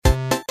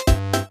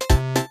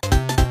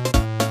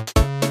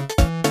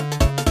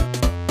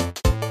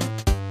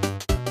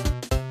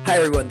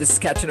everyone, this is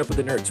Catching Up with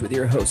the Nerds with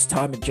your hosts,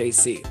 Tom and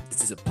JC.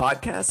 This is a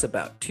podcast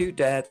about two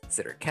dads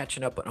that are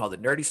catching up on all the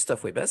nerdy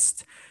stuff we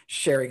missed,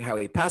 sharing how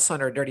we pass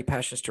on our nerdy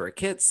passions to our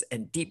kids,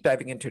 and deep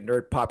diving into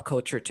nerd pop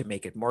culture to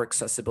make it more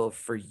accessible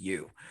for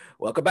you.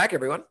 Welcome back,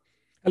 everyone.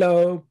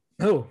 Hello.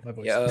 Oh, my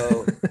voice.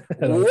 Yo.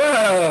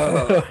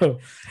 Whoa.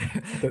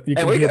 You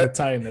can hear the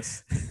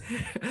tiredness.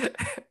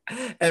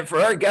 And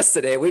for our guest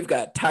today, we've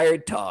got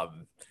Tired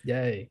Tom.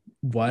 Yay.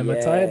 Why am I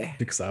tired?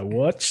 Because I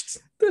watched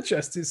the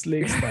Justice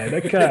League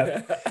Snyder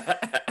Cut.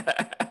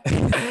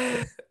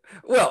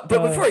 Well,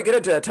 but before we get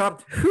into that, Tom,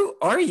 who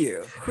are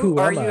you? Who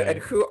are you and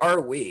who are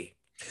we?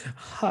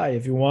 Hi,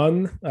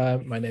 everyone.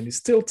 My name is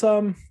still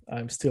Tom.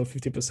 I'm still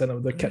 50%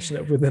 of the Catching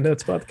Up with the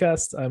Nerds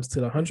podcast. I'm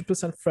still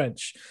 100%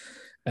 French.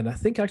 And I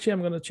think actually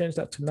I'm going to change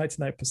that to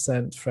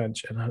 99%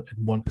 French and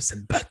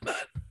 1% Batman.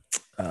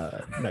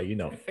 Now you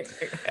know.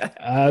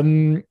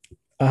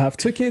 I have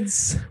two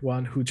kids,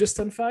 one who just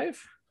turned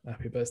 5.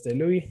 Happy birthday,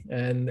 Louis.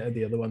 And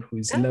the other one who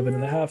is 11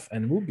 and a half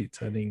and will be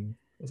turning,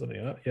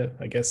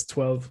 I guess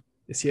 12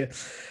 this year.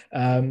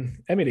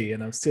 Emily,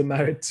 and I'm still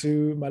married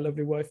to my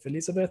lovely wife,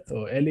 Elizabeth,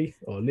 or Ellie,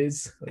 or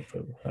Liz,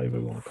 however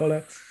you want to call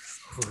her.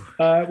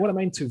 What am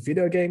I into?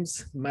 Video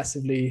games,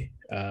 massively,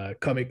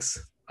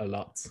 comics, a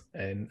lot,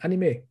 and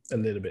anime, a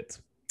little bit.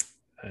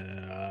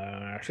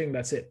 I think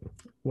that's it.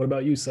 What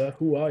about you, sir?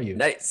 Who are you?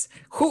 Nice.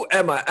 Who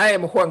am I? I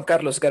am Juan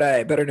Carlos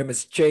Garay, better known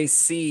as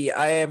JC.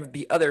 I am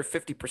the other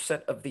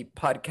 50% of the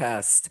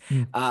podcast.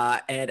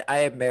 And I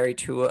am married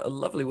to a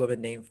lovely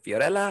woman named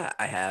Fiorella.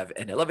 I have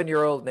an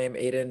 11-year-old named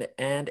Aiden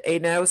and a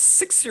now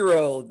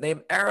 6-year-old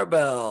named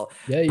Arabelle.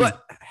 Yay.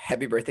 But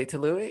happy birthday to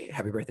Louis.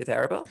 Happy birthday to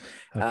Arabelle.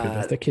 Happy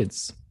birthday,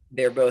 kids.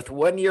 They're both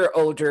 1 year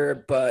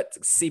older,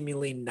 but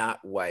seemingly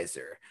not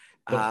wiser.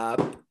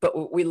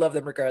 But we love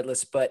them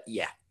regardless. But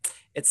yeah,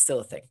 it's still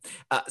a thing.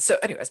 So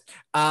anyways,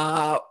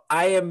 I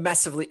am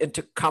massively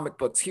into comic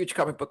books, huge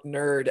comic book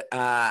nerd.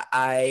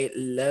 I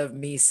love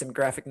me some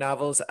graphic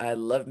novels. I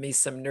love me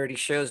some nerdy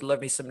shows,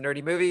 love me some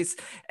nerdy movies.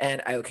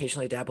 And I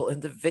occasionally dabble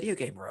in the video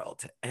game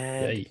world.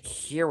 And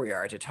here we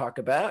are to talk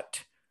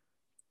about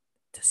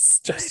the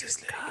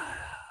Justice League.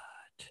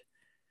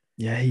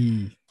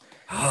 Yay.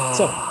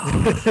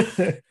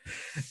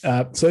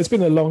 So it's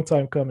been a long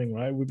time coming,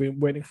 right? We've been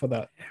waiting for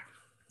that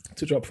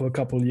to drop for a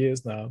couple of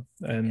years now,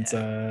 and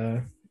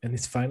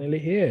it's finally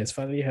here. It's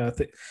finally here.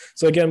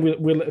 So again,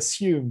 we'll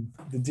assume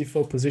the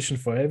default position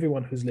for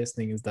everyone who's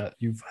listening is that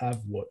you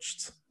have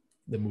watched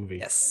the movie.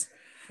 Yes,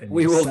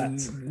 we will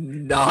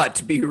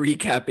not be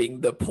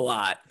recapping the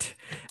plot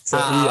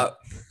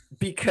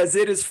because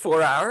it is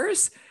 4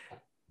 hours,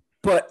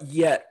 but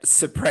yet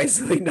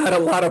surprisingly not a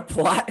lot of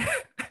plot.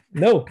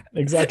 No,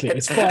 exactly.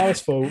 It's 4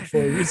 hours for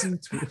a reason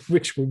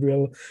which we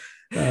will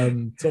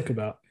talk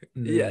about.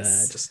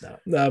 Just now.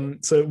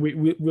 So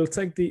we'll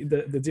take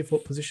the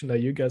default position that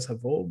you guys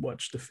have all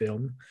watched the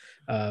film.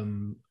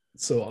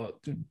 So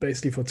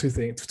basically for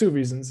two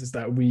reasons is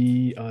that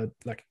we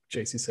like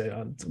JC said,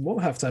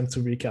 won't have time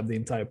to recap the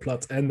entire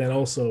plot, and then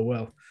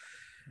also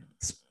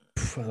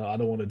I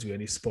don't want to do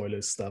any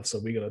spoilers stuff, so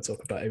we're gonna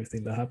talk about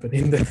everything that happened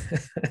in there.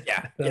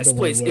 Yes,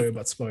 please. Worry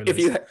about spoilers.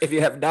 If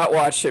you have not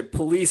watched it,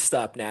 please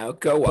stop now.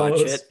 Go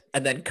watch it,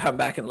 and then come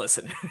back and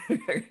listen.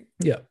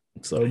 Yeah.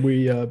 So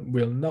we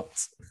will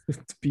not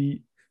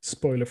be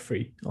spoiler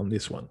free on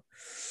this one.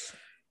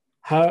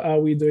 How are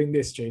we doing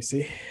this,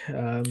 JC?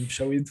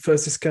 Shall we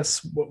first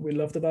discuss what we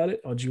loved about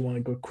it, or do you want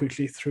to go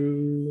quickly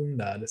through?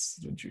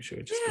 Just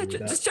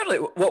generally,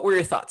 what were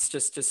your thoughts?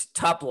 Just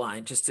top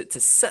line, just to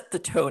set the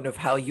tone of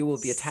how you will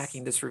be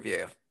attacking this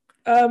review.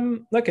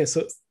 Okay,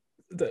 so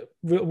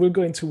we'll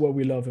go into what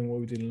we love and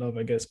what we didn't love,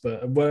 I guess.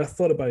 But what I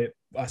thought about it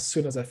as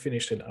soon as I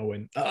finished it, I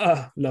went,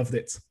 loved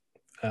it.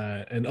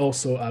 And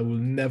also, I will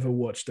never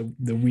watch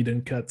the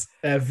Whedon cut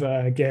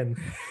ever again.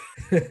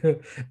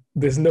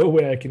 There's no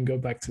way I can go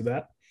back to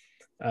that.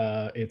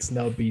 It's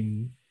now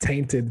been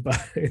tainted by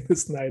the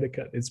Snyder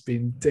cut. It's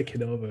been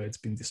taken over. It's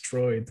been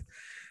destroyed.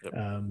 Yep.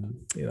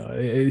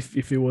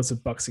 If it was a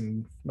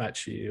boxing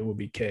match, it would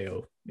be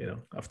KO.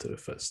 After the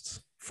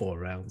first 4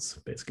 rounds,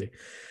 basically.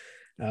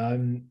 I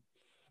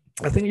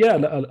think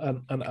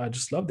and I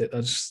just loved it. I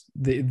just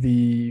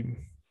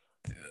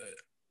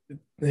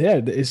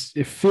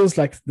it feels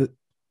like the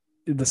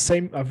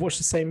same. I've watched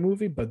the same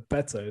movie, but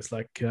better. It's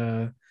like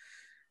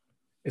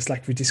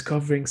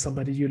rediscovering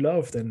somebody you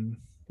loved, and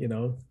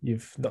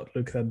you've not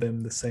looked at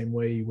them the same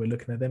way you were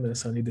looking at them, and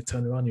suddenly they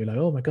turn around. You're like,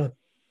 oh my god,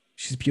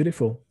 she's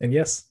beautiful. And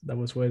yes, that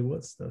was where it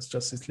was. That was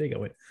Justice League. I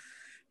went,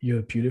 you're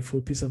a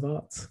beautiful piece of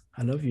art.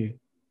 I love you.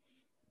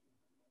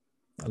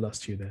 I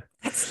lost you there.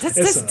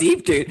 That's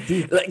deep, dude.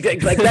 Deep.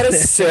 Like that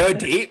is so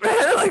deep,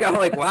 man. Like I'm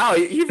like, wow,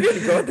 you've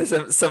been going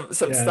through some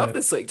stuff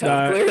this week,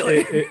 Tom. Clearly,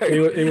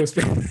 it was.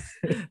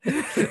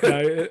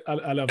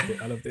 I loved it.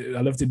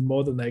 I loved it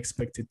more than I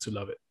expected to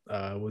love it.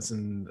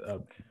 Wasn't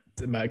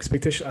my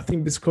expectation. I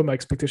think my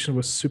expectation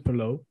was super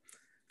low.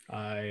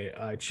 I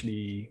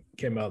actually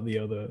came out the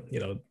other.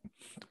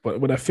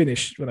 When I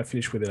finished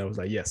with it, I was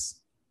like,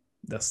 yes,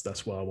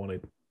 that's what I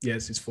wanted.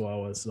 Yes, it's 4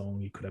 hours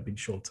long. It could have been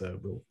shorter.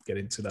 We'll get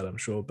into that, I'm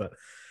sure. But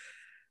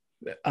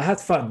I had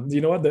fun.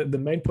 You know what? The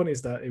main point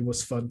is that it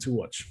was fun to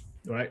watch,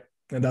 right?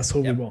 And that's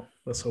all we want.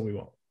 That's all we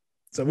want.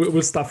 So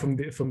we'll start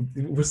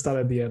we'll start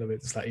at the end of it.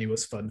 It's like it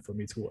was fun for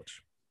me to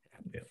watch.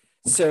 Yeah.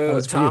 So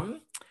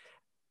Tom,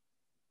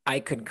 I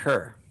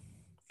concur.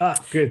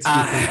 Good.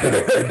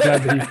 I'm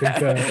glad that you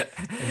concur.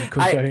 And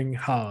concurring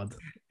hard.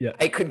 Yeah.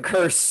 I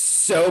concur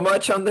so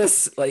much on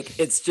this. Like,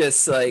 it's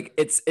just like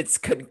it's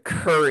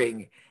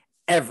concurring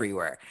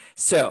everywhere.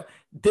 So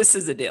this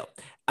is the deal.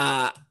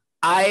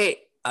 I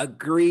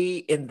agree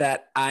in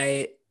that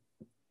I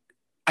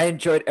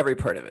enjoyed every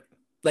part of it.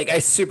 Like,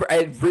 I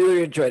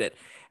really enjoyed it.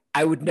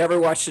 I would never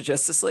watch the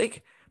Justice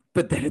League,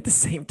 but then at the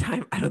same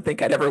time, I don't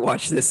think I'd ever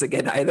watch this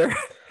again either.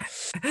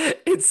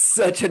 It's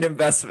such an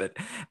investment.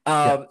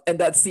 And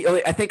that's the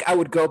only, I think I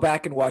would go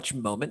back and watch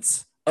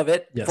moments of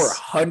it for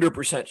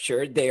 100%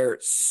 sure. They're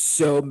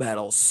so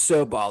metal,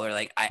 so baller.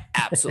 Like, I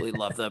absolutely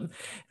love them,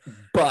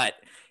 but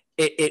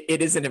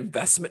it is an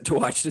investment to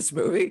watch this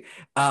movie.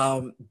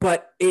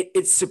 But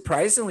it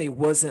surprisingly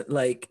wasn't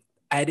like,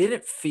 I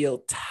didn't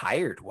feel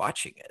tired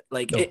watching it.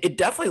 Like, it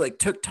definitely like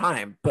took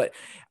time, but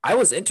I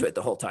was into it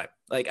the whole time.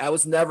 Like, I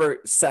was never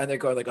sitting there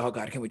going like, oh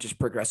God, can we just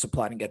progress the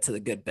plot and get to the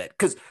good bit?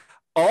 Because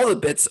all the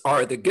bits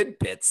are the good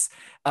bits.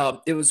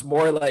 It was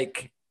more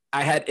like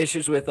I had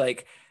issues with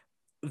like,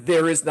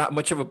 there is not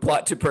much of a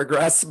plot to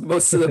progress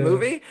most of the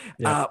movie.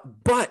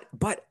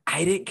 But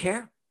I didn't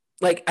care.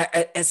 Like,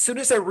 as soon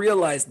as I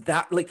realized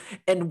that, like,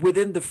 and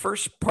within the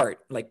first part,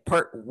 like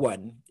part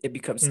one, it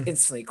becomes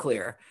instantly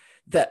clear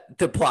that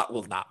the plot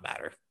will not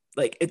matter.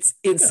 Like, it's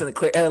instantly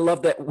clear. And I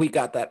love that we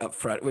got that up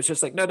front. It was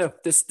just like, no,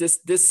 this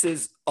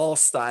is all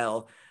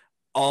style,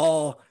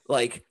 all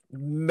like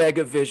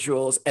mega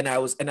visuals. And I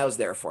was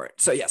there for it.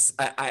 So yes,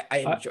 I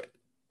enjoyed it.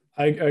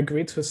 I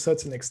agree to a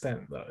certain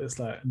extent, though. It's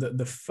like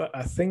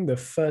I think the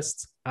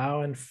first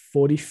hour and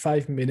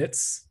 45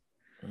 minutes,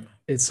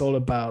 it's all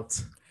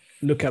about,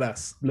 look at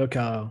us, look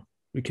how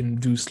we can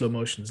do slow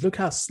motions, look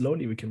how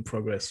slowly we can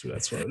progress through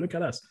that story. Look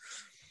at us,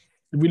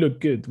 we look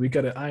good. We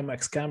got an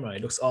IMAX camera,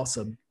 it looks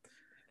awesome.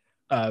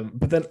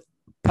 But then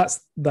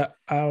past that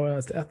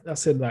hour, I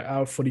said like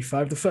hour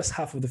 45, the first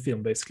half of the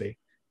film basically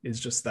is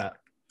just that.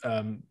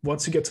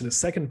 Once you get to the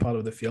second part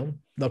of the film,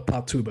 not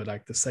part two, but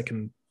like the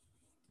second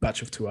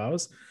batch of 2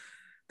 hours,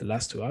 the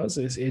last 2 hours,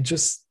 it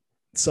just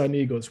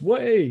suddenly goes,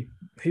 way,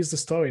 here's the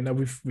story. Now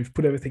we've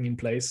put everything in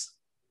place.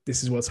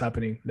 This is what's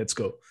happening. Let's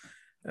go.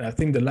 And I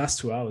think the last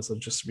 2 hours are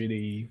just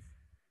really,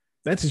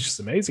 that is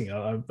just amazing.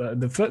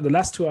 The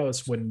last 2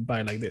 hours went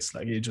by like this.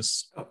 Like, it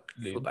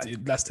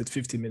lasted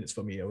 15 minutes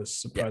for me. I was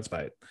surprised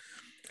by it.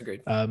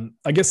 Agreed.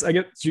 I guess.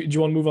 Do you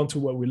want to move on to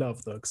what we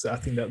love though? Because I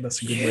think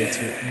that's a good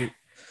way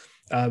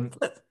to.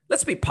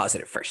 Let's be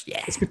positive first.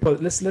 Yeah.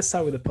 Let's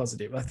start with the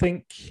positive. I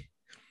think.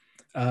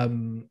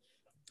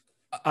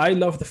 I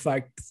love the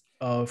fact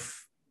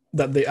of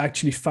that they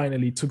actually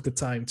finally took the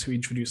time to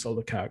introduce all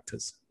the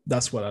characters.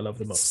 That's what I love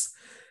the most.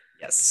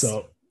 Yes.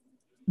 So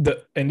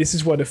and this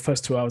is why the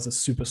first 2 hours are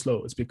super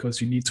slow. It's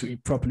because you need to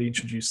properly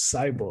introduce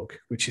Cyborg,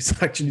 which is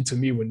actually, to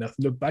me, when I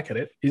look back at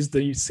it, is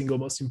the single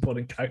most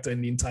important character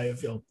in the entire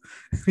film.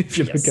 If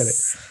you look at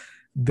it,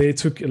 they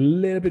took a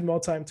little bit more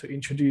time to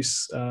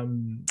introduce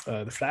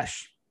the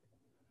Flash.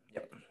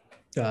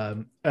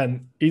 And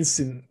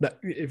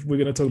if we're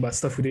going to talk about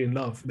stuff we didn't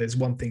love, there's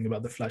one thing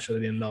about the Flash that I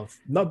didn't love,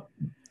 not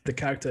the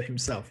character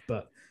himself,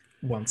 but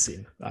one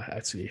scene I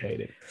actually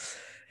hated.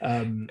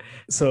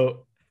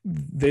 So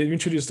they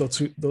introduced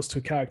those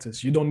two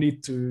characters. You don't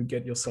need to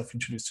get yourself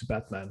introduced to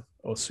Batman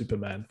or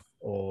Superman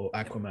or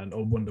Aquaman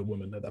or Wonder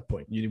Woman at that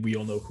point. We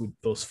all know who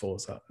those four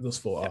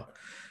are.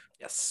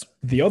 Yes.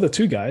 The other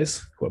two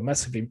guys who are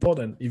massively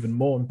important, even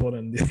more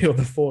important than the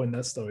other four in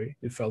that story,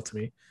 it felt to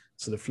me.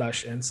 So the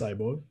Flash and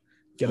Cyborg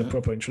get a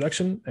proper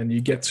introduction, and you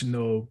get to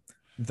know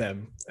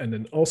them. And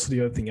then also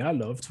the other thing I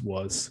loved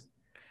was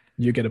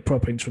you get a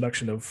proper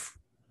introduction of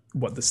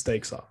what the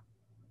stakes are.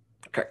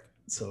 Okay.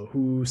 So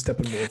who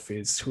Steppenwolf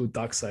is, who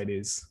Darkseid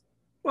is.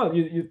 Well,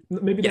 you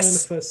maybe not in the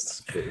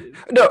first.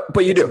 No,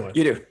 but you do.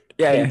 You do.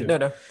 Yeah.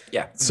 No.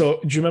 Yeah.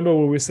 So do you remember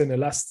what we were saying in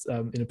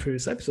the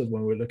previous episode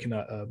when we were looking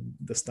at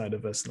the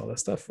Snyderverse and all that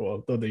stuff?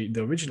 Or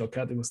the original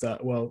cut, it was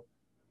that, well,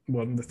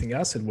 one of the thing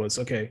I said was,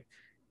 okay,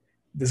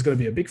 there's going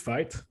to be a big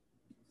fight.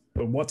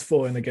 But what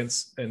for and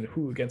against, and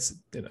who against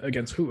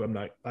who? I'm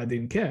like, I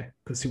didn't care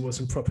because he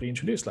wasn't properly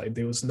introduced. Like,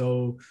 there was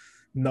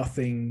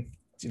nothing,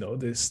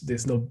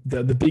 there's no,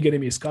 the big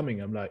enemy is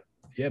coming. I'm like,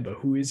 yeah, but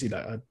who is he?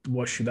 Like,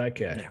 what should I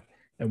care? Yeah.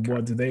 And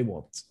what do they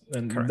want?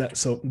 And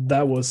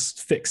that was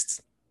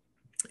fixed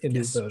in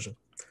this version.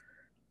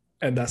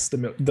 And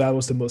that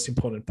was the most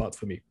important part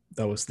for me.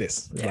 That was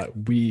this. Yeah. Like,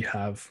 we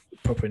have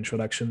proper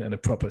introduction and a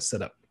proper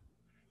setup.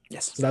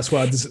 Yes. So that's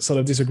why I sort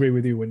of disagree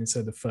with you when you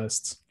said the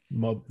first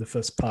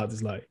part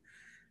is like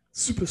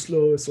super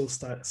slow, it's all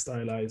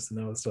stylized and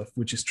all that stuff,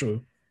 which is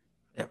true.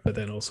 Yeah. But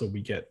then also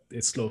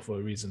it's slow for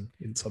a reason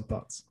in some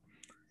parts.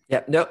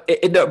 Yeah, no,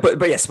 no,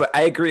 but yes, but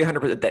I agree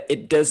 100% that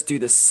it does do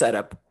the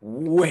setup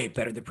way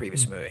better than the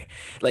previous Mm. movie.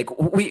 Like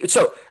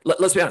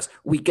let's be honest,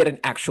 we get an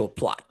actual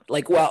plot.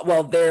 Like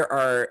while there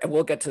are, and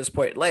we'll get to this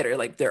point later,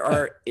 like there Yeah,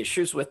 are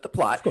issues with the of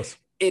plot. course.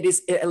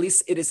 At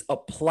least it is a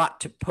plot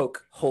to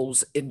poke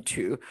holes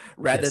into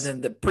rather Yes.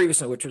 than the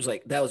previous one, which was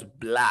like that was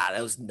blah,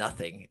 that was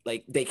nothing.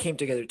 Like they came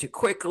together too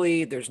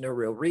quickly. There's no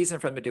real reason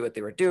for them to do what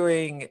they were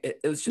doing. It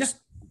was Yeah. just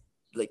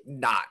like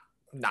not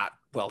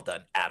well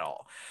done at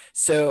all.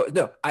 So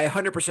no, I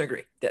 100%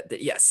 agree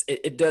that yes,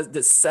 it does.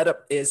 The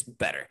setup is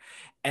better,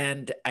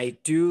 and I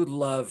do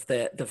love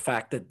that the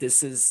fact that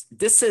this is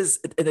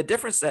and the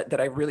difference that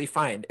I really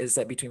find is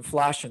that between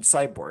Flash and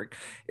Cyborg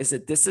is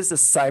that this is a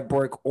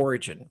Cyborg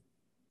origin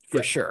for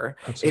Yeah. sure.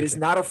 It is Absolutely.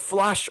 not a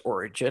Flash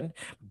origin,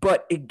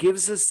 but it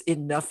gives us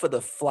enough of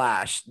the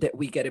Flash that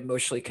we get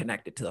emotionally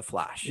connected to the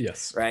Flash,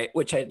 Yes. right?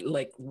 Which I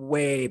like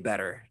way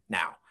better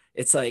now.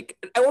 It's like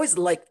I always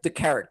liked the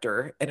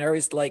character and I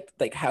always liked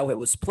like how it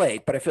was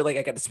played, but I feel like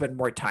I got to spend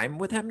more time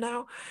with him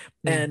now,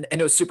 Mm.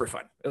 and it was super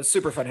fun. It was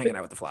super fun hanging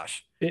out with the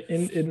Flash.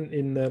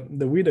 In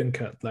the Whedon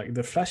cut, like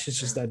the Flash is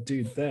just that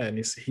dude there, and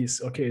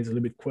he's okay. He's a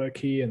little bit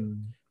quirky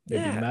and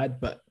maybe Yeah, mad,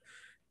 but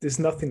there's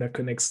nothing that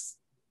connects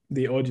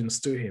the audience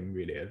to him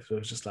really. So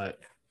it's just like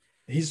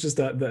he's just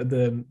that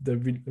the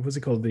what's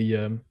it called,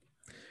 the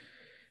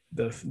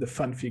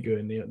fun figure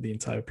in the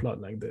entire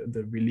plot, like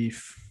the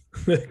relief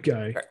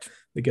guy. correct.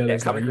 The guy Yeah,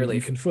 that's like comic you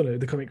relief. can follow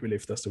the comic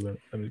relief. That's the word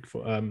I'm looking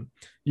for.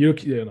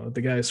 You know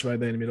the guy is right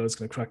there in the middle. Is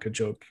gonna crack a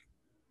joke.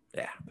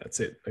 Yeah, That's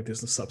it. Like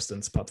there's no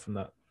substance apart from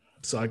that.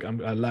 So I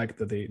like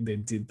that they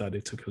did that. They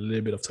took a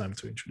little bit of time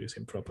to introduce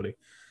him properly,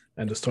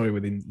 and the story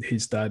within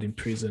his dad in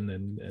prison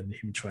and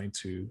him trying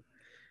to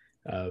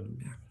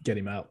get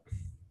him out.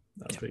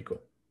 That's pretty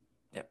cool.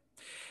 yeah.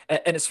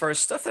 And as far as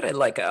stuff that I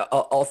like,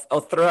 I'll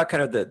throw out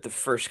kind of the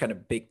first kind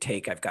of big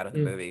take I've got on the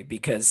Mm. movie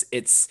because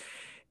it's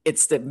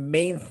the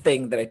main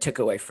thing that I took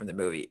away from the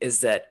movie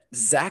is that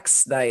Zack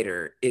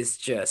Snyder is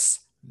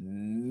just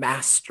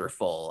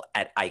masterful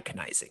at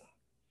iconizing,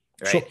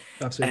 right? Sure,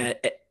 absolutely. And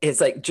it's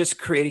like just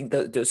creating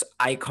those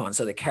icons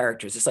of the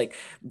characters. It's like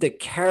the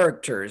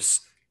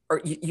characters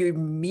are you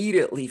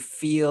immediately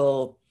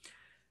feel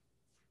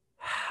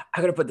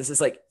how can I put this?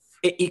 It's like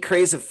it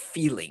creates a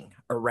feeling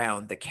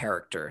around the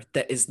character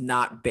that is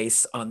not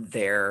based on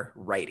their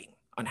writing,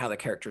 on how the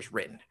character is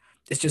written.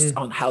 It's just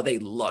Mm. on how they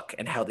look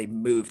and how they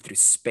move through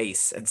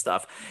space and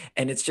stuff.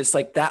 And it's just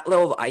like that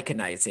level of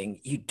iconizing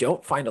you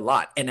don't find a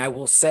lot. And I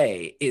will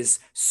say is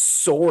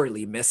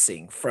sorely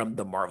missing from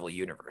the Marvel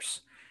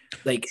universe.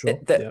 Like Sure.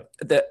 Yeah.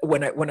 the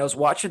when I was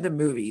watching the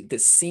movie, the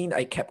scene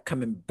I kept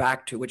coming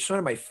back to, which is one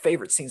of my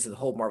favorite scenes in the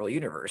whole Marvel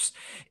universe,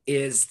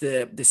 is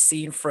the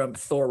scene from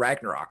Thor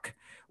Ragnarok,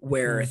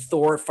 where Mm.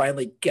 Thor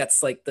finally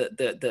gets like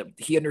the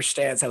he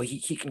understands how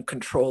he can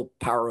control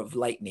power of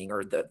lightning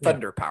or the Yeah.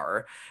 thunder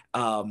power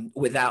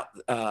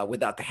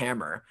without the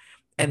hammer.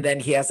 And Mhm. then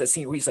he has that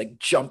scene where he's like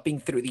jumping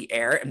through the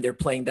air and they're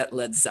playing that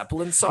Led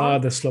Zeppelin Ah,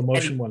 song the slow and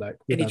motion one, like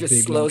with he that just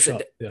big long slows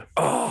shot. it. Yeah. Yeah.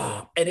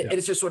 Oh, and Yeah.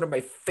 it's just one of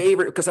my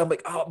favorite because I'm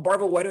like, oh,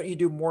 Marvel, why don't you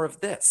do more of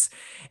this?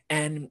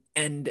 And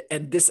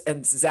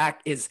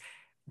Zach is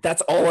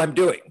that's all I'm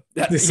doing.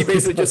 That This he is what he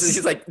basically just does.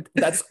 he's like,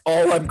 that's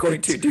all I'm going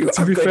to do.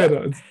 To I'm be going fair,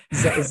 to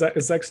though,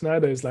 Zack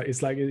Snyder is like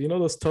it's like you know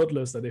those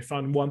toddlers that they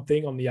found one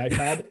thing on the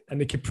iPad and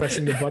they keep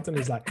pressing the button.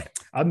 He's like,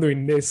 I'm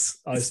doing this.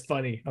 Oh, it's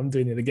funny. I'm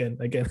doing it again.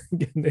 He does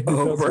it a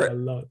over.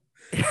 lot.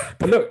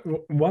 But look,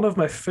 one of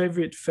my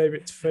favorite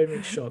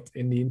shot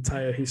in the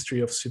entire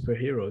history of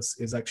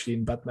superheroes is actually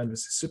in Batman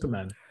versus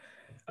Superman.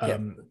 Yeah.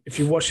 If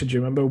you watch it, do you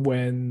remember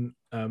when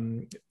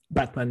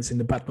Batman is in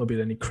the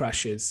Batmobile and he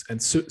crashes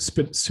and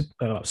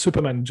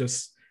Superman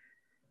just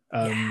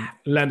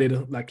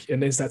landed like,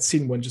 and there's that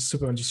scene when just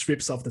Superman just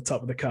rips off the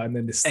top of the car and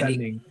then they're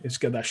standing. You just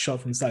get that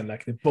shot from the side,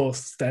 like they're both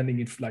standing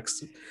in like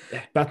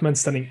Batman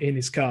standing in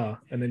his car,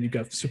 and then you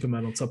got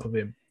Superman on top of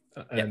him,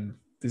 and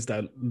there's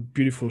that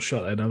beautiful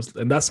shot,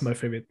 and that's my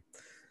favorite.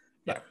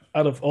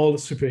 Out of all the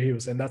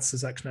superheroes, and that's the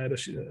Zack Snyder,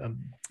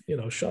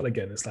 shot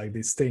again. It's like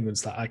this thing.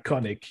 It's like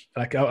iconic.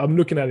 Like I'm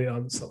looking at it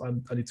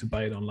I need to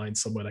buy it online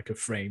somewhere, like a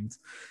framed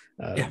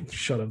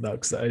shot of that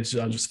because I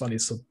just find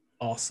it so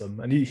awesome.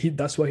 And he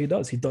that's what he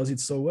does. He does it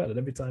so well. And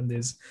every time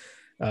there's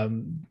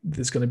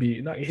going to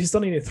be, like, he's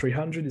done it in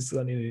 300. He's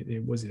done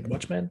it. Was it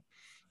Watchmen?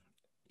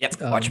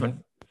 Yep,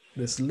 Watchmen.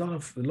 There's a lot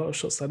of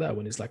shots like that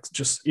when it's like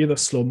just either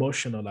slow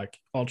motion or like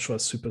ultra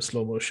super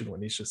slow motion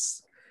when he's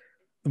just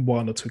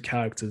one or two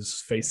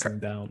characters facing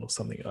down or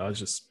something.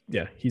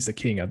 He's the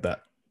king at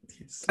that.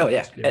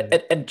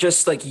 And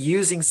just like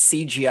using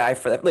CGI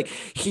for that, like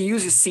he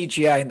uses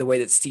CGI in the way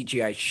that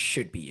CGI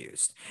should be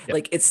used.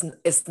 Like it's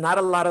not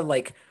a lot of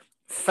like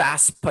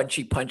fast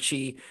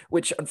punchy,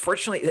 which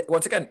unfortunately,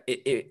 once again,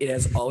 it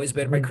has always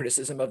been my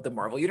criticism of the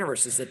Marvel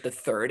universe is that the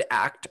third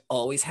act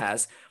always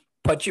has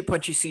punchy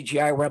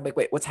CGI where I'm like,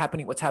 wait, what's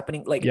happening? What's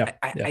happening? Like Yeah,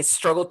 I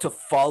struggle to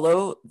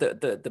follow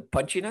the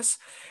punchiness.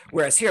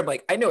 Whereas here I'm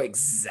like, I know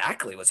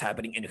exactly what's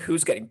happening and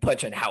who's getting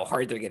punched and how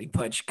hard they're getting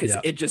punched because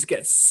yeah, it just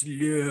gets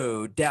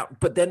slowed down.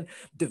 But then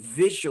the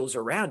visuals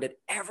around it,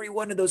 every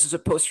one of those is a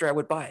poster I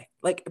would buy.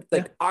 Like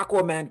yeah.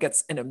 Aquaman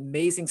gets an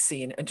amazing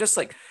scene, and just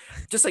like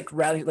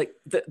rally, like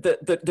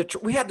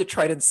we had the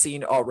Trident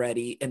scene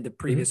already in the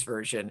previous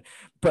version,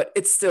 but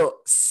it's still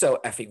so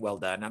effing well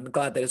done. I'm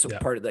glad that it's a Yeah.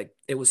 part of like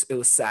it was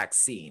Sack's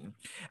scene.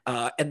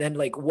 And then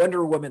like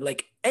Wonder Woman,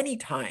 like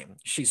anytime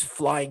she's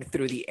flying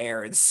through the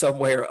air in some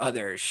way or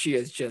other, she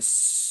is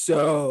just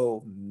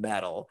so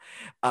metal.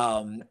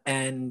 And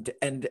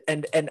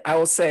I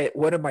will say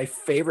one of my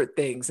favorite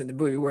things in the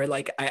movie where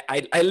like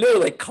I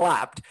literally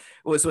clapped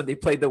was when they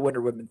played the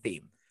Wonder Woman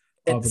theme.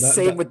 And But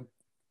same with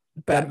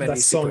Batman. That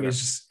song Superman.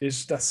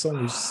 is that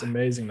song is just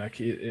amazing. Like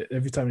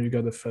every time you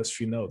got the first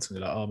few notes, and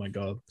you're like, oh my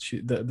god,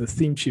 the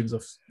theme tunes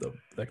of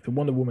like the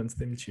Wonder Woman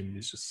theme tune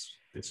is just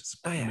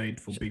made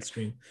for big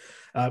screen.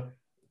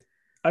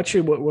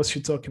 Actually, what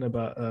you're talking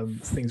about,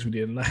 things we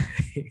didn't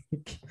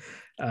like.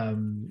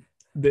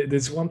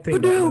 There's one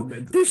thing.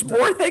 There's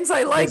more things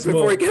I like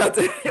before we get out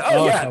to.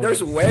 Oh yeah,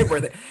 there's way more.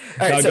 All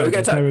right, so we're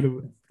gonna talk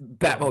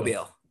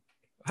Batmobile.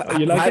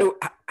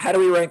 How do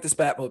we rank this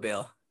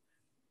Batmobile?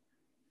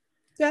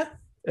 Yeah,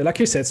 like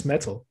you said, it's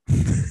metal.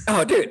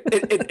 Oh, dude,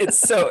 it's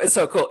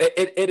so cool.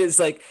 It is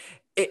like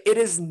it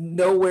is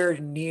nowhere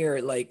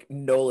near like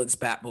Nolan's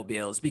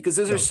Batmobiles because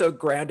those are so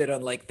grounded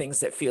on like things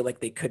that feel like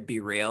they could be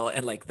real,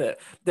 and like the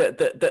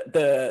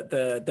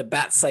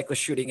bat cycle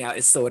shooting out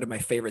is still one of my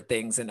favorite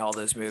things in all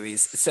those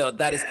movies. So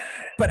that is,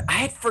 but I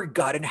had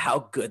forgotten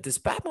how good this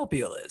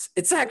Batmobile is.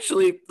 It's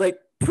actually like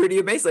pretty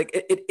amazing.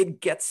 Like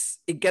it gets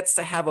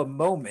to have a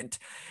moment.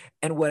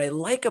 And what I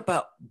like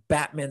about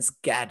Batman's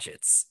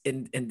gadgets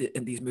in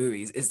these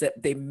movies is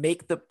that they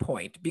make the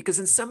point, because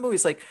in some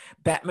movies, like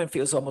Batman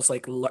feels almost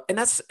like, and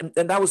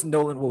that was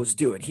Nolan what was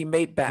doing. He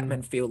made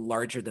Batman feel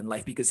larger than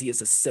life because he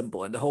is a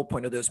symbol. And the whole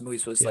point of those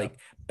movies was like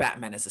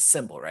Batman as a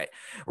symbol, right?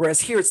 Whereas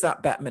here, it's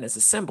not Batman as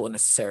a symbol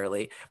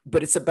necessarily,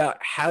 but it's about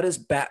how does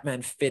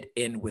Batman fit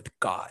in with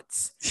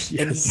gods? Yes.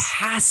 And he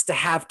has to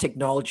have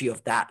technology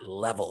of that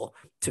level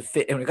to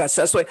fit in with gods.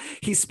 So that's why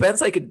he spends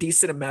like a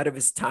decent amount of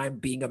his time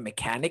being a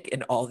mechanic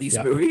in all these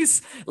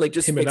movies, like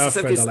just him and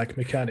Alfred are like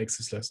mechanics.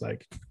 It's just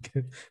like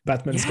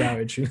Batman's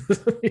garage.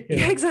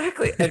 Yeah,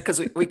 exactly. And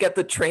because we get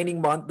the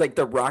training like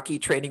the Rocky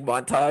training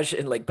montage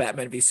in like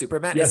Batman v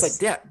Superman. Yes.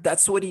 It's like, yeah,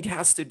 that's what he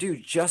has to do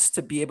just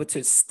to be able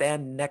to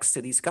stand next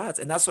to these gods.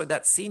 And that's what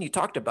that scene you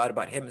talked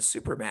about him and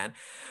Superman,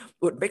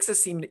 what makes it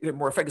seem even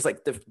more effective is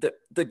like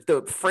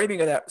the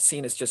framing of that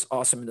scene is just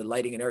awesome, and the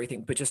lighting and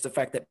everything, but just the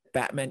fact that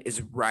Batman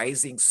is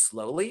rising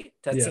slowly,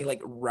 scene,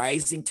 like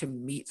rising to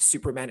meet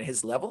Superman at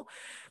his level.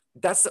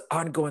 That's the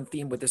ongoing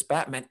theme with this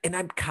Batman, and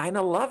I kind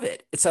of love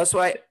it. It's that's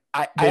why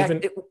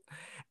even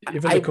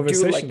the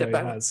conversation that he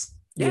has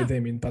with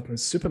him in Batman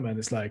Superman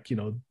is like, you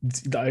know,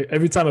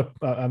 every time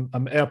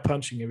I'm air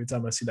punching every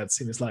time I see that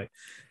scene. It's like,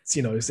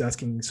 you know, he's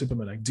asking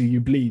Superman like, "Do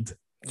you bleed?"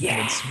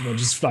 Yeah, and it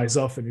just flies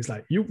off, and he's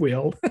like, "You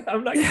will."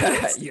 I'm like,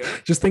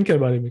 just thinking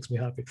about it makes me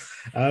happy.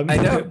 I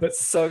know, but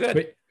so good.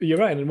 But you're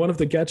right, and one of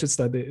the gadgets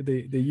that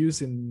they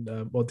use in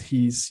what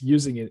he's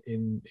using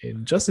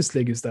in Justice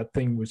League is that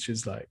thing which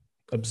is like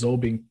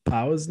absorbing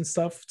powers and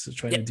stuff to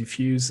try to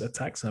diffuse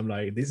attacks. I'm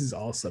like, this is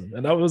awesome,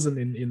 and that wasn't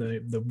in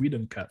the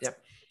Whedon cut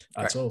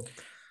at all.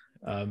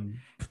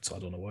 So I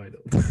don't know why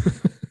though.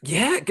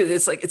 Yeah, because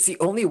it's like it's the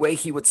only way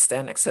he would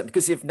stand next to him.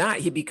 Because if not,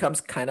 he becomes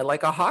kind of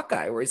like a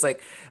Hawkeye, where he's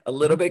like a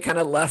little bit kind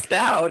of left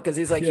out because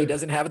he's like he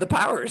doesn't have the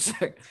powers.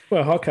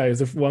 Well, Hawkeye is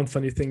the one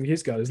funny thing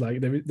he's got is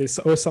like there's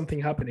always something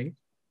happening,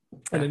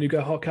 and then you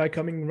got Hawkeye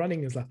coming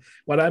running. Is like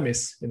what I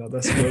miss, you know.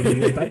 That's where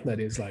the Batman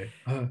is like,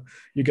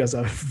 you guys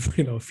are,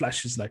 you know,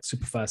 Flash is like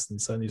super fast,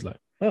 and Sunny's like,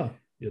 oh,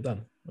 you're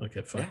done.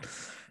 Okay, fine. Yeah,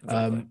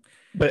 exactly.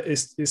 But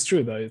it's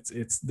true though.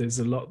 It's there's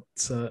a lot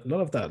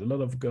of that. A lot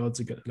of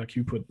gods, like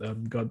you put,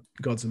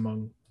 gods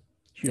among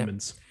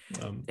humans.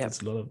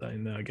 There's a lot of that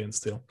in there again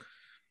still.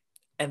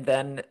 And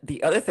then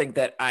the other thing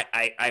that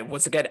I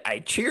once again I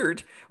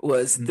cheered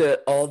was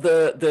all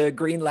the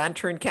Green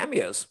Lantern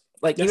cameos.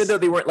 Like even though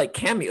they weren't like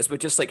cameos, but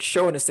just like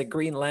showing us that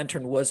Green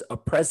Lantern was a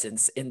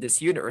presence in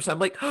this universe. I'm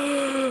like,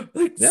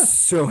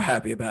 so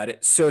happy about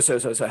it. So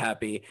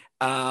happy.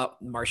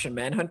 Martian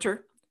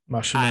Manhunter.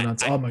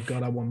 Oh my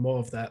god, I want more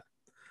of that.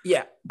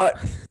 Yeah,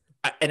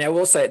 and I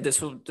will say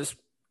this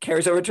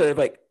carries over to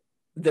like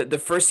the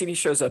first scene he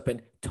shows up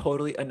in,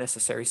 totally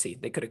unnecessary scene.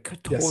 They could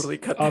have totally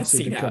cut that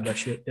scene out. That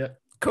shit. Yeah,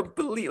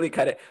 completely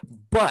cut it.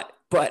 But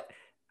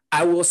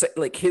I will say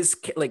like his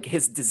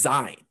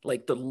design,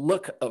 like the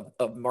look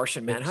of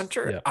Martian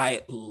Manhunter,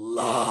 I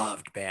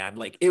loved, man.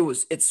 Like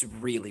it's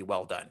really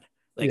well done.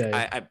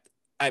 Like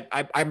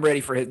I'm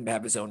ready for him to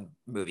have his own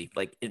movie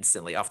like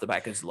instantly off the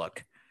back of his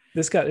look.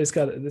 This guy,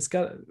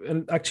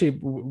 and actually,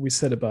 we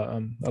said about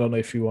I don't know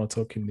if you want to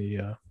talk in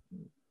the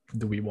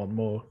do we want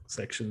more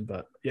section,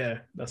 but yeah,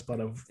 that's part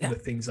of the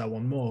things I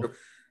want more.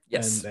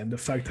 Yes. and the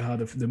fact how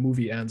the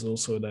movie ends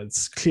also,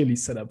 that's clearly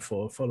set up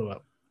for a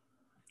follow-up.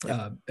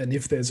 And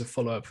if there's a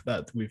follow-up,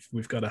 that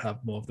we've got to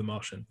have more of the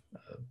Martian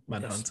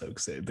Manhunter,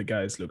 because the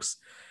guys looks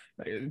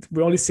like,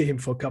 we only see him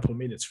for a couple of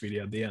minutes really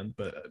at the end,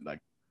 but like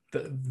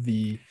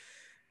the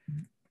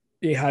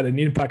it had an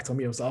impact on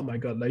me. I was, oh my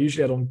god, like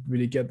usually I don't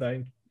really get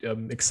that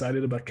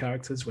excited about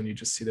characters when you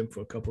just see them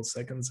for a couple of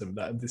seconds, and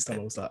this time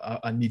I was like,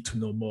 I need to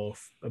know more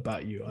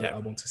about you. I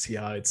want to see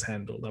how it's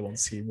handled. I want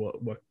to see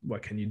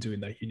what can you do in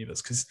that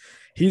universe, because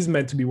he's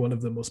meant to be one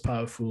of the most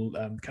powerful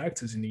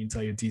characters in the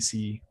entire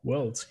DC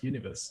world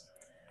universe.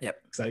 Yep.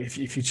 So if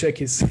you check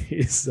his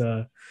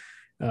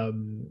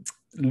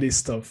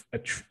list of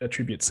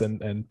attributes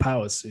and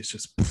powers, it's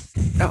just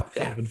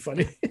even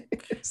funny.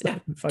 It's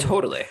not even funny.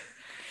 Totally.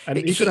 And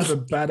he should have a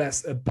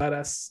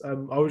badass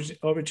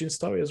origin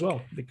story as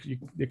well.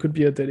 There could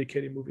be a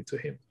dedicated movie to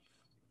him.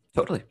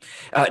 Totally.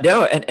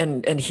 No,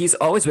 and he's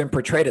always been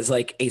portrayed as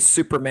like a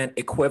Superman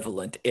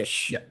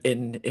equivalent-ish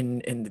in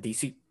the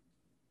DC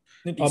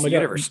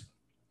universe.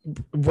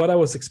 What I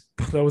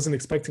wasn't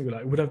expecting,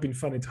 like, it would have been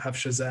funny to have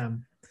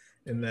Shazam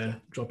in there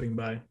dropping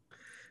by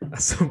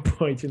at some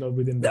point,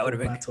 within the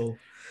battle.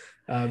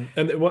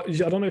 And what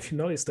I don't know if you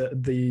noticed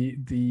that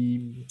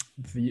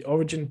the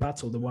origin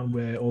battle, the one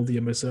where all the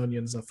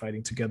Amazonians are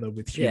fighting together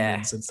with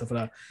humans and stuff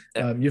like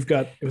that. You've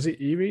got, was it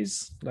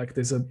Ares? Like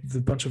there's a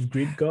bunch of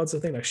Greek gods, I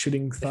think, like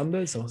shooting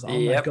thunders. I was like, oh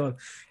my god,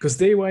 because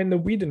they were in the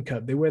Whedon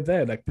cut. They were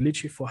there, like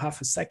literally for half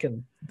a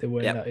second. They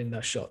were in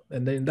that shot,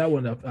 and then that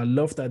one, I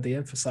love that they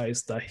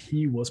emphasized that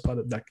he was part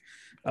of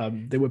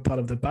they were part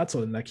of the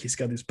battle, and like he's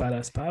got these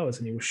badass powers,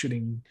 and he was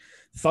shooting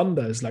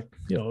thunders, like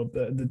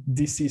the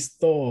DC's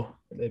Thor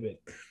a little bit.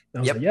 And I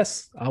was like,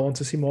 yes, I want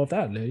to see more of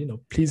that.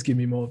 Please give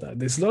me more of that.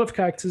 There's a lot of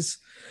characters,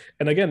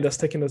 and again, that's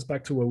taking us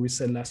back to what we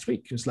said last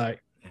week. It's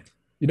like,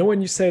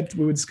 when you said,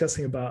 we were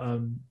discussing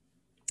about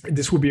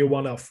this would be a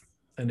one-off,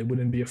 and it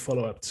wouldn't be a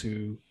follow-up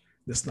to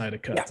the Snyder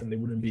Cut, and they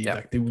wouldn't be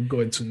like, they would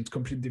go into a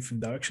completely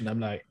different direction. I'm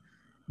like,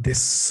 there's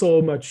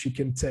so much you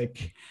can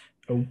take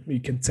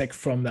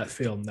from that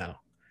film now.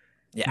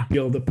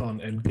 Build upon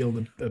and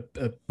build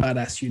a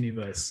badass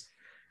universe,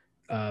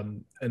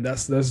 and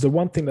that's the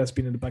one thing that's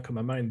been in the back of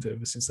my mind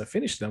ever since I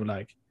finished it. I'm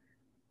like,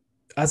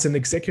 as an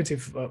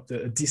executive,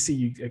 the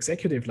DC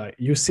executive, like,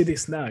 you see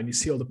this now and you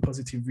see all the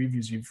positive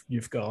reviews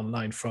you've got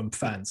online from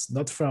fans,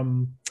 not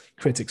from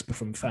critics but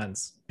from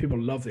fans.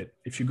 People love it.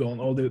 If you go on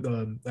all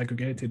the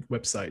aggregated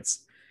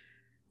websites,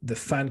 the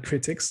fan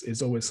critics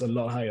is always a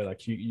lot higher.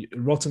 Like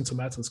Rotten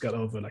Tomatoes got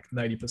over like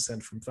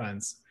 90% from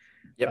fans.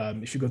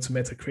 If you go to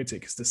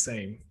Metacritic, it's the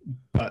same,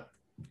 but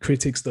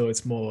critics, though,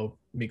 it's more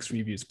mixed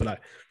reviews. But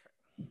like,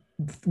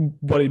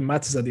 what it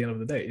matters at the end of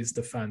the day is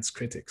the fans'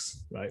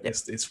 critics, right?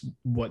 It's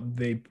what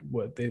they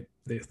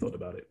thought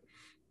about it,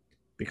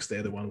 because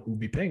they're the one who will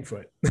be paying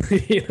for it.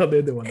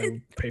 They're the one who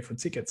will pay for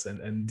tickets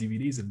and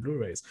DVDs and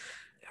Blu-rays.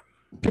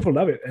 People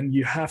love it, and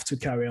you have to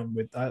carry on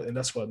with that. And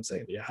that's what I'm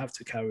saying. You have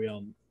to carry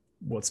on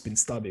what's been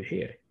started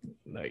here.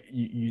 Like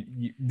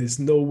you there's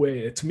no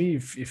way, to me,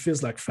 it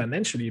feels like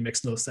financially it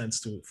makes no sense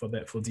for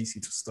DC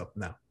to stop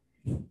now.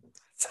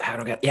 I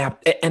don't get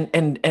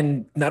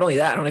and not only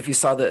that, I don't know if you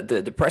saw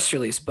the press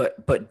release,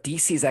 but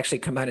DC's actually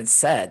come out and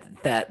said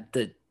that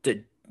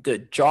the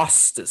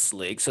Justice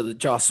League, so the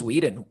Joss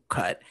Whedon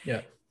cut,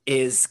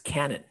 is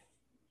canon.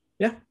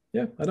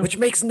 Which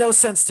makes no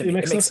sense to me. It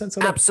makes no sense.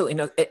 Absolutely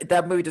no.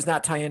 That movie does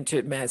not tie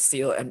into Man of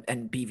Steel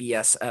and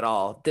BVS at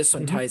all. This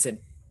one ties in,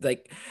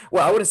 like,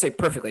 well, I wouldn't say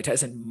perfectly, it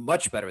ties in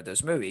much better with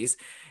those movies,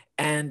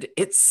 and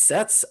it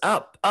sets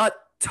up a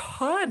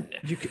ton.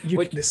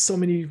 There's so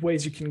many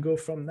ways you can go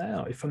from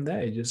there.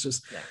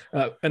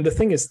 And the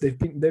thing is, they've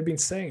been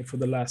saying for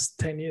the last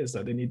 10 years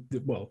that they need,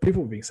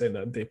 people have been saying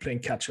that they're playing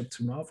catch up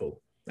to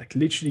Marvel. Like,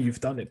 literally, you've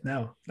done it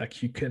now.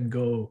 Like, you can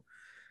go.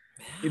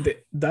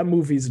 That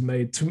movie is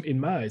made, in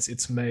my eyes,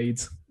 it's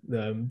made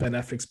Ben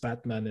Affleck's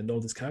Batman and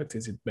all these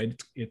characters.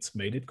 It's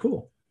made it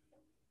cool.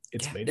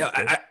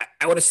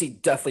 I want to see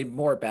definitely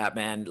more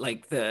Batman.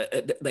 Like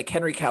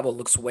Henry Cavill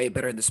looks way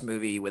better in this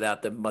movie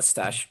without the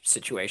mustache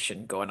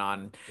situation going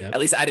on. At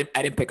least I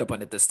didn't pick up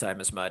on it this time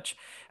as much.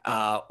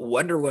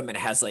 Wonder Woman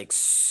has like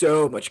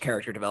so much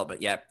character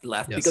development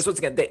left because once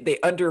again they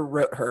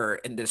underwrote her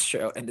in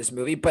this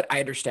movie, but I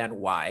understand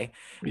why.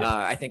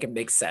 I think it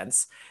makes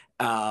sense.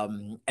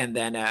 And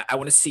then I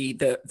want to see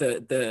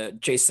the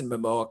Jason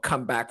Momoa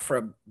come back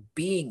from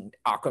being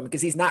Aquaman,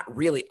 because he's not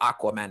really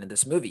Aquaman in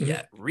this movie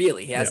yet.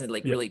 Really, he hasn't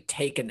really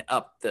taken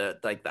up the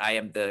I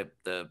am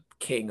the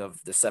king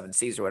of the seven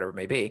seas or whatever it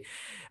may be.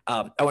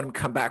 I want him to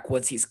come back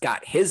once he's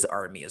got his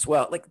army as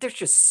well. Like, there's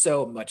just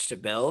so much to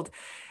build,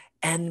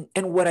 and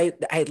what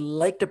I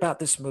liked about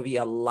this movie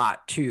a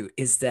lot too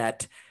is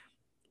that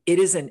it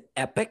is an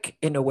epic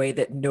in a way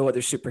that no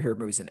other superhero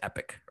movie is an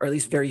epic, or at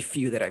least very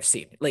few that I've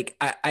seen. Like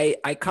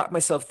I caught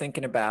myself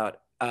thinking about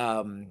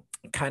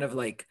kind of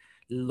like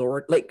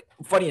Lord, like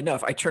funny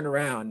enough, I turn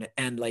around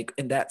and like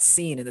in that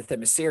scene in the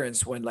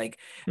Themysciran when like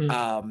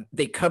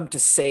they come to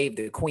save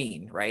the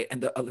queen, right?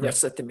 And the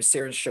rest of the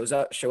Themysciran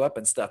show up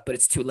and stuff, but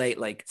it's too late.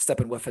 Like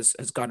Steppenwolf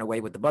has gone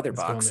away with the mother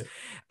box.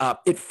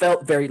 It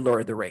felt very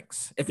Lord of the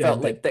Rings. It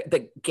felt like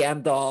the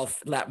Gandalf,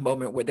 that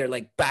moment where they're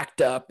like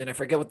backed up, and I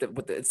forget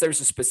what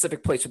there's a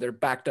specific place where they're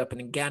backed up,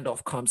 and then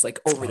Gandalf comes like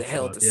over the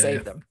hill to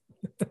save them.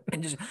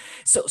 And just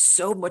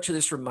so much of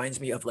this reminds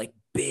me of like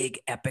big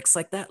epics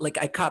like that. Like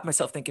I caught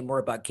myself thinking more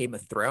about Game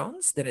of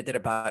Thrones than I did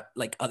about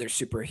like other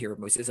superhero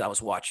movies as I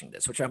was watching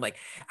this, which I'm like,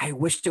 I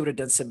wish they would have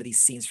done some of these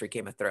scenes for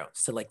Game of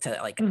Thrones to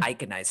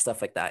iconize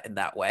stuff like that in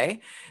that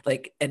way.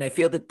 Like, and I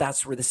feel that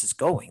that's where this is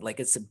going.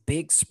 Like it's a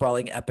big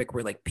sprawling epic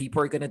where like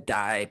people are going to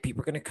die,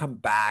 people are going to come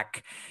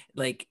back.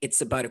 Like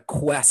it's about a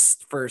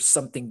quest for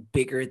something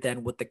bigger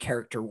than what the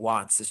character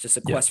wants. It's just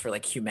a quest for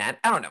like humanity.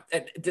 I don't know.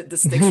 And the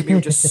stakes for me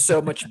are just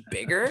so much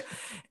bigger.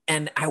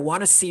 And I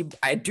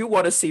do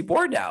want to see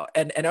more now.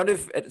 And I don't know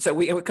if, so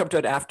we come to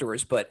it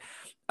afterwards, but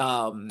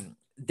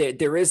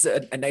there is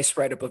a nice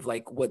write-up of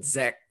like where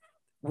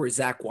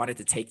Zach wanted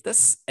to take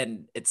this.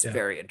 And it's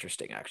very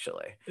interesting,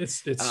 actually. It's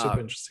super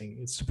interesting.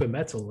 It's super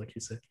metal, like you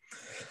said.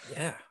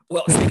 Yeah.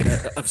 Well, speaking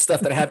of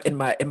stuff that I have in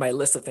my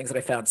list of things that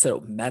I found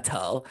so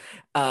metal,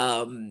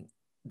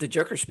 the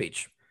Joker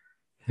speech.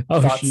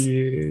 Oh,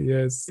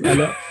 yes.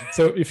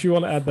 So if you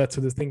want to add that to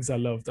the things I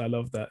love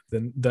that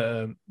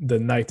the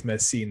nightmare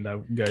scene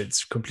that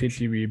gets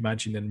completely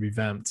reimagined and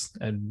revamped,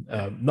 and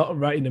not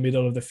right in the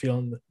middle of the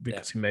film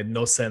because it made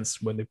no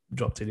sense when they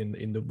dropped it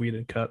in the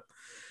Whedon cut.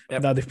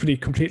 Now they put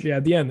it completely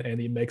at the end,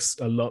 and it makes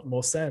a lot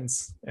more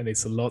sense, and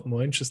it's a lot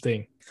more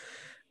interesting.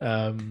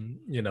 And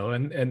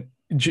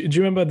do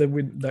you remember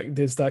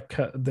there's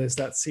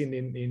that scene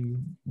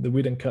in the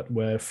Whedon cut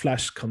where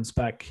Flash comes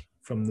back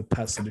from the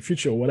past or the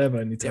future or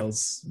whatever, and he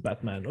tells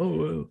Batman,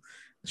 "Oh,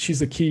 she's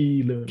the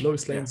key.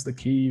 Lois Lane's the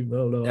key.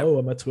 Oh,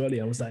 I'm too early."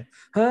 I was like,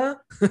 "Huh?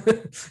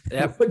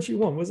 What do you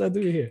want? What's that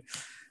doing here?"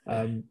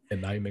 And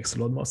now it makes a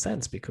lot more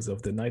sense because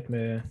of the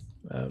nightmare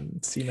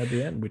scene at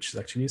the end, which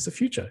actually is the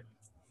future.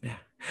 Yeah.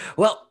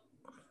 Well,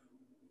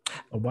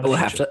 we'll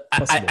have to.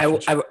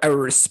 I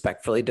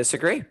respectfully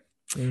disagree.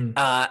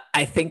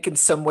 I think in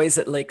some ways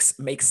it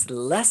makes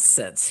less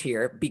sense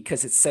here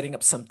because it's setting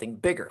up something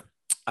bigger.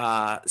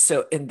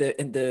 So in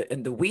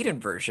the Whedon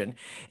version,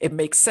 it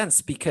makes sense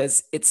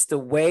because it's the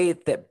way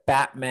that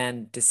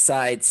Batman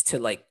decides to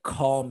like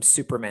calm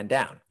Superman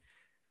down.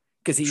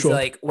 Because he's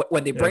like,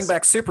 when they bring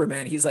back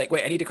Superman, he's like,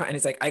 wait, I need to, and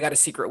he's like, I got a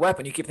secret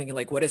weapon. You keep thinking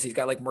like, what is he? He's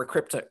got like more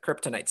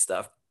kryptonite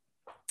stuff.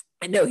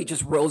 And no, he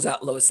just rolls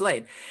out Lois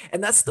Lane.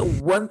 And that's the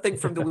one thing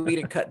from the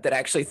Whedon cut that I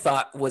actually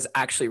thought was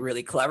actually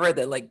really clever,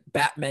 that like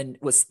Batman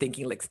was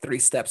thinking like 3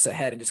 steps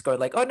ahead and just going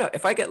like, oh no,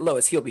 if I get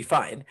Lois, he'll be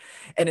fine.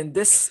 And in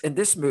this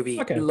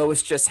movie,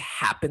 Lois just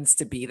happens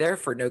to be there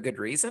for no good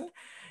reason.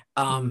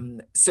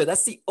 So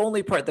that's the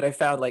only part that I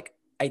found like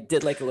I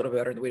did like a little bit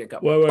better in the Whedon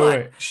cut.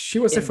 Wait. She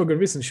was there for good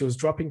reason. She was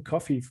dropping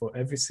coffee for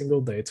every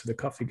single day to the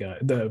coffee guy,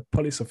 the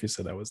police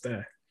officer that was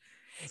there.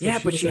 So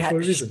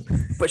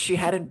but she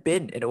hadn't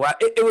been in a while.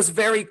 It was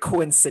very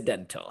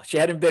coincidental. She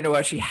hadn't been in a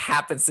while. She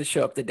happens to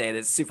show up the day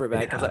that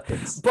Superman comes up.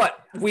 But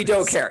we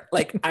don't care.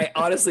 Like, I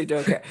honestly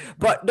don't care.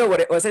 But no, what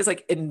it was is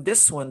like in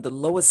this one, the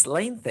Lois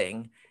Lane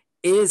thing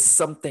is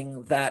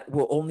something that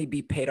will only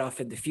be paid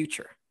off in the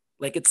future.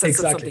 Like it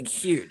sets up something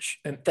huge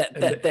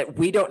that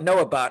we don't know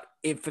about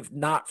if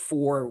not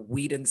for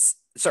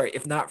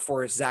if not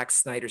for Zack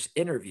Snyder's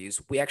interviews,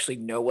 we actually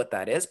know what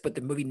that is, but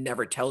the movie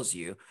never tells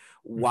you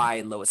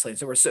why Lois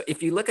Lane's over. So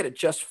if you look at it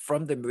just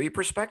from the movie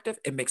perspective,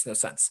 it makes no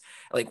sense,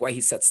 like why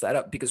he sets that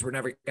up, because we're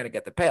never going to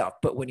get the payoff.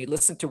 But when you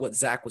listen to what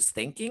Zack was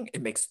thinking,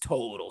 it makes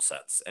total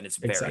sense, and it's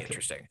very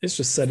interesting. It's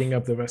just setting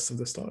up the rest of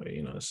the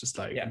story, it's just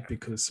like,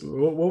 because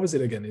what was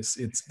it again?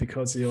 It's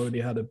because he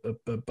already had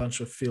a bunch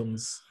of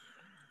films,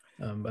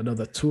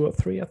 another 2 or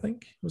 3, I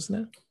think,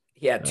 wasn't it?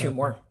 Yeah, 2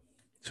 more.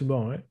 2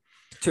 more, right?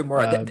 2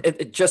 more.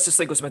 Justice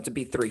League was meant to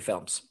be 3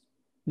 films.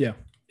 Yeah.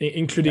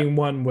 Including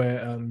one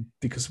where,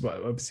 because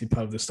obviously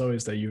part of the story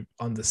is that you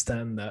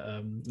understand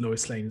that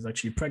Lois Lane is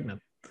actually pregnant.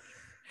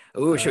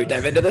 Oh, should we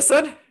dive into this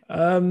one?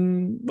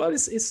 Well,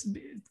 it's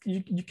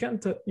you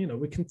can't,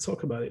 we can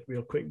talk about it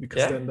real quick,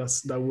 because then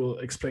that will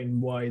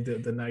explain why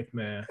the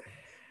nightmare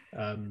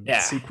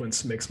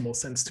sequence makes more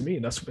sense to me.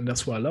 And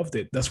that's why I loved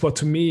it. That's what,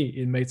 to me,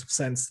 it made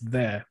sense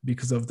there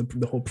because of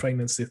the whole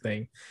pregnancy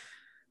thing.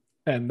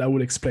 And that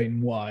will explain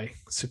why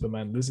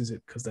Superman loses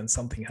it, because then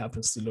something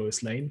happens to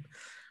Lois Lane.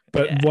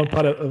 But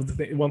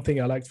one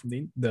thing I liked from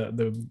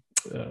the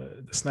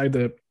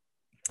Snyder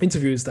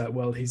interview is that,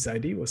 well, his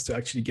idea was to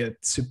actually get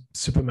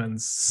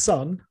Superman's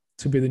son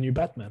to be the new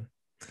Batman.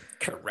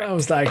 Correct. I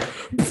was like,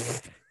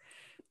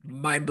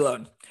 mind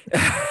blown.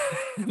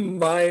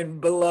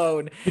 Mind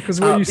blown. Because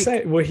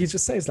what he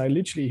just says, like,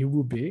 literally, he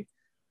will be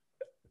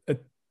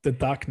the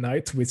Dark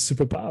Knight with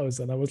superpowers,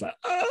 and I was like,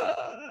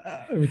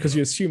 because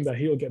you assume that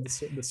he'll get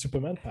the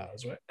Superman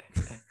powers, right?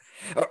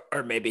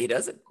 Or maybe he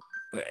doesn't.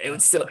 He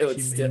must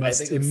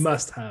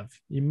have.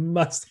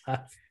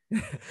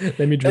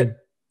 Let me dream.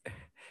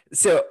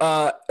 So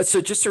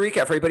just to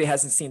recap, for everybody who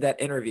hasn't seen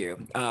that interview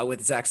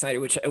with Zack Snyder,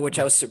 which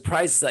I was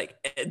surprised, like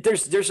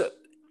there's a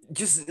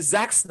just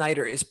Zack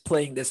Snyder is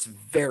playing this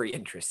very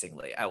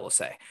interestingly, I will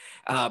say.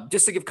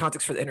 Just to give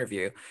context for the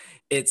interview,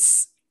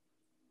 it's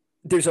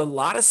there's a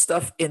lot of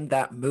stuff in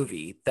that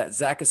movie that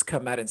Zack has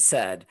come out and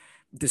said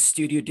the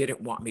studio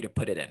didn't want me to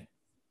put it in.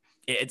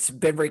 It's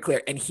been very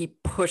clear, and he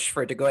pushed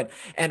for it to go in.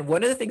 And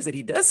one of the things that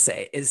he does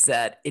say is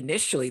that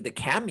initially the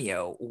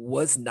cameo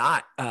was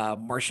not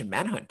Martian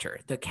Manhunter.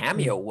 The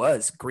cameo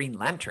was Green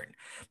Lantern,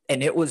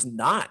 and it was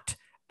not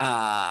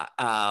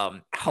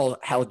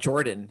Hal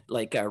Jordan,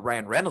 like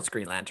Ryan Reynolds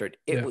Green Lantern.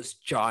 It was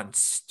John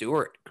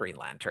Stewart Green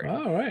Lantern.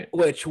 All right.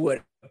 Which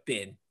would have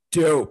been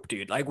dope,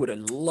 dude. I would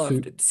have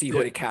loved to see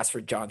who to cast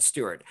for John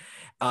Stewart.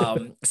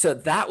 So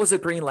that was a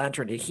Green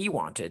Lantern that he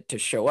wanted to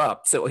show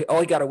up. So all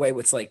he got away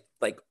with like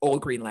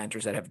old Green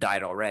Lanterns that have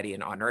died already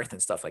and on Earth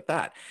and stuff like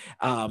that.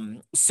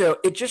 So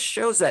it just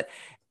shows that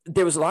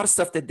there was a lot of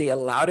stuff that they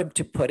allowed him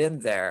to put in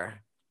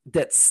there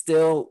that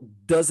still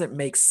doesn't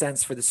make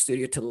sense for the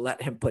studio to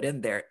let him put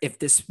in there if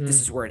this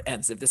is where it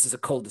ends, if this is a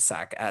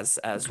cul-de-sac,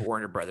 as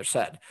Warner Brothers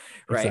said,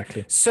 right?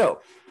 Exactly.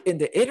 So in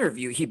the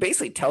interview, he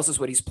basically tells us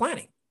what he's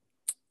planning,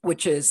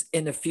 which is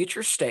in a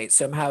future state,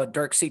 somehow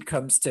Darkseid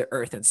comes to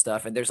Earth and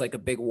stuff, and there's like a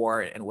big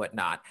war and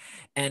whatnot.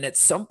 And at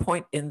some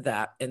point in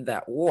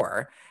that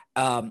war,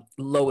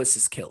 Lois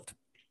is killed,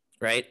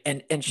 right?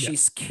 And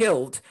she's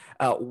killed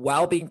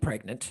while being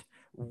pregnant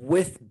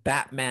with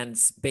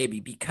Batman's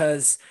baby,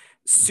 because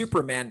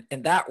Superman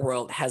in that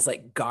world has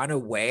like gone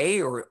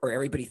away, or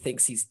everybody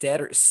thinks he's dead,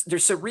 or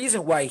there's a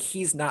reason why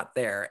he's not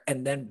there.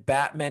 And then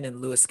Batman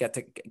and Lewis get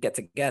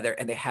together,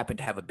 and they happen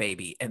to have a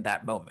baby in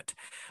that moment.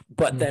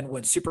 But then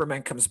when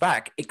Superman comes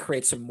back, it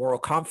creates a moral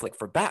conflict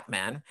for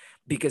Batman,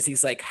 because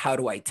he's like, how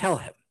do I tell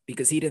him?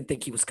 Because he didn't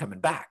think he was coming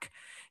back.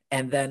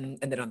 And then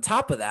on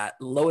top of that,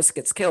 Lois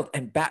gets killed,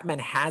 and Batman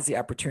has the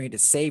opportunity to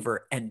save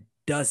her and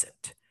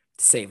doesn't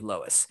save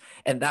Lois.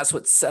 And that's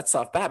what sets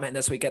off Batman.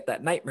 That's why we get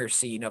that nightmare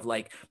scene of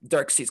like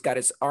Darkseid's got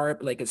his arm,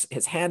 like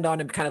his hand on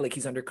him, kind of like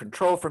he's under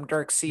control from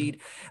Darkseid,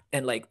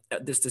 and like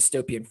this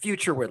dystopian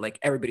future where like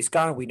everybody's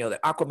gone. We know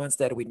that Aquaman's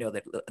dead. We know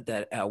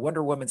that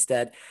Wonder Woman's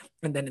dead.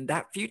 And then in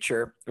that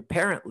future,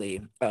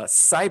 apparently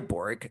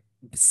Cyborg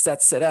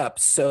sets it up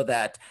so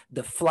that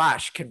the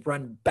Flash can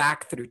run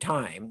back through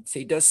time. So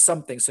he does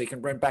something so he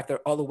can run back there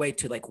all the way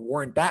to like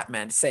warn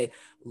Batman to say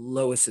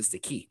Lois is the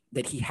key,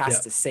 that he has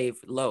to save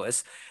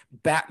Lois.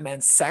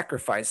 Batman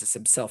sacrifices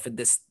himself in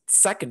this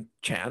second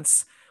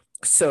chance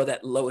so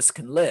that Lois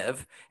can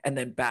live, and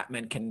then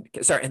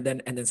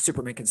and then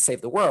Superman can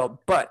save the world.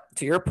 But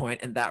to your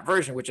point, in that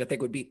version, which I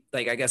think would be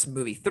like, I guess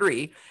movie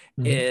 3,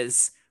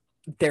 is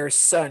their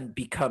son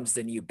becomes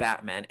the new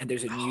Batman, and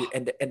there's a new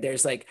and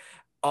there's like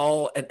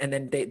all and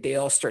then they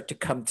all start to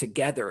come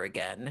together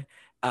again,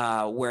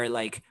 where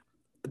like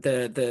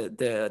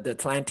the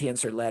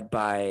Atlanteans are led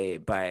by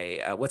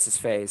what's his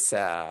face,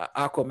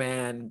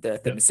 Aquaman. The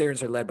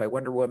Themyscians are led by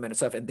Wonder Woman and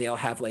stuff, and they all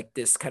have like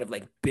this kind of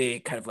like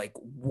big kind of like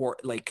war,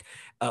 like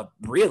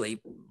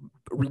really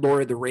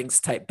Lord of the Rings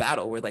type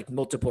battle where like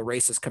multiple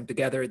races come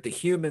together. The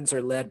humans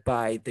are led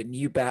by the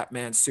new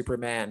Batman,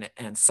 Superman,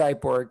 and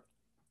Cyborg,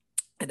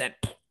 and then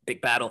big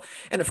battle,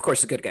 and of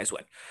course the good guys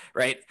win,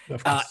 right?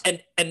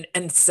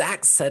 And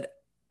Zack said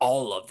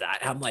all of that.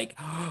 I'm like,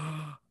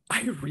 oh,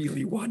 I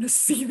really want to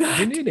see that.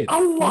 You need it a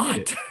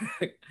lot.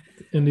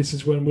 And this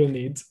is when we'll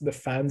need the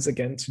fans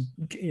again to,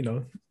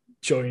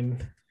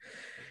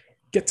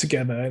 get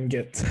together and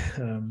get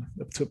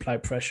to apply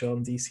pressure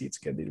on DC to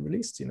get it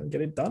released.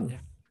 Get it done.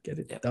 Get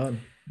it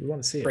done. We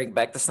want to see it. Bring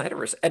back the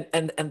Snyderverse.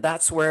 And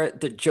that's where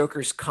the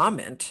Joker's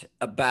comment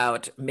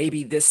about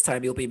maybe this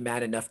time you'll be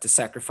mad enough to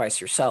sacrifice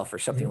yourself or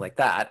something like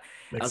that.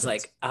 Makes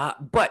sense. Like,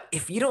 but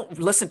if you don't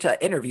listen to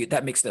that interview,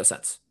 that makes no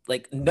sense.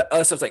 Like, no,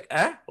 so it's like,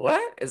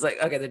 what? It's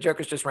like, okay, the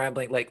Joker's just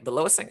rambling, like the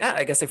Lois thing.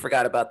 I guess I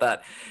forgot about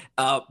that.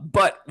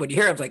 But when you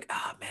hear him, it's like,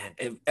 oh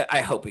man,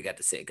 I hope we get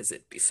to see it because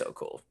it'd be so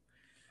cool.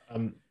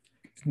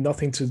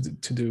 Nothing to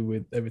do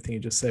with everything you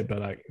just said, but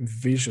like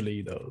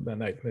visually though, the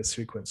nightmare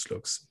sequence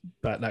looks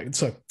bad. Like,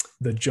 so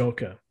the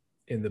Joker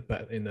in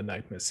the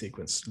nightmare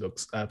sequence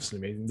looks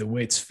absolutely amazing. The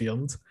way it's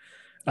filmed,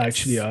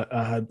 actually,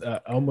 I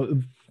had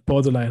almost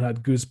borderline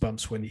had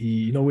goosebumps when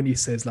he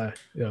says like,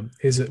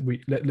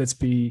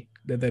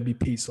 let there be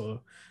peace, or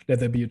let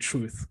there be a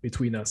truth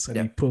between us, and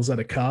he pulls out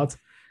a card.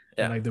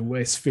 And like the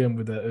way it's filmed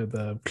with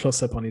the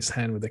close up on his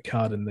hand with the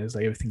card, and there's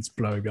like everything's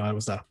blurry. I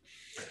was like,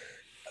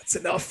 that's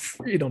enough.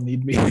 You don't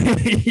need me.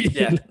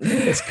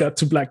 Let's cut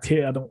to black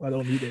here. I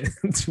don't need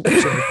it to watch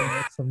anything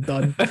else. I'm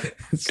done.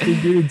 It's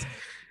too good.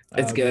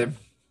 It's good.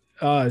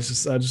 I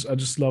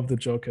just love the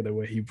Joker, the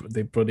way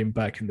they brought him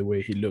back and the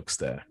way he looks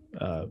there,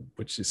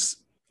 which is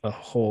a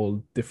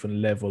whole different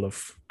level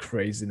of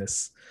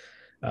craziness.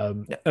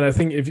 And I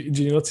think did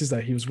you notice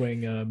that he was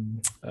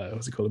wearing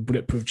what's it called, a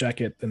bulletproof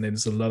jacket, and then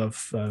there's a lot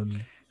of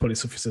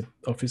police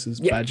officers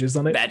badges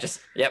on it. Badges.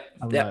 Yep.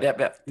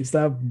 Is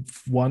that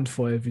one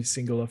for every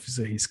single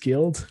officer he's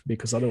killed?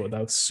 Because otherwise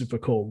that was super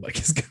cool. Like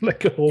he's got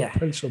like a whole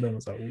punch on them. I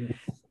was like, ooh.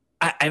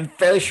 I'm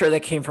fairly sure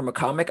that came from a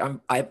comic.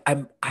 I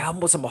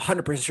almost am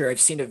 100% sure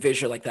I've seen a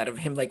visual like that of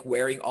him like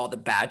wearing all the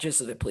badges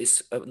of the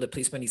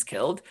policeman he's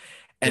killed,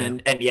 Yeah.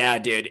 and yeah,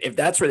 dude, if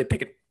that's where they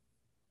pick it,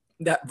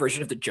 that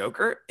version of the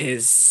Joker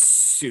is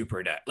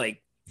super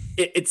like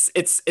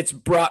it's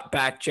brought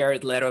back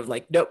Jared Leto of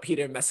like, nope, he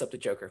didn't mess up the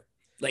Joker.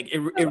 Like it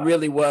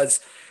really was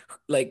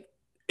like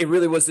it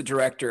really was the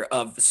director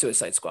of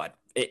Suicide Squad.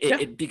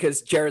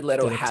 Because Jared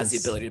Leto has the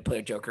ability to play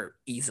a Joker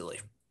easily.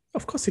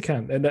 Of course he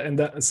can, and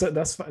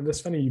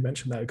that's funny you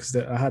mentioned that, because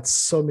I had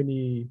so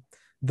many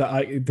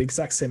the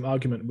exact same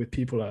argument with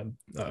people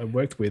I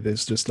worked with.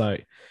 Is just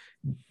like,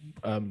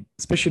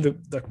 especially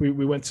like we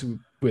went to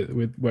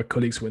with where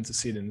colleagues went to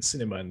see it in the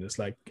cinema, and it's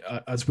like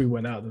as we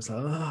went out, it's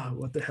like,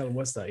 what the hell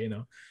was that, and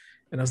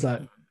I was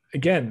like,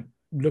 again,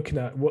 looking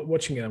at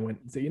watching it, I went,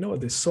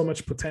 what, there's so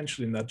much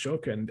potential in that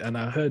Joker, and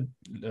I heard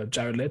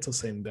Jared Leto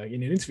saying that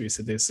in an interview, he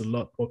said there's a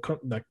lot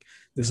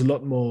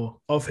more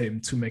of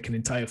him to make an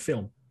entire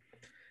film.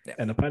 Yeah.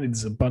 And apparently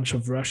there's a bunch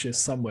of rushes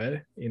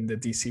somewhere in the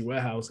DC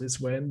warehouses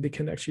where they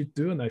can actually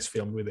do a nice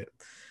film with it.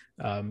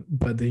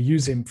 But they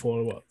use him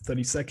for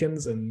 30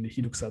 seconds, and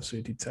he looks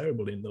absolutely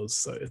terrible in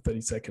those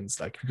 30 seconds,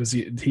 like, because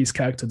his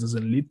character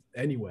doesn't lead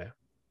anywhere.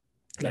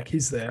 Like,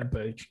 he's there,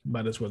 but he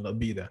might as well not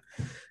be there.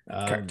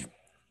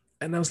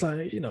 And I was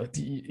like,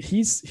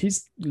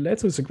 he's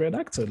Leto's a great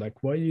actor.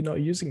 Like, why are you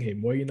not using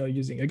him? Why are you not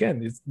using,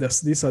 again,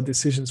 these are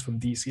decisions from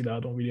DC that I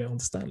don't really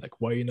understand.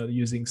 Like, why are you not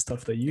using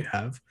stuff that you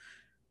have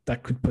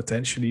that could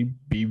potentially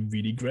be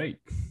really great?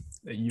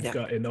 You've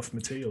got enough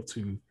material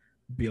to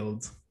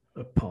build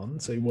upon,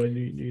 so why are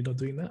you not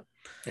doing that?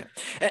 Yeah,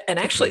 and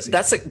actually,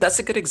 that's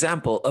a good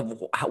example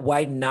of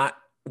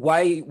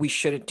why we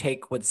shouldn't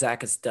take what Zack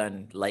has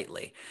done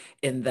lightly.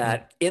 In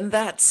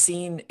that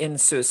scene in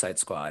Suicide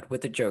Squad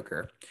with the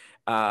Joker,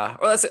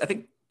 I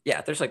think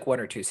there's like one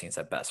or two scenes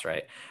at best,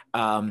 right?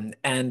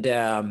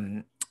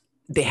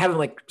 They have him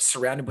like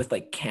surrounded with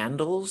like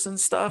candles and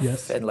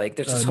stuff, and like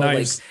there's this whole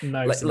knives,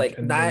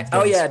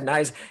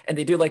 knives, and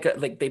they do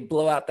like they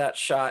blow out that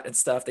shot and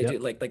stuff. They do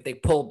like they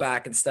pull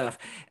back and stuff,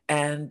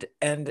 and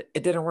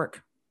it didn't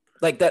work.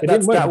 Like that.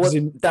 That's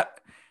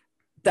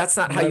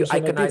not how you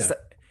iconize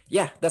that.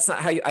 Yeah, that's not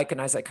how you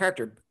iconize that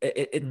character.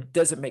 It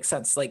doesn't make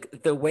sense.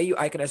 Like, the way you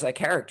iconize that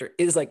character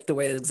is like the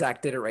way that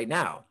Zack did it right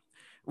now,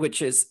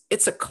 which is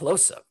it's a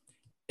close-up.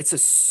 It's a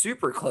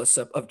super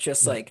close-up of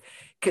just like,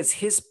 because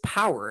his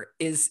power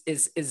is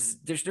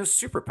there's no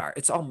superpower.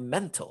 It's all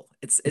mental.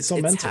 It's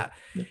all mental.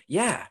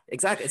 Yeah,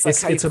 exactly.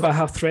 It's about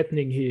how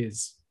threatening he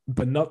is,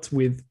 but not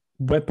with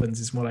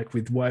weapons. It's more like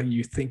with what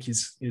you think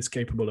he's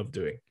capable of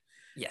doing.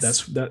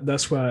 Yes,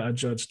 that's why I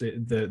judge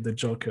the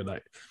Joker.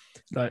 Like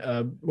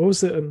what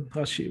was it?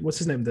 What's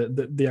his name?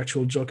 The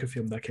actual Joker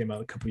film that came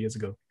out a couple of years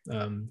ago.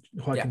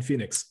 Joaquin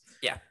Phoenix.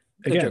 Yeah.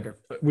 Again,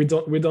 we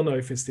don't know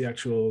if it's the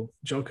actual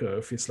Joker, or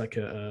if it's like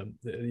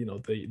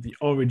the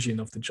origin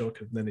of the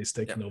Joker, then it's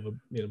taken over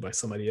by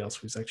somebody else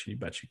who's actually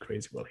batshit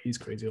crazy. Well, he's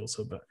crazy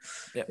also, but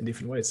in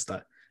different ways.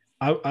 That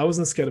I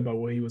wasn't scared about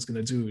what he was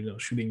gonna do.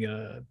 Shooting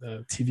a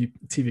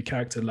TV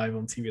character live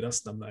on TV.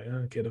 I'm like,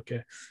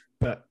 okay,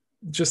 but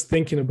just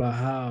thinking about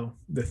how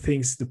the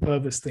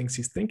perverse things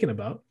he's thinking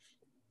about,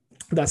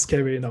 that's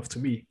scary enough to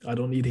me. I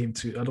don't need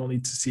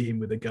to see him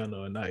with a gun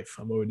or a knife.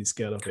 I'm already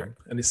scared of him.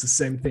 And it's the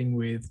same thing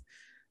with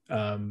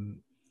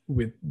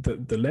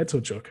the Leto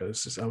Joker.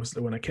 It's just,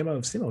 when I came out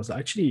of cinema,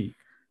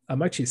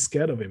 I'm actually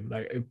scared of him,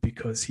 like,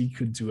 because he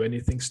could do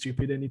anything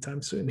stupid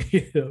anytime soon.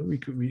 We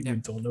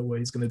don't know what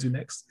he's gonna do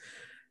next.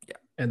 Yeah.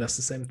 And that's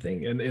the same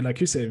thing. And like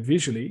you said,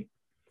 visually,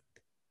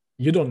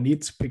 you don't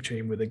need to picture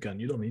him with a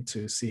gun. You don't need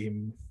to see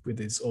him with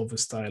his over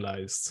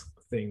stylized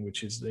thing,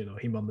 which is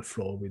him on the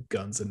floor with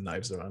guns and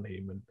knives around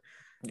him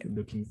and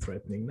looking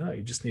threatening. No,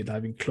 you just need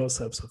having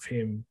close-ups of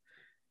him,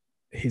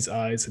 his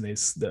eyes, and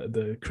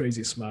the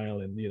crazy smile,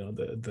 and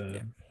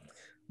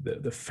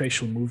the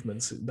facial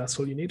movements. That's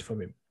all you need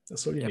from him.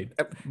 That's all you need.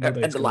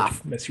 And the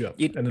laugh mess you up.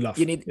 And the laugh.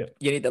 You need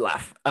the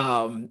laugh.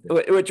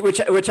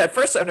 Which at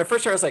first I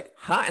was like,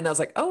 huh? And I was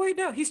like, oh wait,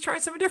 no, he's trying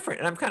something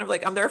different. And I'm kind of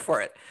like, I'm there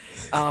for it.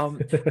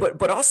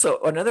 But also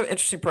another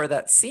interesting part of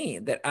that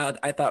scene that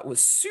I thought was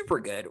super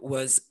good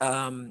was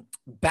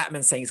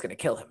Batman saying he's going to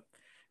kill him.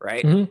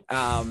 Right.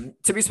 Mm-hmm.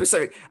 To be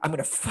specific, I'm going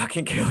to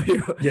fucking kill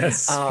you.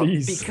 Yes,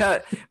 please.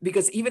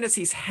 Because even as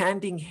he's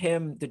handing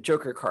him the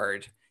Joker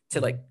card to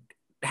like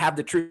have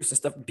the truce and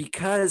stuff,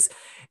 because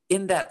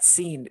in that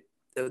scene,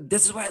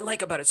 this is what I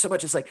like about it so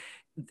much. It's like,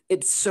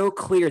 it's so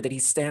clear that he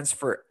stands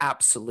for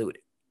absolute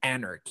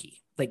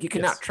anarchy. Like, you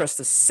cannot trust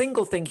a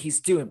single thing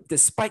he's doing,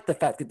 despite the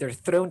fact that they're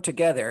thrown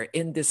together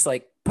in this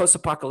like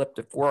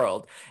post-apocalyptic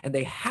world and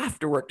they have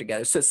to work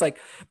together. So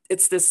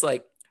it's this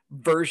like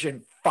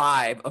version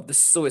 5 of the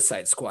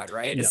Suicide Squad,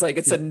 right? It's like,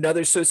 it's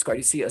another Suicide Squad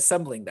you see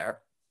assembling there.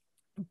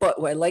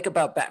 But what I like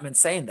about Batman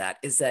saying that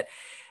is that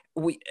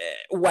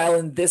while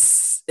in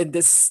this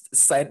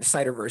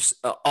Snyderverse,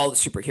 all the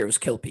superheroes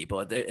kill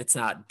people, it's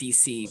not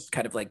DC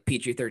kind of like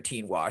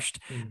PG-13 washed.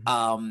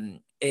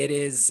 It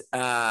is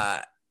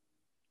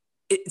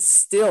it's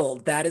still,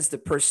 that is the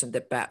person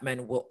that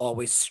Batman will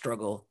always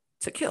struggle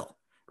to kill,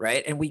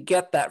 right? And we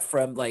get that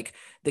from like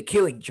the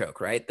Killing Joke,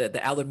 right?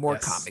 The Alan Moore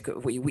comic.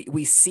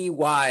 We see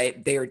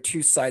why they are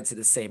two sides of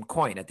the same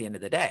coin at the end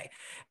of the day.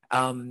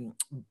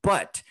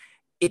 But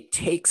it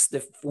takes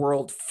the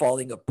world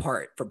falling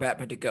apart for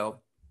Batman to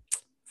go,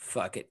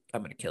 fuck it,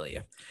 I'm gonna kill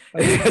you.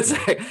 It's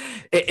like,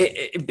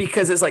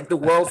 because it's like the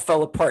world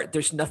fell apart.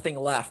 There's nothing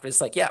left. It's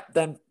like, yeah,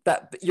 then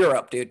that you're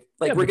up, dude.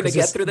 Like, we're gonna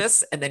get through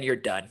this, and then you're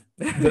done.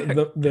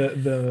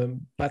 the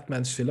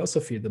Batman's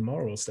philosophy, the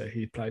morals that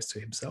he applies to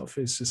himself,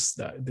 is just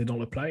that they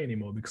don't apply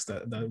anymore because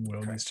that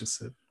world is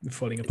just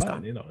falling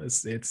apart. You know,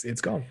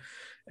 it's gone,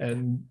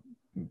 and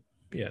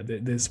yeah,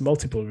 there's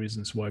multiple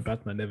reasons why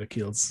Batman never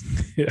kills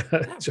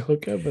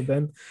Joker, but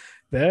then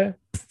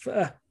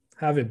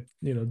have him,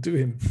 you know, do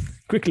him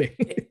quickly.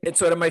 It's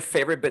one of my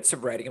favorite bits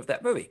of writing of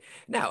that movie.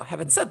 Now,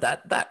 having said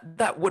that,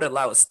 that would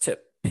allow us to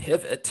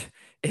pivot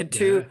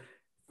into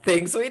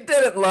things we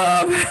didn't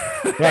love.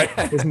 Right,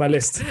 here's my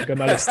list. I got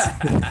my list.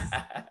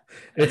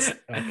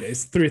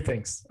 It's three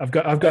things. I've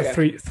got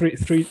three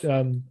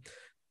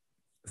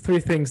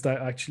things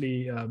that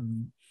actually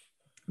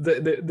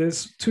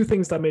there's two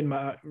things that made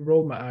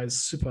roll my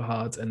eyes super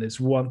hard, and there's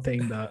one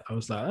thing that I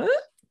was like,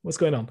 what's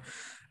going on?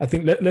 I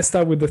think let's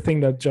start with the thing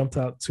that jumped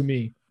out to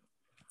me,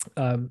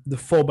 the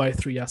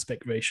 4:3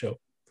 aspect ratio.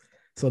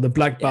 So the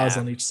black bars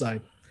on each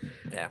side.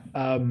 Yeah.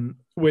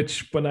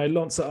 Which when I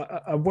launched, so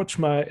I watched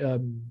my I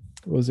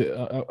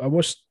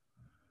watched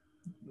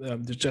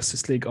the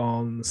Justice League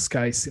on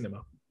Sky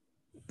Cinema.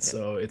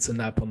 So it's an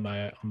app on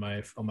my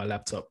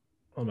laptop,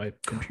 on my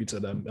computer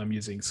that I'm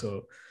using.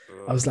 So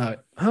I was like,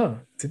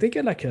 did they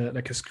get like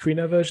a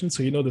screener version?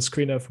 So, you know, the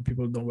screener, for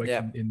people who don't work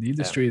in the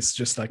industry, is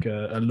just like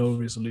a low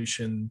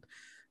resolution.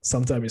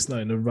 Sometimes it's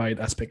not in the right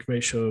aspect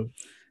ratio.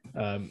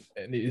 And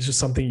it's just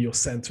something you'll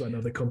send to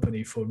another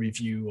company for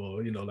review,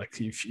 or, you know, like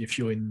if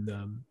you're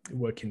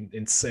working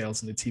in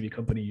sales in a TV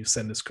company, you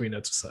send a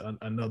screener to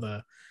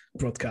another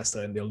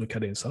broadcaster and they'll look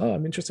at it and say,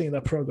 I'm interested in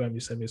that program. You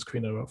send me a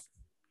screener of,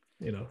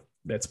 you know,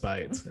 let's buy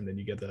it. And then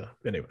you get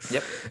anyway.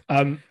 Yep.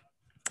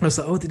 I was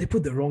like, did they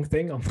put the wrong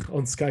thing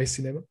on Sky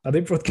Cinema? Are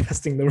they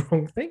broadcasting the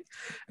wrong thing?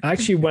 I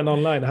actually went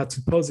online. I had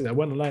to pause it. I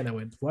went online. I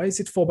went, why is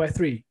it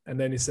 4:3? And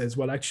then it says,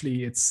 well,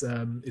 actually, it's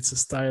a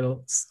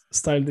style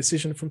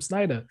decision from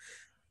Snyder.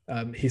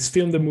 He's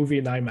filmed the movie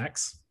in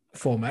IMAX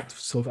format,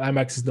 so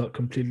IMAX is not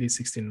completely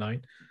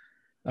 16:9,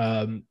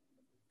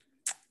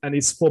 and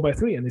it's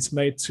 4:3, and it's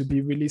made to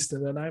be released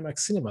in an IMAX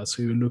cinema.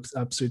 So it looks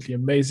absolutely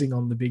amazing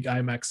on the big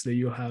IMAX that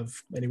you have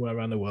anywhere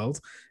around the world.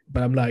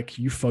 But I'm like,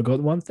 you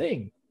forgot one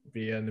thing.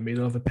 We're in the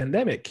middle of a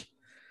pandemic.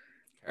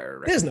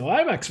 Correct. There's no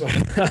IMAX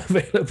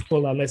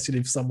available unless you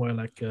live somewhere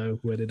like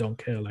where they don't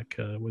care, like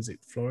was it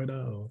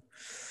Florida, or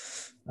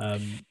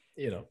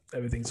you know,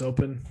 everything's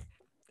open.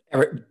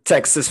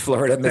 Texas,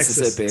 Florida,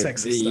 Mississippi,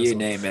 Texas, you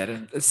name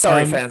it.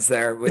 Sorry, fans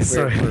there.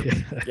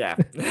 Yeah.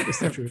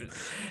 It's not true.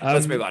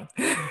 Let's move on.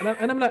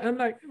 And I'm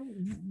like,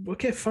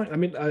 okay, fine. I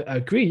mean, I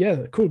agree.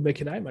 Yeah, cool,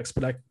 make it IMAX,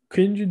 but like,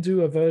 couldn't you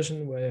do a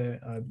version where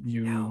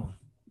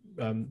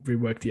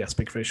rework the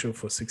aspect ratio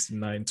for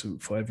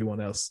 16:9 for everyone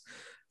else,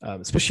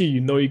 especially, you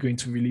know, you're going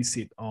to release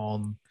it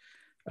on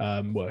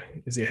what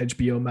is it,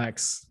 HBO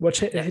Max?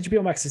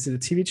 HBO Max, is it a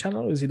TV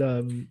channel, or is it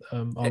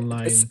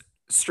online? It's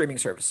streaming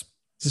service.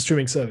 It's a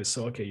streaming service.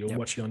 So okay, you'll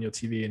watch it on your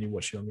TV and you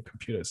watch it on your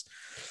computers,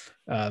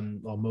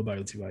 or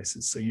mobile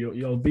devices. So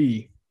you'll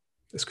be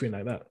a screen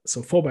like that.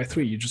 So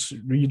 4:3,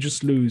 you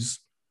just lose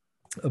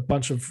a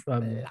bunch of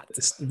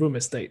room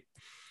estate.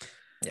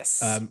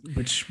 Yes.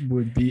 Which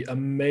would be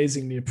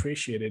amazingly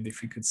appreciated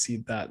if you could see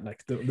that.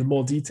 Like the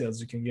more details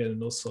you can get in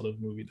those sort of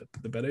movie,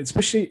 the better.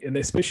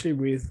 Especially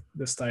with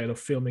the style of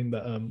filming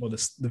that or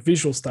the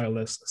visual style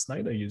that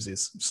Snyder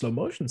uses, slow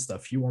motion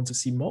stuff. You want to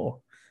see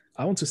more.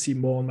 I want to see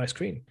more on my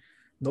screen,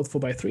 not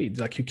 4:3.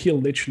 Like, you kill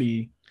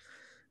literally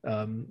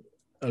a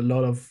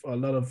lot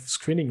of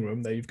screening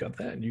room that you've got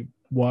there, and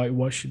why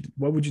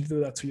would you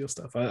do that to your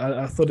stuff?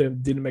 I thought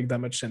it didn't make that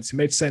much sense. It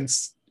made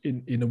sense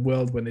in a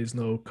world when there's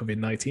no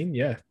COVID-19,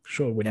 yeah,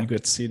 sure. When you go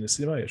to see in the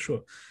cinema, yeah,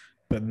 sure.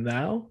 But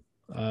now,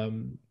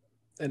 and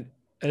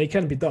it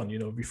can be done, you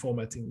know,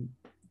 reformatting,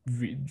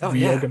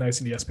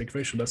 reorganizing the aspect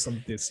ratio. That's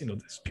something. There's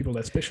people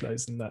that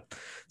specialize in that,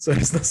 so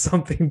it's not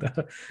something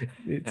that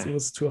it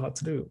was too hard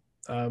to do.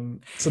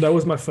 So that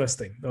was my first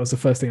thing. That was the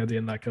first thing I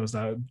didn't like. I was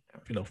like,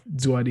 you know,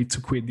 do I need to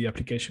quit the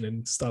application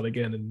and start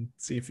again and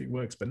see if it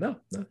works? But no,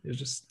 it's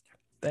just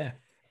there.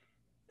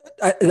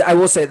 I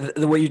will say that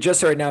what you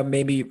just heard now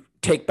made me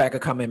take back a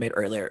comment I made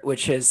earlier,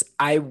 which is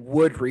I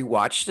would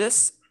rewatch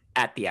this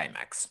at the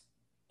IMAX.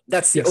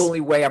 That's the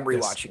only way I'm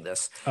rewatching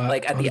this,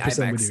 like at the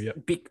IMAX,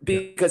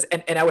 because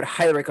and I would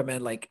highly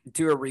recommend, like,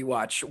 do a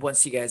rewatch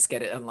once you guys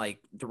get it on like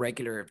the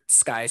regular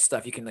Sky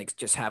stuff you can like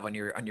just have on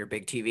your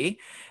big TV,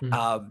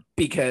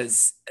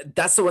 because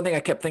that's the one thing I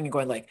kept thinking,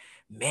 going like,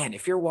 man,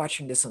 if you're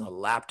watching this on a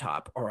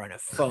laptop or on a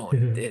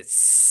phone, it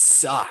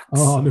sucks.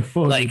 Oh, on the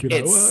phone, like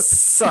it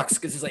sucks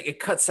because it's like it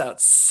cuts out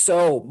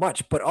so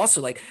much, but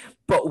also like,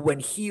 but when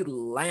he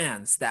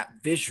lands that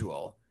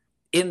visual,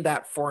 in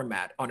that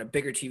format on a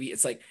bigger TV,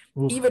 it's like,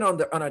 Oof. even on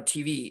a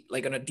TV,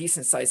 like on a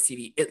decent sized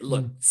TV, it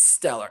looked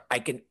stellar. I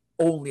can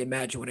only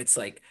imagine when it's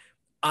like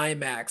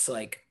IMAX,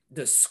 like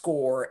the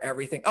score,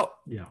 everything. Oh,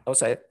 Yeah. I'll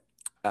say it.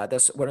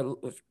 That's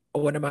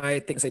one of my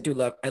things I do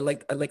love. I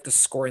like the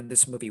score in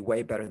this movie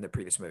way better than the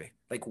previous movie,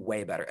 like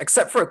way better.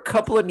 Except for a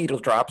couple of needle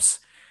drops,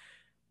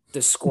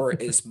 the score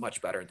is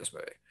much better in this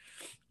movie.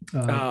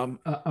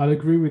 I'll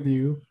agree with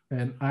you.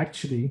 And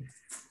actually,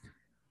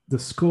 the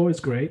score is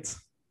great,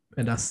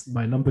 and that's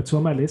my number 2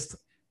 on my list.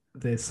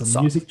 There's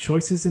some music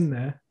choices in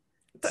there,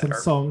 some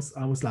songs.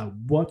 I was like,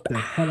 "What the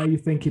hell are you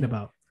thinking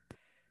about?"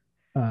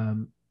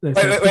 Wait.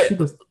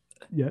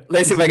 Yeah.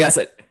 Let's see if I guess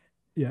it.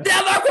 Yeah.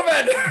 Damn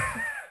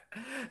Aquaman!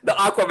 The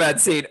Aquaman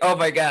scene. Oh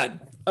my god.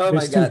 Oh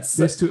my god.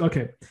 There's two.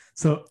 Okay.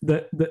 So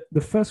the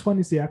first one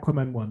is the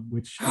Aquaman one,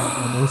 which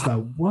I was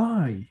like,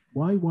 why?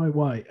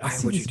 I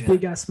see this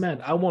big ass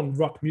man. I want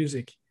rock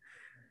music.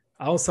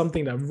 I want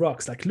something that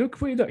rocks. Like, look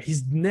where he does.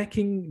 He's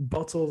necking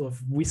bottles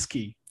of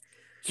whiskey.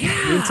 Yeah.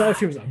 The entire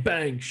film is like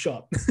bang,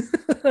 shot.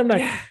 I'm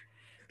like,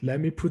 let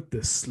me put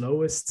the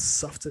slowest,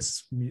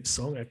 softest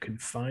song I can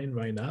find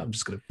right now. I'm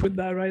just gonna put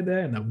that right there,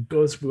 and that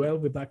goes well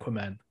with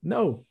Aquaman.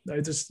 No,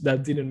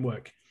 that didn't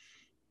work.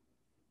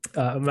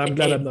 I'm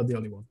glad I'm not the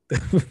only one.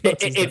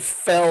 it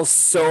fell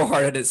so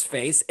hard at his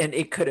face, and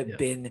it could have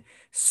been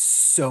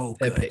so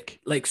good,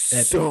 epic,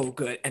 so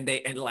good, and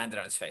it landed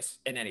on his face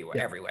in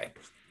every way.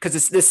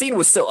 Because the scene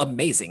was still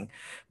amazing,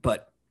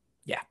 but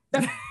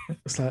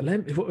it's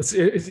like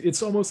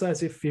it's almost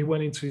as if he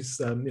went into his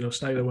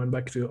Snyder went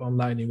back to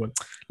online. He went,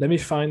 let me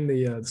find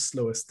the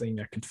slowest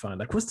thing I could find.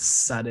 Like, what's the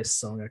saddest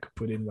song I could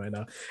put in right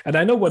now? And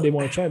I know what they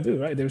want to try and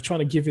do, right? They were trying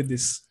to give it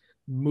this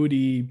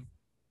moody,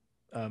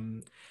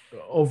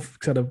 of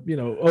kind of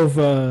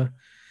over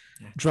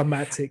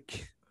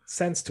dramatic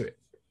sense to it.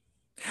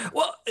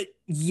 Well,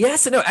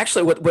 yes and no.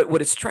 Actually,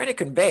 what it's trying to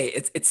convey,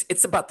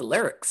 it's about the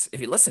lyrics.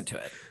 If you listen to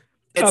it.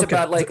 It's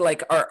about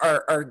like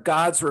our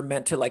gods were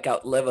meant to like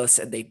outlive us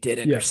and they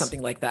didn't, or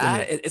something like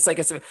that. It's like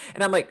and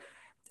I'm like,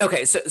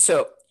 okay,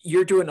 so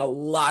you're doing a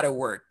lot of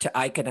work to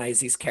iconize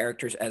these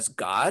characters as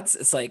gods.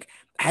 It's like,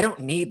 I don't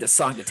need the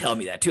song to tell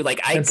me that too.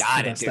 Like, I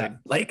got it, dude. That.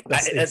 Like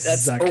that's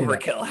exactly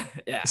overkill.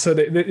 That. Yeah. So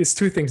it's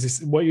two things.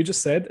 It's what you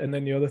just said, and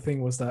then the other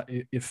thing was that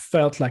it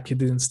felt like he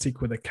didn't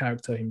stick with the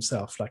character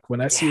himself. Like when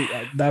I see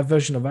that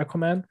version of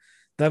Aquaman,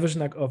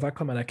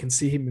 I can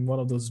see him in one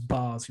of those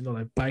bars,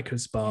 like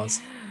bikers bars.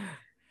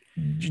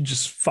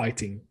 Just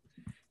fighting,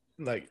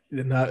 like,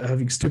 and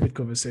having stupid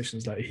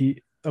conversations. Like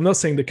I'm not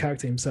saying the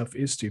character himself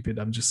is stupid.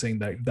 I'm just saying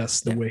that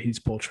that's the way he's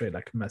portrayed,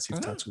 like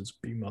massive tattoos,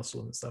 big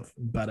muscle and stuff,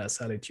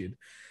 badass attitude.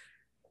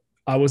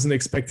 I wasn't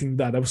expecting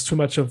that. There was too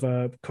much of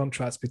a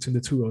contrast between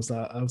the two.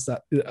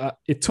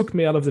 It took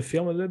me out of the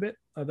film a little bit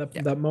at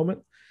that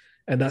moment,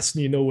 and that's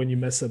when you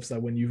mess up,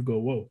 that when you go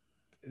whoa,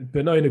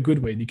 but not in a good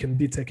way. You can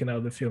be taken out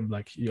of the film,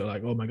 like you're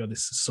like, oh my god,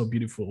 this is so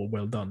beautiful,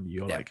 well done.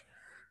 You're like,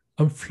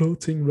 I'm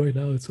floating right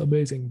now. It's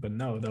amazing. But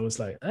no, that was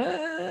like,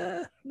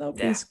 no,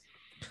 please.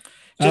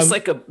 Just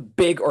like a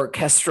big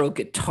orchestral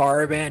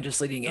guitar band, just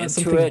leading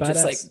into it. Badass.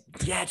 Just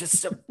like,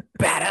 just a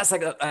badass.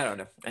 Like, I don't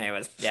know.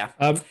 Anyways, yeah.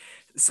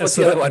 So what's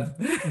the other one?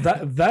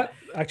 that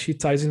actually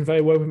ties in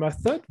very well with my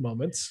third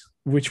moment,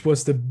 which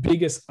was the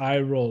biggest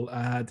eye roll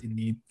I had in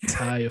the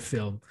entire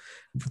film,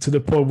 to the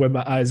point where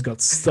my eyes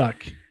got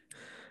stuck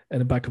in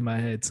the back of my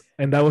head.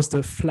 And that was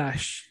the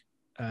Flash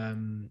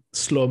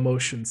slow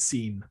motion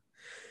scene.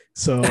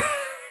 So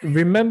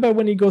remember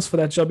when he goes for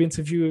that job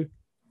interview,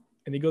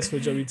 and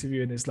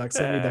it's like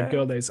suddenly that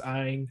girl that is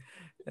eyeing,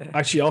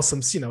 actually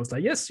awesome scene. I was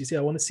like, yes, you see,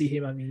 I want to see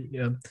him. I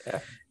mean,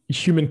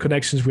 human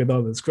connections with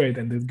others, great.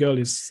 And the girl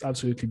is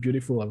absolutely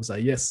beautiful. I was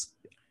like, yes,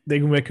 they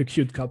can make a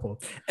cute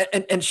couple.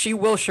 And she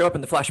will show up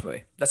in the Flash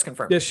movie. That's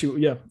confirmed. Yes, she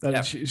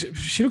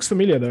looks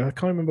familiar though. I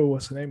can't remember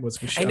what her name was,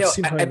 but I've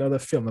seen her in another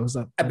film. I was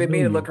like, I've been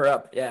meaning to look her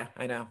up. Yeah,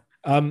 I know.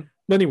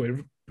 Anyway,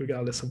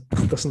 regardless,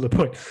 that's not the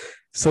point.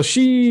 So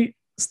she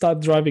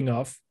start driving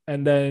off,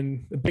 and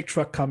then a big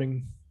truck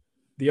coming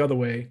the other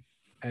way,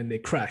 and they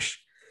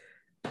crash.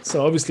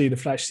 So obviously the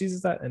Flash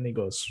sees that, and he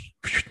goes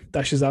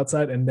dashes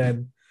outside, and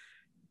then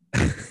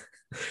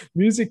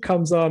music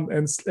comes on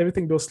and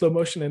everything goes slow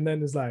motion, and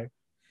then it's like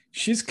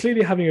she's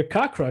clearly having a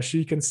car crash.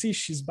 You can see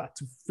she's about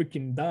to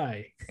freaking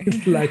die.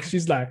 Like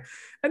she's like,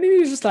 and then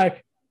he's just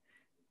like,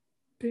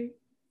 ding,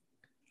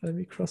 let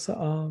me cross her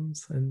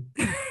arms and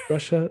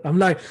brush her. I'm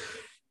like,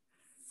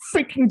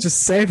 freaking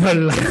just save her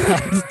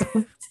life.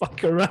 Don't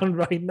fuck around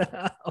right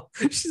now.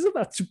 She's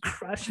about to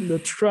crash in the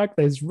truck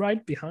that is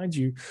right behind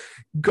you.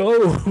 Go.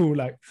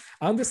 Like,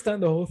 I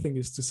understand the whole thing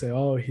is to say,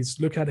 oh,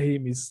 look at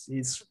him, he's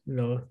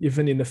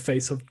even in the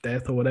face of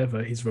death or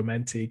whatever, he's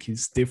romantic,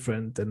 he's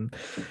different, and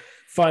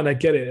fine, I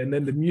get it. And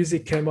then the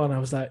music came on, I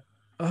was like,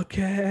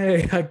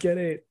 okay, I get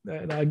it.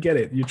 And I get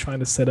it. You're trying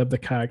to set up the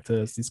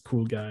character as this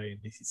cool guy,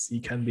 and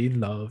he can be in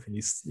love, and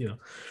he's,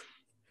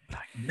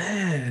 like,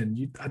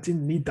 man, I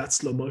didn't need that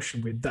slow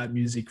motion with that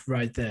music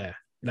right there.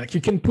 Like,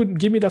 you can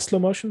give me that slow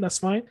motion, that's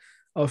fine,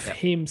 of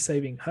him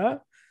saving her,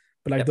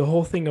 but like the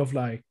whole thing of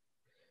like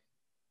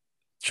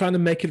trying to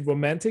make it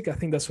romantic. I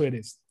think that's what it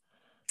is.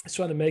 It's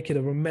trying to make it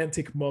a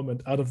romantic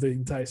moment out of the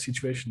entire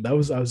situation. I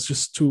was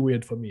just too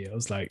weird for me. I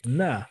was like,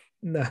 nah.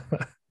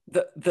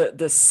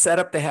 The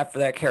setup they have for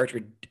that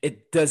character,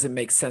 it doesn't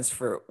make sense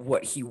for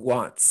what he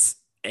wants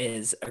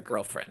is a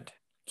girlfriend.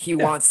 He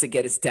wants to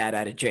get his dad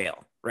out of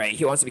jail, right?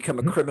 He wants to become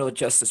a criminal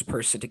justice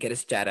person to get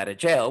his dad out of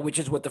jail, which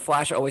is what the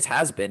Flash always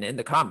has been in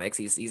the comics.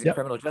 He's in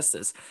criminal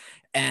justice,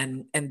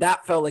 and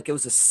that felt like it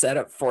was a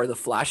setup for the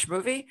Flash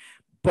movie,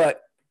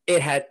 but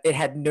it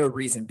had no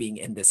reason being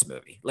in this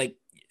movie. Like,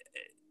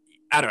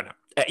 I don't know.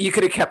 You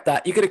could have kept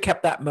that. You could have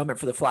kept that moment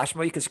for the Flash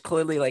movie, because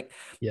clearly, like,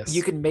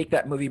 you can make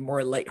that movie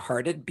more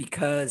lighthearted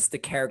because the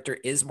character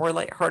is more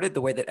lighthearted,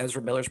 the way that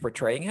Ezra Miller's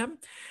portraying him,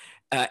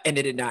 and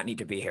it did not need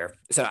to be here.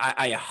 So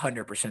I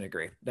 100%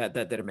 agree that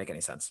didn't make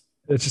any sense.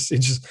 It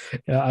just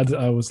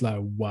I was like,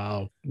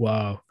 wow,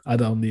 I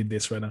don't need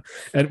this right now.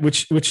 And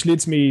which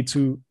leads me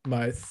to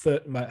my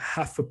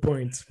half a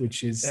point,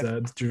 which is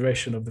the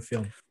duration of the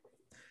film.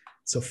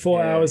 So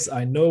 4 hours.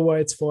 I know why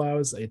it's 4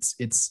 hours.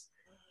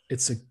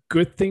 It's a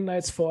good thing that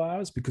it's 4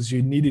 hours because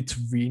you needed to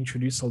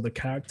reintroduce all the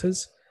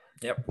characters.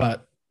 Yep.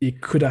 But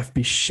it could have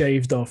been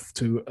shaved off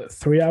to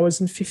 3 hours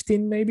and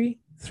 15, maybe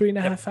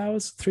 3.5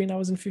 hours, 3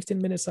 hours and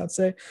 15 minutes, I'd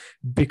say,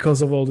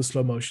 because of all the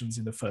slow motions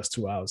in the first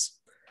 2 hours.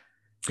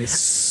 There's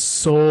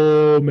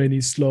so many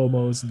slow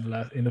mos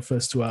in the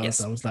first 2 hours.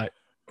 Yes. I was like,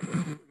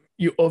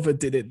 you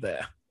overdid it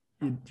there.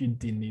 You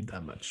didn't need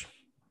that much.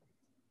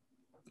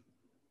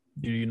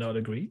 Do you not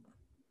agree?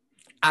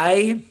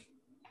 I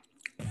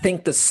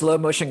think the slow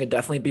motion could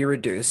definitely be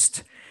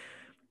reduced,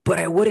 but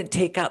I wouldn't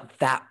take out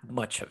that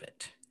much of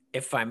it,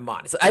 if I'm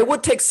honest. I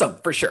would take some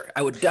for sure.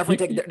 I would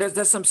definitely take.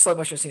 There's some slow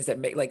motion scenes that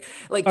make like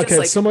okay, just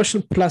like slow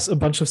motion plus a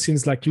bunch of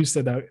scenes like you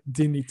said that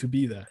didn't need to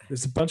be there.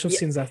 There's a bunch of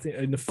scenes I think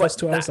in the first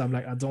 2 hours I'm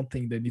like, I don't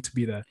think they need to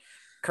be there.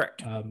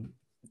 Correct.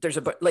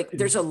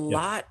 There's a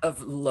lot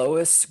of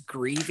Lois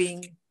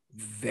grieving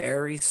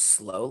very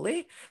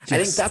slowly. Yes.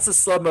 I think that's the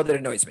slow-mo that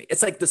annoys me.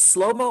 It's like the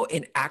slow-mo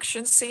in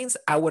action scenes,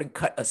 I wouldn't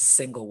cut a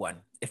single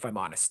one, if I'm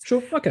honest.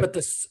 Sure. Okay. But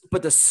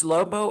the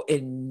slow-mo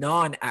in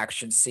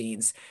non-action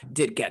scenes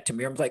did get to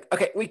me. I'm like,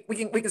 okay, we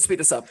can speed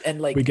this up. And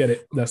like, we get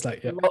it. That's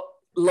like, yeah.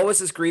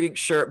 Lois is grieving,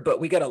 sure, but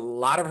we get a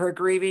lot of her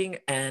grieving,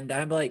 and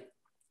I'm like,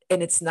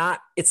 and it's not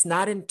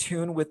in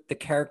tune with the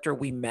character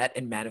we met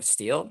in Man of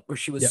Steel, where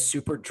she was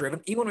super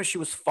driven. Even when she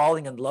was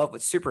falling in love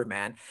with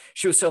Superman,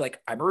 she was so like,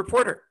 I'm a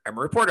reporter. I'm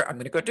going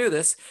to go do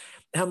this.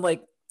 And I'm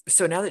like,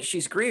 so now that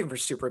she's grieving for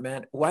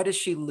Superman, why does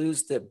she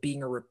lose the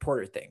being a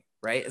reporter thing?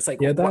 Right? It's like,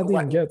 that I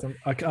didn't get.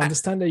 I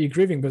understand that you're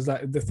grieving, but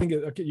like the thing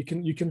is, okay, you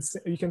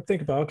can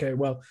think about, okay,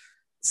 well,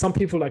 some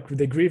people, like,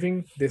 they're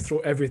grieving, they throw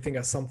everything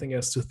at something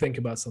else to think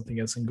about something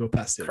else and go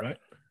past it, right?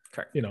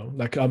 Correct. You know,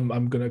 like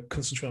I'm gonna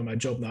concentrate on my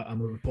job now. I'm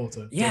a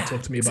reporter. Don't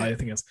talk to me about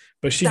anything else.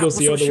 But she goes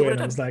the other way,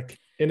 and I was like,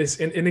 and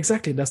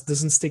exactly that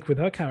doesn't stick with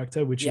her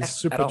character, which is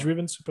super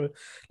driven, super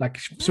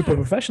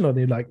professional.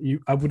 Like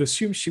I would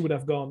assume she would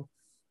have gone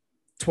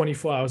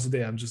 24 hours a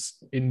day. I'm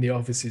just in the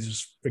office, is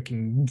just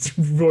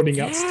freaking rolling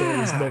out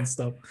stories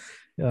nonstop.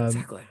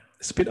 Exactly.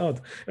 It's a bit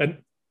odd. And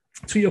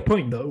to your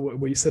point though,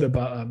 what you said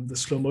about the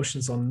slow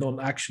motions on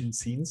non-action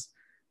scenes,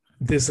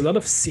 there's a lot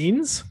of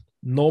scenes,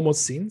 normal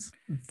scenes,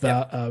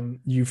 that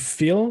you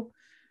feel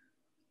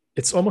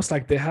it's almost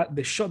like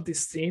they shot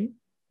this scene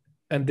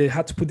and they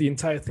had to put the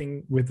entire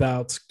thing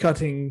without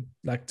cutting,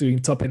 like doing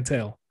top and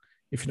tail,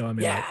 if you know what I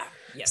mean. Yeah.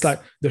 It's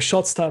like the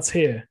shot starts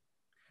here,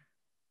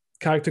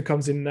 character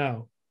comes in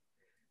now,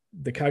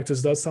 the character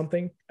does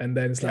something, and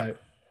then it's like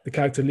the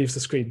character leaves the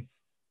screen,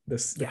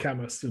 the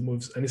camera still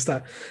moves, and it's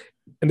like,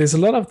 and there's a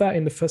lot of that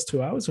in the first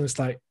 2 hours when it's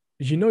like,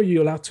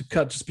 you're allowed to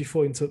cut just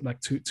before into like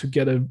to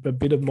get a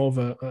bit of more of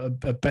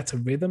a better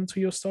rhythm to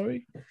your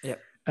story. Yeah.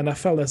 And I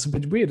felt that's a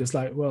bit weird. It's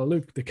like, well,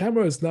 look, the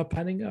camera is now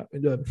panning up,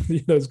 and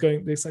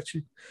it's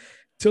actually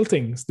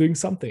tilting, it's doing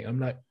something. I'm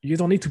like, you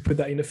don't need to put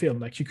that in the film.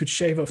 Like, you could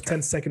shave off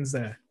 10 seconds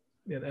there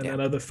and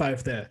another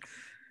 5 there.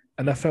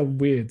 And that felt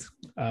weird.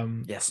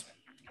 Yes.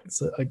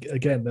 So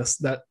again,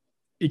 that's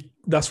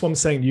what I'm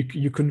saying.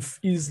 You can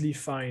easily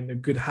find a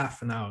good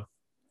half an hour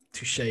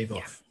to shave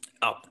off.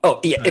 Oh,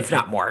 yeah, if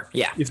not more.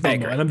 Yeah, if not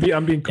more. And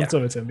I'm being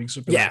conservative. I'm being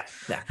super. Yeah.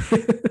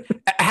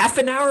 Half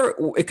an hour,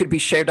 it could be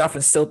shaved off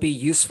and still be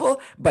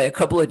useful by a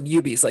couple of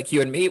newbies like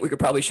you and me. We could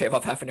probably shave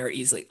off half an hour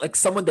easily. Like,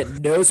 someone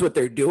that knows what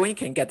they're doing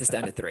can get this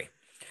down to 3.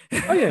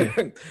 Oh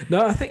yeah.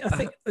 No, I think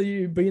but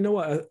you know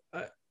what?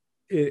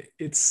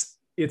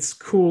 It's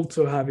cool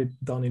to have it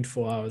done in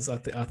 4 hours. I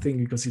think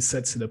because it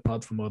sets it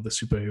apart from other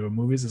superhero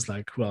movies. It's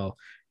like, well,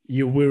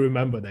 you will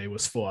remember that it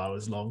was 4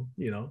 hours long,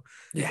 you know.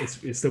 Yeah.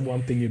 It's the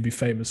one thing you'd be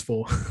famous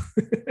for.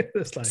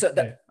 It's like,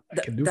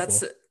 I can do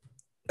so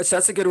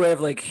that's a good way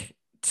of like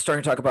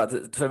starting to talk about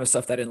the famous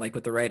stuff that I didn't like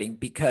with the writing,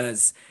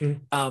 because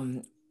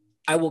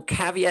I will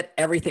caveat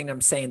everything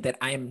I'm saying that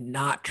I am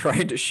not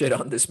trying to shit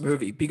on this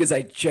movie, because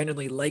I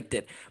genuinely liked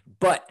it,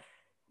 but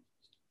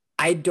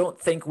I don't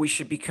think we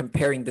should be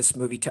comparing this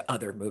movie to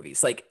other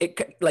movies.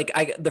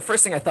 The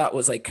first thing I thought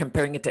was like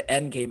comparing it to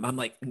Endgame. I'm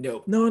like,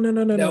 nope. No, no,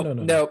 no, no, no, no, Nope, no,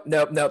 no. nope,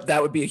 nope, nope.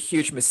 That would be a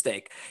huge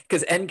mistake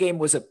because Endgame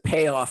was a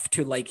payoff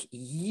to like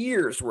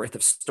years worth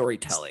of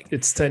storytelling.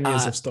 It's 10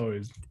 years of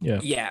stories. Yeah.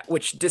 Yeah,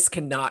 which this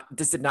did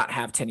not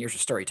have 10 years of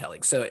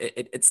storytelling. So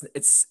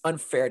it's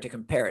unfair to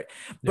compare it.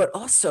 But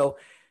also,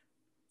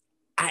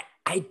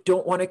 I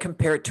don't want to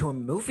compare it to a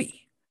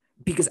movie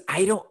because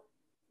I don't.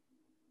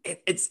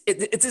 It's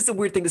just a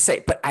weird thing to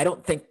say, but I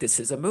don't think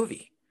this is a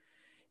movie.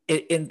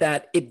 In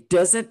that it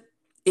doesn't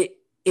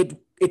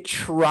it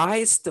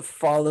tries to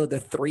follow the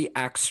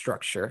 3-act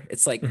structure.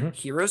 It's like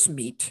heroes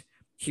meet,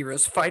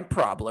 heroes find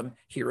problem,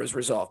 heroes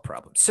resolve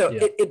problem. So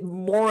it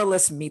more or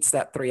less meets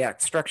that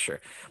 3-act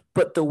structure.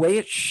 But the way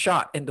it's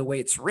shot and the way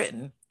it's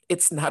written,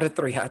 it's not a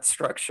 3-act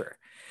structure.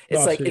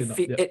 It's like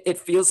it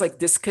feels like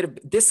this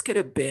could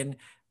have been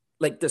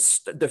like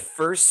the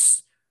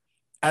first,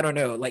 I don't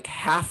know, like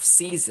half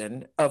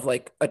season of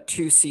like a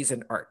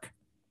 2-season arc,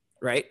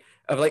 right?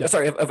 Of a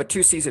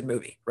 2-season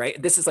movie, right?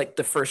 This is like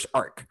the first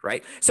arc,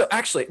 right? So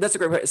actually, that's a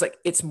great point. It's like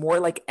it's more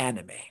like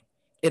anime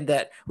in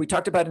that we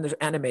talked about in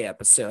the anime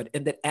episode,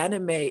 and that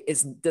anime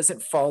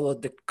doesn't follow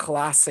the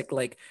classic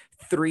like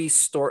three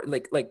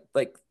sections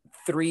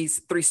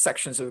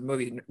of a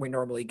movie we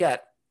normally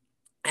get.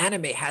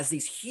 Anime has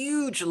these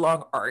huge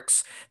long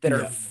arcs that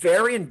are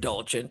very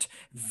indulgent,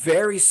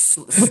 very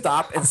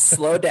stop and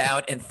slow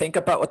down and think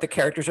about what the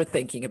characters are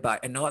thinking about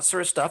and all that sort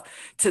of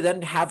stuff, to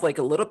then have like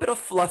a little bit of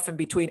fluff in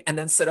between and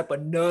then set up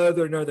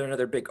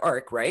another big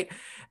arc, right?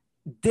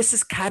 This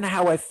is kind of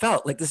how I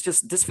felt. Like this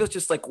feels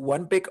just like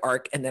one big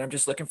arc, and then I'm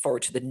just looking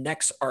forward to the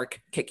next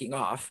arc kicking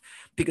off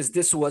because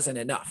this wasn't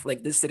enough.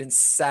 Like this didn't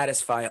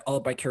satisfy all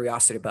of my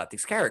curiosity about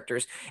these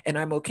characters, and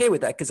I'm okay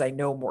with that because I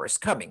know more is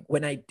coming.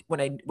 When I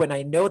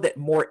know that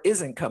more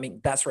isn't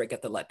coming, that's where I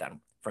get the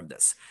letdown from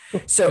this.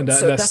 So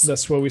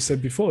that's what we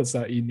said before, is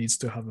that it needs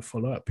to have a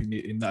follow-up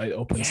in that it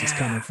opens this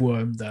kind of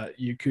worm that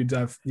you could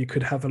have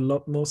a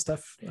lot more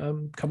stuff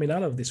coming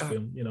out of this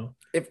film, you know.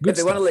 If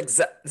they want to let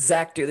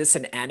Zach do this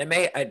in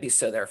anime, I'd be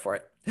so there for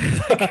it.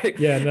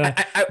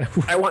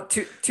 I want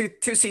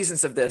two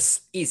seasons of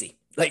this easy.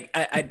 Like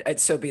I'd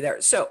so be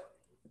there. So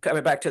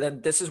coming back to then,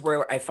 this is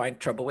where I find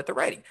trouble with the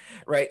writing,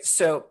 right?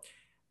 So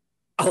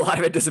a lot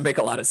of it doesn't make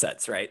a lot of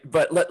sense, right?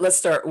 But let's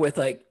start with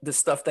like the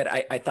stuff that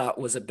I thought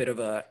was a bit of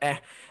a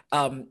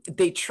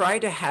they try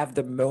to have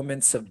the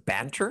moments of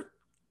banter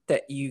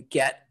that you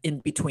get in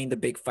between the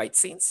big fight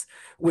scenes,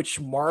 which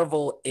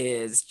Marvel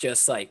is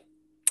just like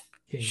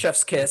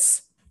chef's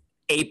kiss,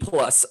 A+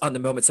 on the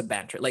moments of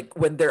banter. Like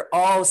when they're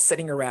all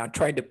sitting around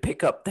trying to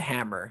pick up the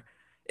hammer,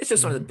 it's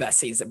just one of the best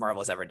scenes that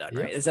Marvel has ever done,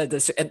 right? Is that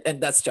this,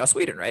 and that's Joss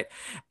Whedon, right?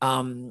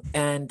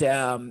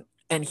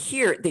 And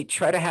here they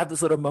try to have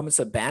those little moments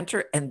of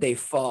banter and they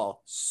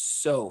fall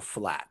so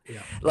flat.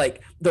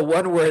 Like the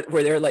one where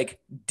they're like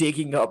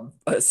digging up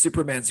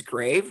Superman's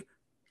grave,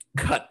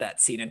 cut that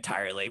scene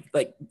entirely.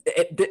 Like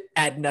it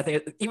add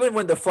nothing. Even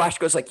when the Flash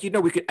goes like,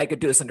 I could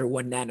do this under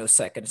 1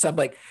 nanosecond. So I'm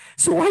like,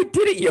 so why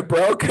didn't you,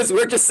 bro? Because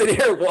we're just sitting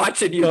here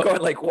watching you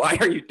going like, why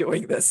are you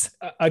doing this?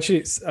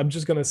 Actually, I'm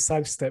just going to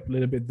sidestep a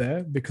little bit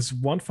there, because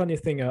one funny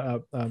thing, I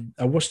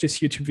watched this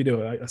YouTube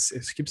video. I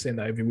keep saying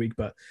that every week,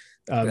 but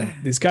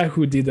this guy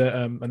who did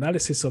an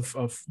analysis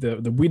of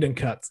the Whedon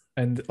cut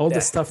and all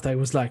the stuff that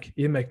was like,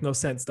 it make no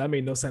sense. That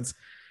made no sense.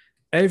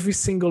 Every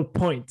single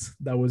point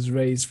that was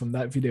raised from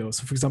that video.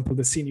 So, for example,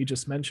 the scene you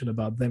just mentioned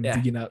about them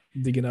digging up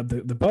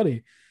the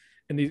body,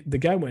 and the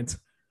guy went,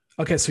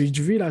 "Okay, so you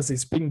realize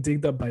it's being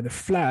digged up by the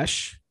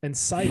Flash and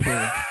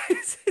Cyborg.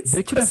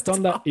 They could have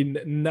done that in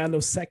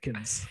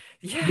nanoseconds.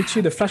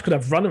 Literally, the Flash could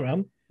have run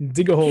around,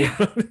 dig a hole,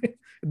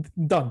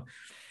 done.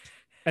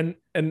 And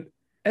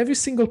every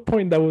single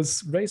point that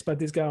was raised by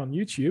this guy on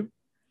YouTube,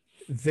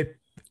 they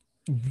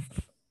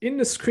in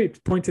the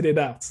script pointed it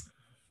out."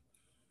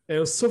 It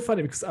was so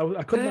funny because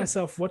I caught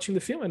myself watching the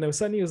film, and then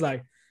suddenly it was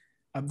like,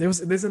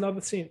 there's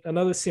another scene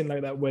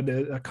like that where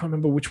I can't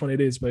remember which one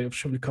it is, but it'll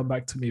surely come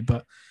back to me.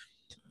 But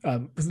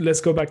let's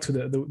go back to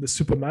the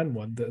Superman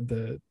one,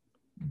 the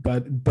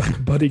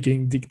body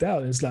getting digged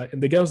out. And it's like,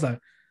 and the guy was like,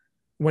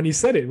 when he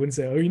said,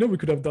 "Oh, we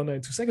could have done that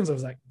in 2 seconds." I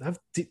was like,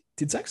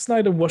 did Zack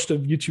Snyder watch the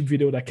YouTube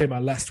video that came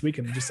out last week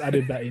and just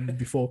added that in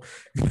before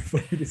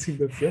releasing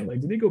the film?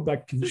 Like, did he go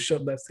back and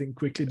shot that thing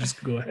quickly?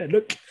 Just go ahead.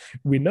 Look,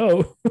 we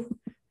know.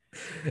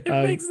 It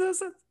makes no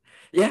sense.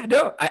 Yeah,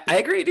 no, I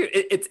agree, dude.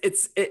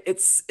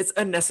 It's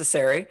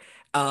unnecessary.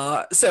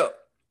 So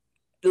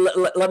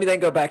let me then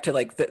go back to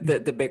like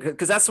the big,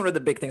 because that's one of the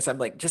big things. I'm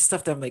like, just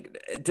stuff that I'm like,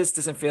 this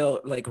doesn't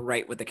feel like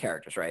right with the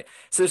characters, right?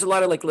 So there's a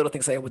lot of like little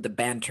things like with the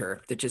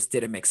banter that just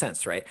didn't make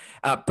sense, right?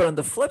 But on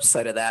the flip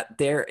side of that,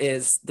 there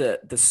is the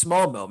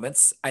small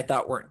moments I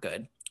thought weren't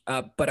good.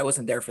 But I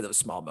wasn't there for those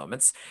small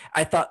moments.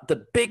 I thought the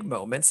big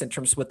moments in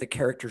terms of what the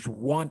characters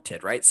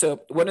wanted, right?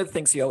 So one of the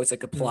things you always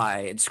like apply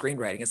in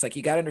screenwriting is like,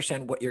 you got to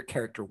understand what your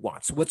character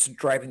wants, what's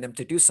driving them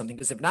to do something.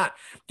 Because if not,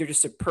 they're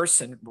just a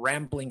person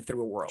rambling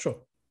through a world. Sure.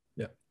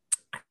 Yeah.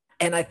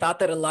 And I thought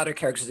that a lot of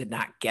characters did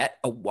not get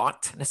a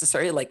want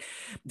necessarily. Like,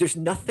 there's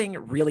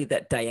nothing really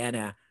that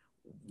Diana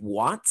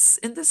wants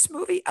in this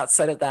movie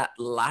outside of that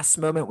last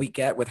moment we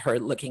get with her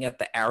looking at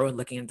the arrow and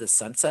looking into the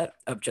sunset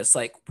of just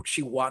like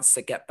she wants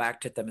to get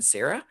back to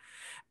Themyscira.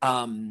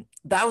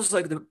 That was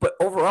like but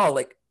overall,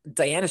 like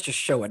Diana's just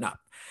showing up.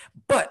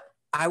 But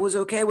I was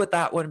okay with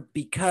that one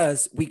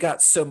because we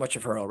got so much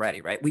of her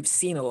already, right? We've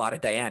seen a lot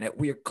of Diana.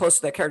 We're close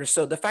to that character.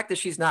 So the fact that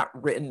she's not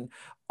written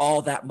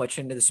all that much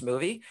into this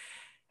movie,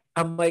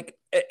 I'm like,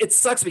 it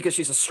sucks because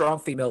she's a strong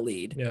female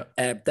lead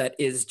that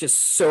is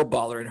just so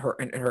baller in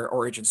her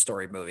origin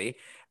story movie.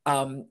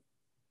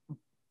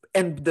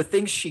 And the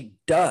things she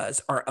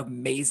does are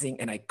amazing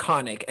and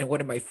iconic. And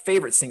one of my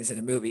favorite things in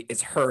the movie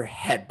is her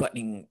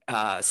headbutting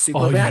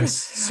Superman. Oh, yes,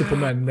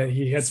 Superman. And then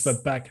he heads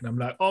back, and I'm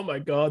like, oh my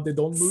God, they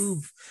don't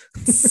move.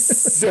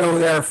 So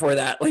there for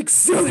that. Like,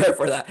 so there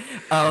for that.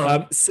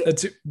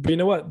 But you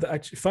know what?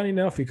 Actually, funny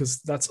enough,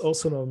 because that's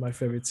also not my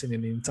favorite scene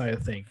in the entire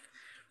thing.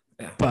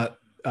 Yeah. But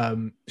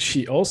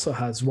she also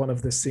has one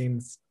of the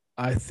scenes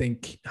I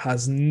think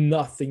has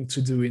nothing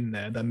to do in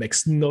there that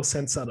makes no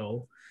sense at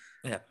all.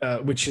 Yeah.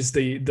 Which is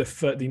the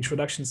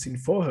introduction scene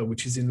for her,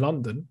 which is in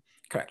London.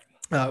 Correct.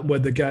 Where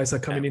the guys are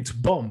coming in to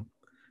bomb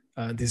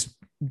this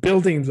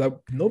building that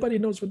nobody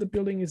knows what the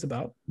building is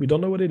about. We don't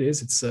know what it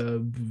is. It's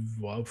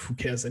well, who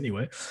cares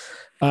anyway?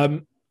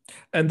 And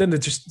then the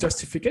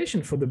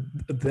justification for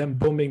them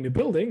bombing the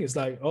building is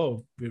like,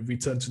 oh, we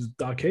return to the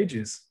Dark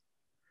Ages.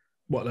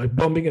 What, like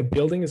bombing a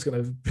building is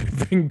going to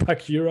bring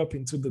back Europe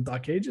into the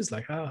Dark Ages?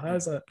 Like, how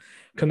is that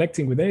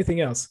connecting with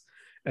anything else?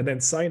 And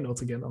then side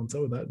note again on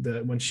top of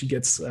that, when she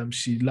gets,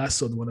 she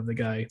lassoed one of the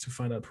guy to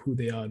find out who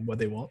they are and what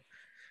they want.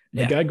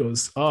 The guy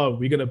goes, oh,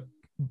 we're going to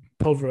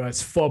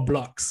pulverize 4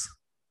 blocks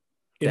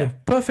in a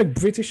perfect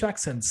British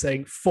accent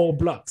saying 4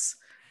 blocks.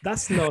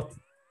 That's not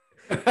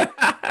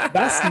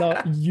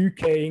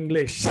UK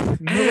English.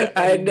 No,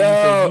 I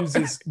know.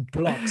 Uses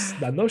blocks.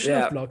 The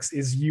notion of blocks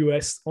is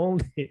US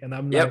only. And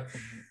I'm like,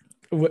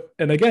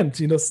 and again,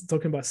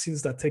 talking about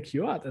scenes that take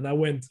you out. And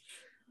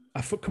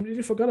I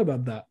completely forgot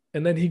about that.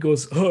 And then he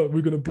goes, oh,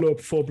 we're going to blow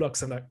up 4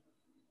 blocks. I'm like,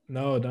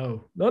 no,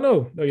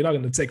 you're not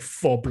going to take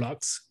 4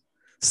 blocks,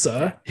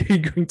 sir. You're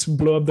going to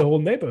blow up the whole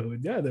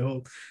neighborhood. Yeah,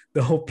 the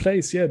whole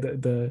place. Yeah,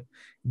 the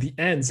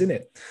ends in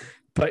it.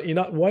 But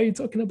why are you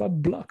talking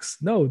about blocks?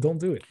 No, don't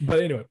do it. But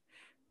anyway,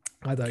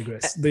 I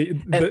digress.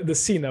 The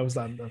scene, I was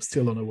like, I'm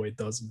still don't know what it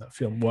does in that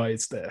film, why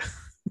it's there.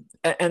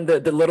 And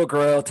the little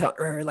girl tell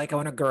her, like, I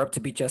want to grow up to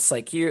be just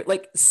like you.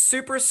 Like,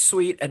 super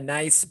sweet and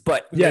nice,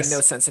 but made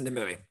no sense in the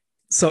movie.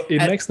 So it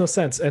makes no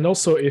sense. And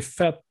also it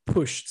felt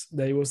pushed.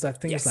 There was that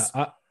thing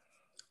that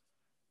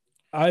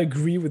I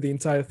agree with the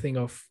entire thing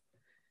of,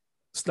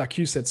 like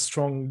you said,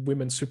 strong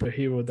women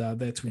superhero that are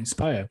there to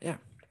inspire. Yeah.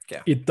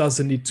 It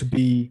doesn't need to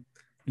be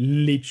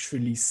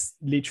literally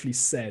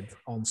said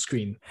on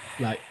screen.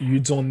 Like, you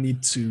don't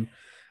need to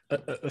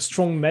a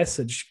strong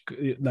message,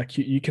 like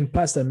you can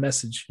pass that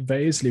message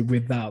very easily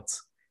without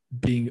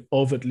being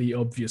overtly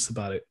obvious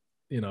about it.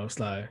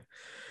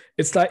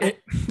 It's like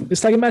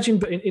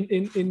imagine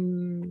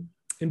in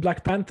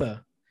Black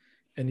Panther,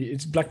 and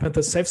it's Black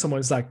Panther saves someone.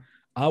 It's like,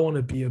 I want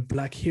to be a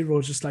black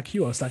hero just like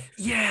you. I was like,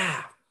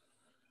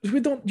 you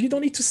don't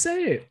need to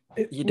say it.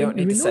 You don't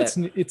need to say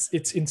it.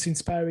 It's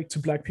inspiring to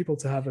black people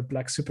to have a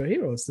black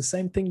superhero. It's the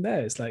same thing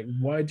there. It's like,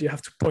 why do you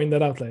have to point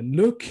that out? Like,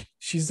 look,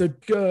 she's a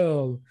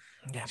girl.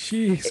 Yeah.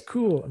 She's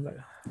cool. I'm like,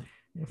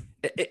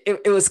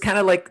 it was kind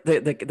of like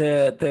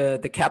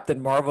the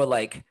Captain Marvel,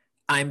 like,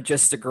 I'm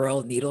just a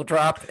girl needle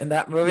drop in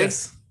that movie.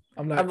 Yes.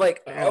 I'm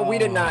like, oh, we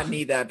did not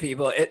need that,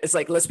 people. It's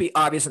like, let's be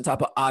obvious on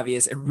top of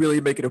obvious and really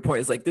make it a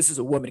point. It's like, this is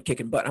a woman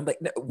kicking butt. I'm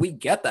like, no, we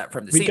get that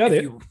from the scene. Got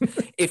it.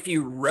 If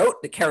you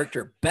wrote the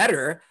character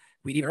better,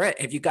 we'd even write.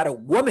 If you got a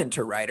woman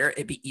to write her,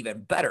 it'd be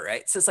even better,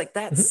 right? So it's like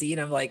that scene.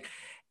 I'm like,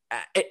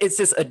 it's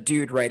just a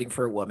dude writing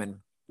for a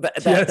woman. But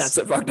that's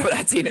what fucked up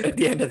that scene at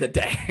the end of the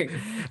day.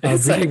 I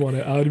really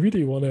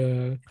want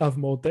to have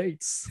more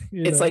dates.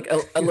 It's like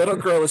a little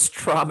girl is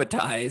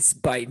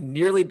traumatized by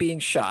nearly being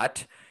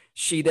shot.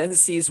 She then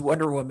sees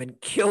Wonder Woman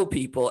kill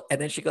people, and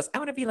then she goes, "I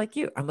want to be like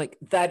you." I'm like,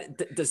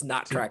 that does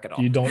not track at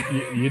all. You don't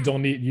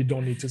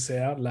need to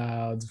say out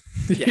loud.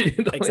 Yeah, you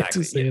don't exactly.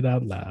 Need to say it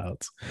out loud.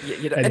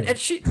 Yeah, anyway.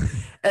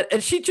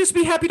 and she'd just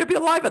be happy to be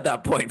alive at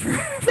that point, for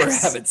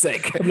heaven's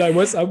sake. I'm like,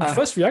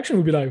 first reaction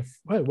would be like,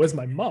 "Where's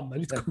my mom? I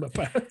need to call my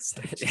parents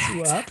to see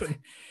what happened."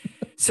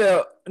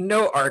 So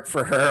no arc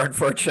for her,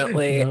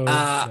 unfortunately. No.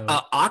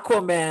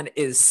 Aquaman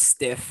is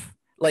stiff.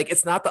 Like,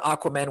 it's not the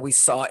Aquaman we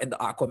saw in the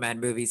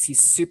Aquaman movies.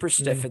 He's super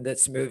stiff in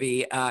this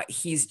movie.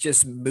 He's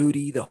just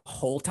moody the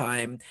whole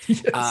time.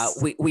 Yes.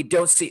 We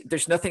don't see,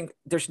 there's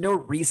no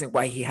reason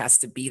why he has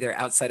to be there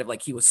outside of,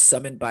 like, he was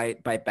summoned by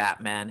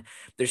Batman.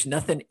 There's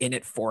nothing in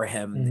it for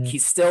him.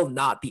 He's still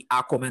not the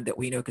Aquaman that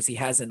we know because he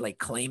hasn't, like,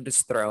 claimed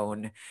his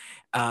throne.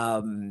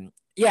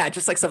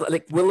 Just like stuff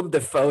like Willem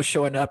Dafoe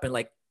showing up and,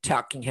 like,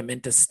 talking him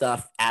into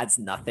stuff adds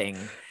nothing.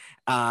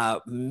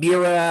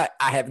 Mira,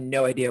 I have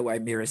no idea why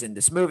Mira's in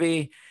this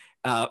movie.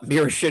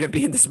 Mira shouldn't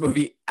be in this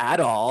movie at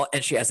all,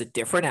 and she has a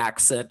different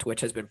accent,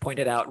 which has been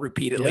pointed out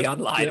repeatedly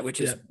online,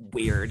 which is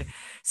weird.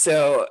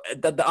 So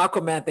the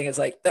Aquaman thing is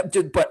like,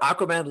 but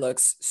Aquaman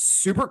looks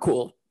super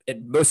cool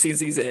in most scenes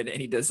he's in, and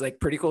he does like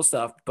pretty cool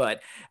stuff.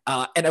 But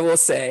and I will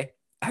say,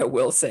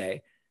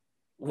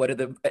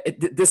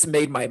 this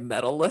made my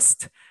medal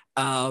list.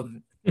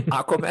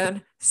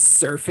 Aquaman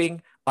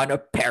surfing on a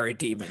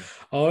parademon.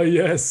 Oh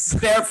yes,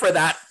 there for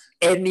that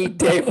any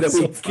day that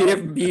we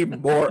give me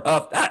more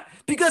of that,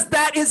 because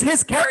that is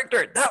his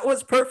character. That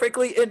was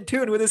perfectly in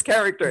tune with his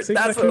character.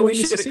 That's what we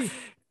should see.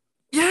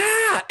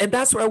 Yeah, and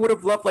that's where I would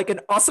have loved like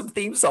an awesome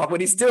theme song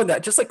when he's doing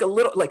that. Just like a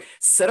little, like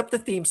set up the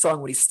theme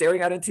song when he's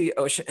staring out into the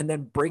ocean, and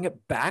then bring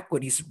it back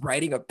when he's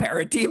riding a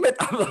parademon.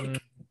 I'm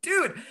like,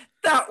 dude,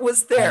 that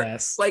was there.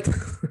 Yes. Like,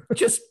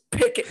 just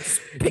pick it.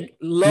 Just pick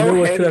low. You know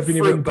what could have been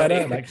even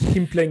better? Like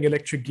him playing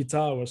electric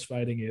guitar was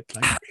riding it.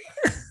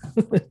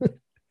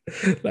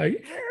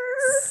 Like,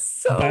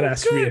 so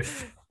badass good.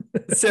 riff.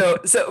 but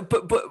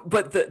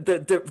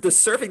the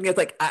surfing is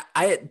like,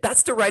 I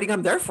that's the writing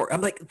I'm there for.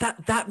 I'm like,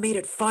 that made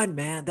it fun,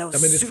 man. That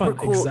was super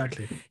cool.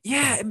 Exactly.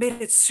 Yeah, it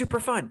made it super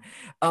fun.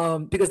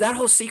 Because that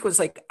whole sequence,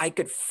 like, I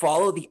could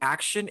follow the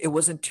action. It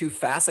wasn't too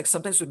fast. Like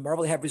sometimes with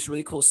Marvel, they have these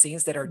really cool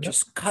scenes that are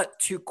just cut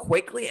too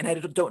quickly, and I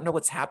don't know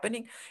what's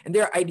happening. And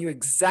there, I knew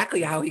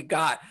exactly how he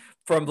got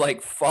from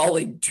like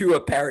falling to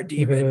a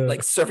parademon,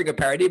 like surfing a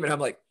parademon. I'm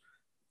like,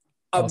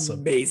 awesome.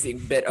 Amazing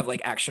bit of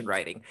like action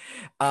writing.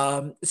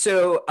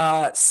 So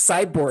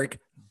Cyborg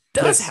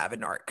does have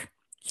an arc.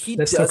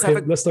 Let's talk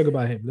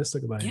about him.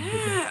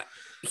 Yeah,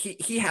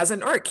 he has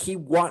an arc. He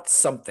wants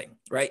something,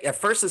 right? At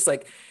first it's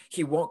like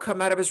he won't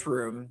come out of his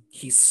room.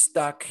 He's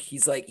stuck.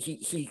 He's like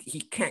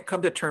he can't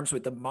come to terms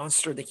with the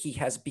monster that he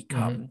has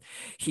become. Mm-hmm.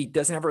 He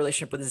doesn't have a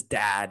relationship with his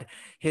dad.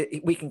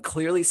 We can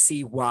clearly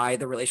see why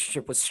the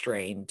relationship was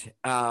strained.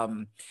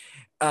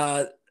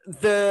 The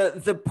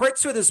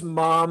parts with his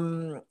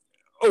mom,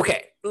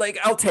 okay, like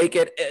I'll take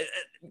it.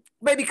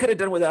 Maybe could have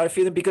done without a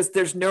feeling, because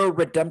there's no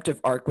redemptive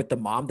arc with the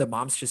mom. The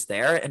mom's just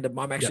there, and the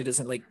mom actually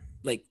doesn't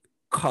like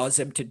cause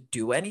him to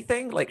do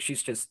anything. Like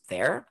she's just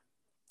there,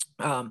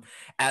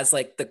 as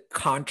like the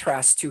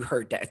contrast to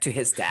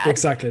his dad.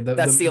 Exactly.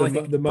 That's the only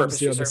thing. The mom's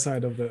the other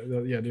side of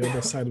the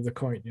other side of the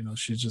coin. You know,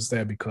 she's just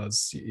there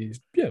because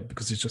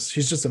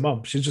she's just a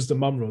mom. She's just a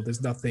mom role.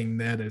 There's nothing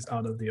there that's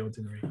out of the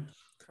ordinary,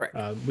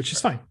 right? Which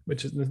is fine.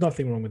 There's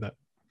nothing wrong with that.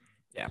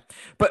 Yeah,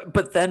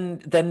 but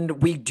then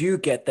we do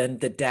get the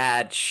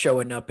dad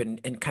showing up in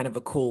kind of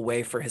a cool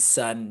way for his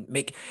son.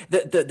 Make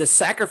the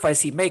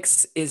sacrifice he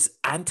makes is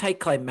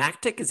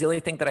anticlimactic, is the only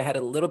thing that I had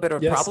a little bit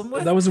of a problem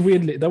with. That was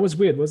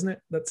weird, wasn't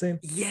it? That scene.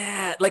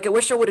 Yeah, like I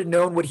wish I would have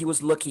known what he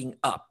was looking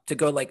up to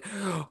go like,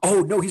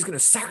 oh no, he's gonna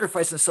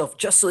sacrifice himself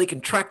just so he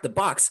can track the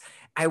box.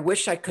 I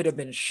wish I could have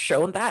been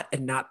shown that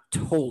and not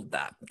told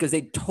that, because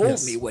they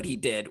told me what he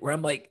did, where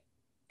I'm like,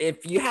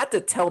 if you had to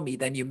tell me,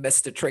 then you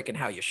missed a trick in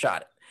how you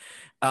shot it.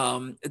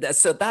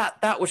 So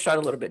that was shot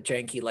a little bit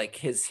janky, like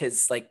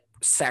his like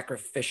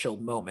sacrificial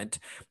moment,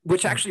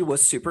 which actually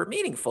was super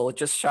meaningful. It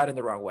just shot in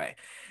the wrong way.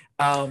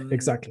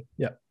 Exactly.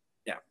 Yeah.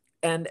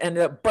 And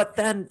but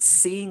then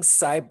seeing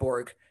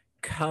Cyborg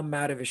come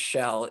out of his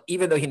shell,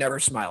 even though he never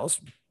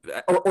smiles,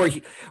 or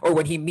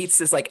when he meets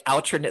his like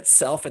alternate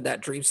self in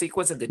that dream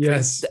sequence, and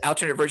the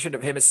alternate version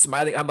of him is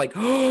smiling, I'm like,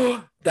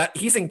 oh, that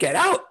he's in Get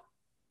Out.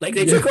 Like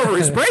they took over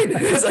his brain.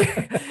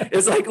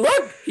 It's like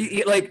look,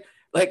 he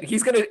like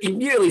he's gonna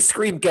immediately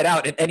scream "Get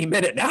out" at any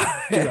minute now.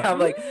 I'm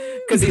like,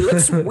 because he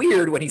looks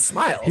weird when he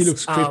smiles. He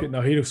looks creepy.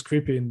 No, he looks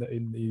creepy in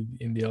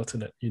the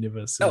alternate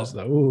universe. So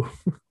like, ooh.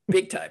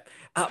 Big time.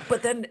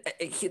 But then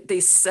they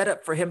set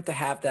up for him to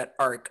have that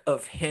arc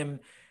of him.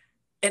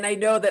 And I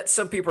know that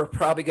some people are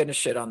probably going to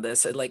shit on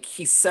this. And like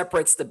he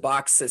separates the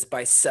boxes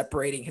by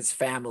separating his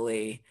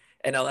family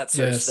and all that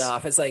sort of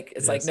stuff. It's like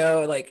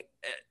no, like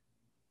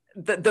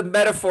the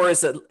metaphor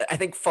is I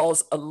think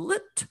falls a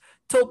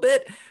little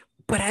bit.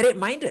 But I didn't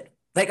mind it.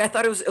 Like I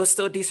thought it was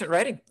still a decent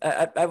writing.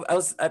 I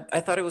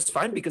thought it was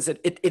fine, because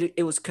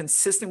it was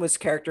consistent with his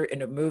character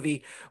in a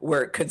movie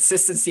where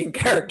consistency in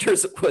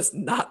characters was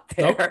not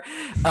there.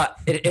 Nope.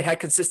 It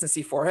had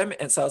consistency for him,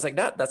 and so I was like,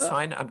 no, that's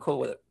fine. I'm cool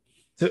with it.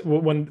 So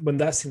when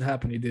that scene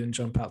happened, it didn't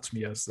jump out to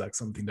me as like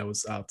something that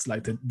was out.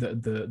 Like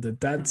the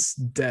dad's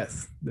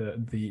death,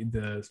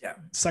 the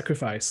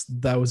sacrifice,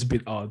 that was a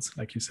bit odd.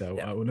 Like you said,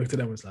 I looked at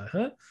him and was like,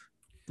 huh,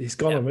 he's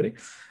gone already.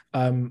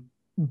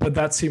 But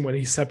that scene when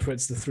he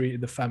separates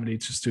the family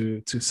just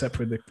to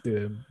separate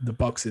the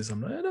boxes,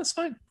 I'm like, that's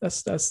fine.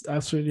 That's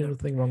absolutely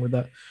nothing wrong with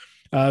that.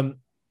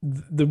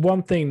 The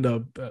one thing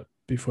though,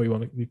 before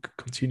we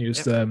continue,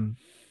 is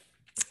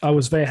I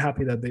was very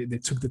happy that they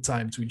took the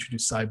time to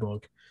introduce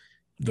Cyborg.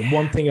 The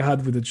one thing I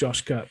had with the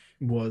Josh cut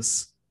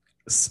was,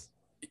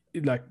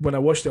 like when I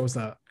watched it, I was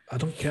like, I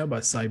don't care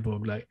about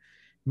Cyborg. Like,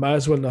 might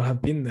as well not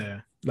have been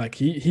there. Like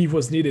he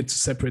was needed to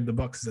separate the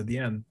boxes at the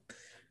end.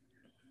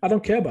 I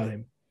don't care about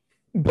him.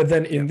 But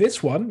then in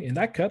this one, in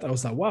that cut, I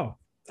was like, wow,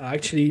 I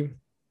actually,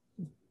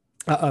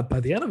 by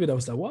the end of it, I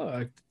was like,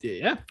 wow,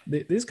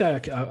 this guy,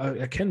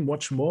 I can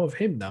watch more of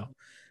him now.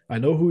 I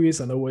know who he is.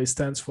 I know what he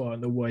stands for. I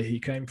know where he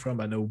came from.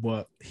 I know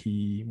what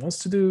he wants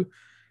to do.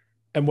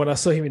 And when I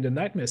saw him in the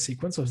nightmare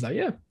sequence, I was like,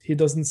 yeah, he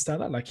doesn't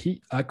stand out. Like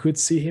I could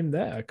see him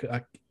there.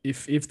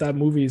 If that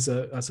movie is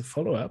as a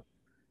follow up,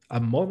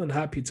 I'm more than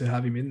happy to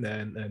have him in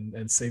there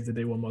and save the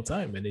day one more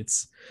time.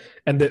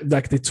 And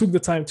like they took the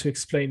time to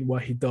explain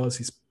what he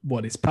does,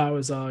 what his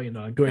powers are.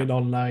 Going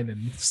online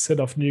and set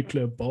off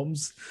nuclear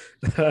bombs.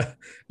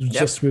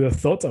 Just with a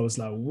thought, I was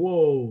like,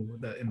 whoa,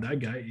 that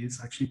guy is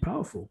actually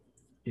powerful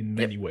in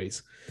many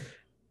ways,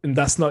 and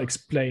that's not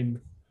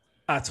explained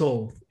at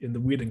all in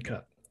the Whedon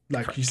cut.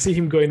 Like you see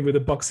him going with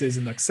the boxes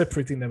and like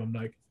separating them. I'm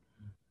like,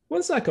 where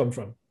does that come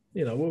from?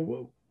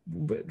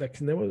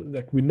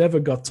 We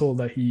never got told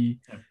that he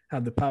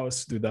had the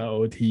powers to do that,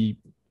 or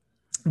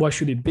why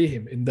should it be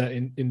him? In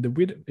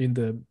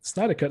the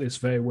Snyder cut, it's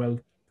very well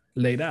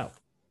laid out.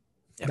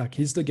 Like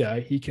he's the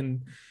guy. He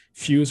can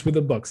fuse with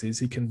the boxes.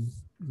 He can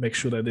make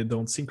sure that they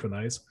don't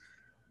synchronize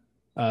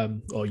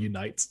or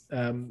unite.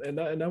 And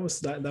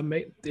that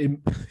made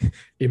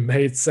it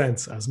made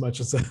sense, as much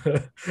as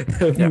a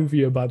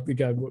movie about the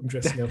guy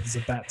dressing up as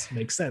a bat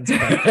makes sense.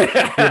 But,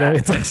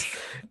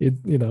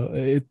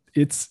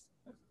 it's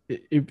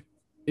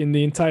in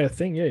the entire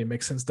thing, it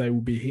makes sense that it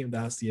will be him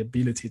that has the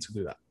ability to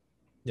do that.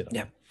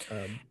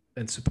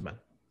 And Superman.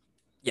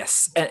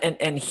 Yes, and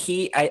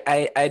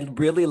I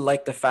really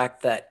like the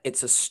fact that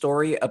it's a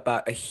story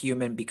about a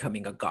human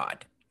becoming a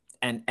god.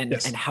 And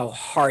how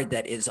hard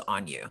that is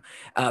on you,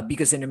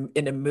 because in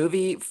a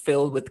movie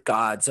filled with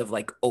gods of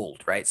like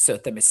old, right? So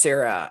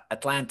Themyscira,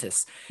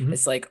 Atlantis,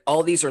 it's like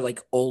all these are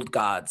like old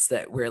gods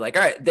that we're like,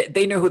 all right,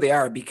 they know who they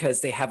are because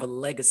they have a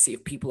legacy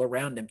of people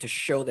around them to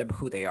show them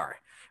who they are.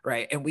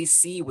 Right. And we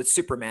see with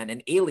Superman,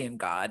 an alien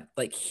god,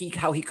 like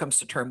how he comes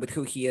to terms with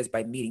who he is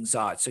by meeting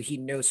Zod. So he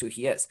knows who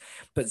he is.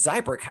 But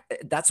Cyborg,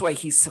 that's why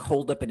he's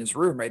holed up in his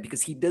room, right?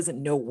 Because he doesn't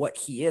know what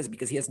he is,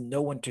 because he has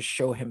no one to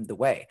show him the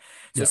way.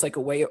 So it's like a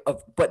way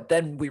of, but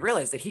then we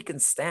realize that he can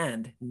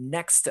stand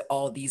next to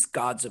all these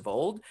gods of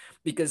old,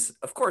 because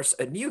of course,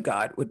 a new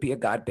god would be a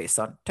god based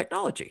on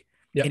technology.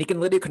 And he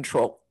can literally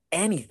control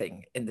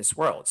anything in this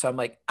world. So I'm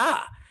like,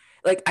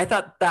 like, I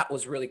thought that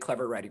was really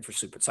clever writing for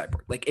Super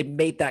Cyborg. Like, it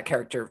made that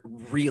character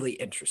really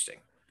interesting.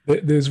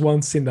 There's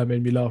one scene that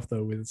made me laugh,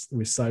 though, with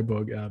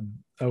Cyborg.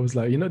 I was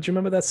like, do you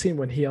remember that scene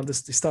when he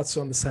starts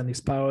to understand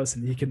his powers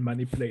and he can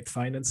manipulate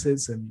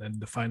finances and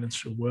the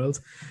financial world?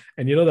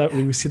 And that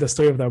we see the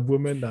story of that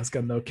woman that's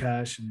got no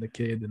cash and the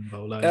kid and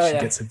blah, blah, and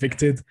she gets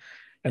evicted.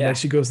 And then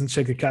she goes and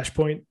checks the cash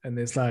point and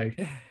it's like,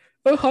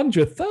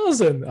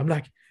 100,000. I'm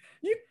like,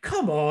 you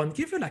come on,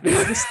 give her like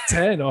at least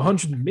 10 or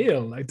 100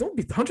 mil. Like, don't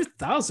be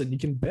 100,000. You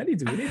can barely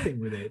do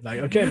anything with it.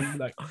 Like, again,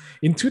 like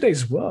in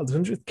today's world,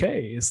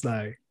 100K is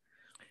like,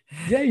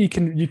 you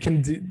can do,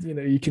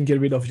 you can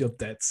get rid of your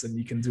debts and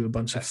you can do a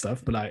bunch of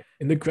stuff. But like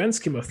in the grand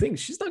scheme of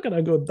things, she's not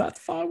gonna go that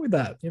far with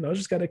that.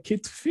 She's got a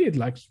kid to feed.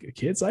 Like,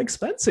 kids are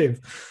expensive.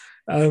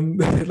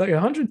 Like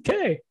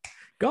 100K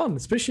gone,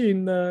 especially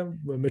in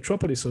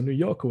Metropolis or New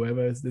York or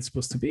wherever it's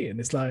supposed to be. And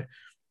it's like,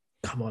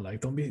 come on, like,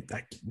 don't be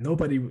like,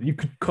 nobody, you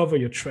could cover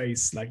your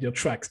tracks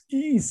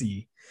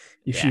easy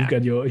if you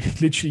got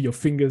literally your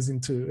fingers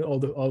into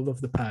all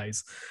of the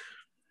pies.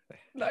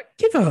 Like,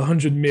 give her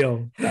 100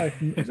 mil.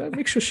 Like,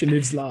 make sure she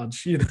lives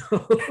large,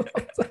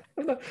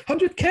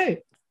 100K.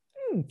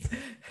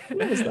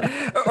 What was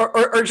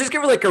that? Or just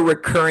give her like a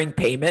recurring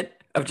payment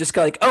of just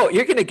like, oh,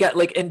 you're gonna get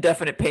like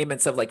indefinite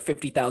payments of like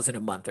 50,000 a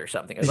month or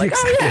something. It's like,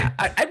 exactly. Oh yeah,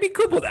 I'd be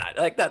cool with that.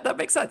 Like that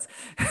makes sense.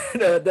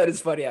 No, that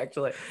is funny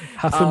actually.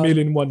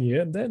 $500,000 1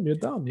 year and then you're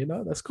done.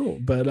 That's cool.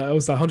 But I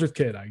was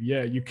 100K. Like,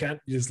 you can't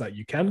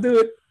you can do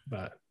it,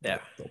 but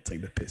don't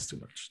take the piss too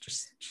much.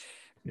 Just.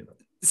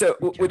 So,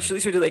 which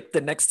leads me to like the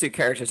next two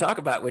characters to talk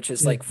about, which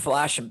is like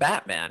Flash and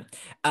Batman.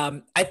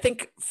 I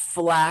think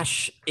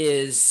Flash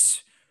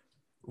is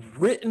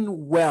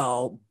written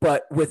well,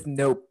 but with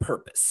no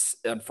purpose,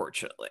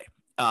 unfortunately.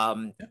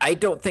 I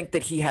don't think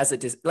that he has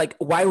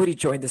why would he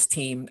join this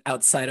team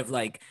outside of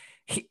like,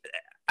 he's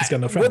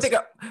got no friends.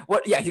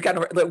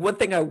 One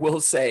thing I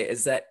will say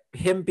is that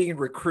him being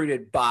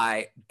recruited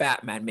by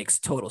Batman makes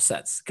total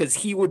sense, because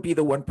he would be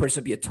the one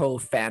person to be a total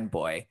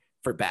fanboy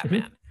for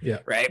Batman. Yeah.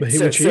 Right. But he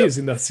is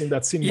in that scene.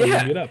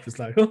 Yeah. It up. It's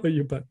like, oh,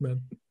 you're Batman.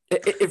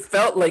 It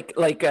felt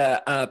like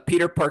a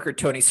Peter Parker,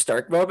 Tony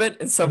Stark moment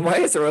in some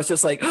ways, where I was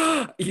just like,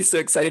 oh, he's so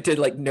excited to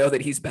like know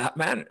that he's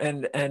Batman.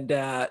 And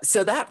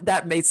so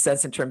that made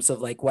sense in terms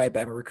of like why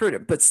Batman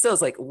recruited him. But still,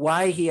 it's like,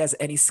 why he has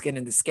any skin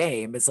in this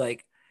game is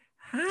like,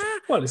 huh?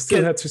 Well, he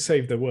still had to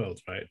save the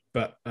world, right?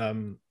 But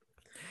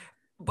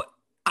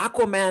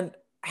Aquaman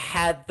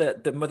had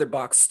the mother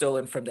box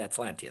stolen from the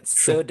Atlanteans.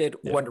 Sure. So did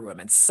Wonder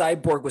Woman.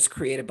 Cyborg was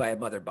created by a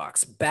mother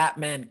box.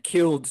 Batman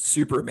killed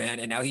Superman,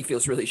 and now he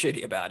feels really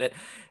shitty about it.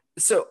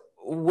 So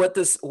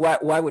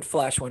why would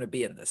Flash want to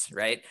be in this,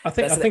 right? I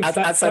think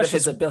outside of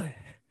his ability.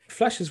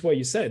 Flash is what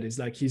you said. Is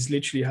like he's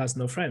literally has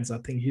no friends. I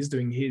think he's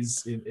doing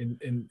his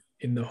in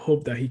the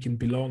hope that he can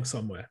belong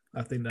somewhere.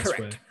 I think that's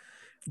correct.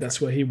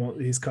 That's where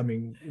he's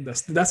coming.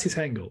 That's his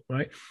angle,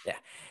 right? Yeah.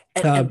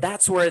 And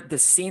that's where the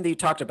scene that you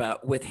talked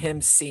about with him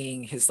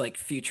seeing his like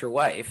future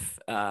wife,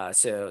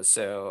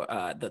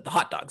 the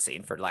hot dog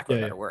scene, for lack of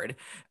a better word,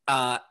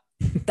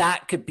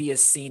 that could be a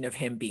scene of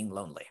him being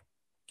lonely.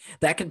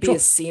 That could be a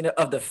scene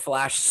of the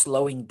Flash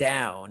slowing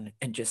down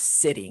and just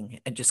sitting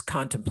and just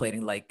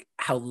contemplating like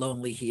how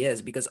lonely he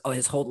is, because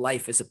his whole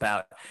life is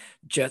about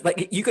just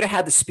like, you could have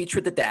had the speech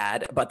with the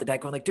dad about the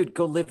dad going like, dude,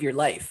 go live your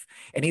life.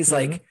 And he's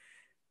like,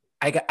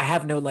 I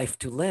have no life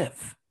to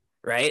live.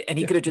 Right. And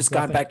he could have just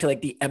gone back to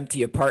like the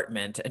empty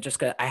apartment and just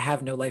got, I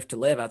have no life to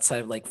live outside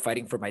of like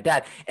fighting for my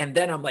dad. And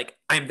then I'm like,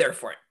 I'm there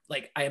for it.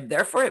 Like I am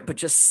there for it, but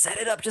just set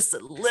it up just a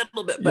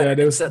little bit better. Yeah,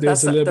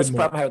 that's the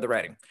problem I have with the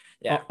writing.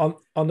 Yeah.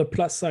 On the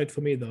plus side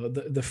for me though,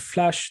 the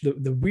Flash,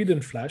 the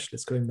Whedon Flash,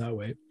 let's call him that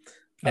way,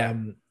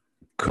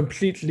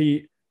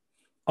 completely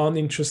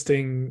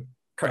uninteresting.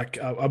 Correct.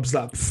 Like I was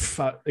like,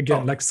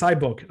 again, like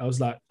Cyborg. I was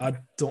like, I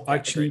don't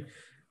actually.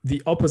 The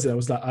opposite. I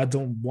was like, I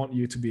don't want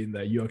you to be in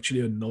there. You're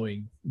actually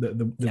annoying.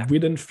 The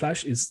Whedon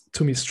Flash is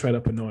to me straight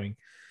up annoying.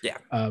 Yeah.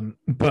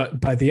 But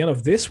by the end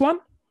of this one,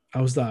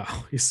 I was like,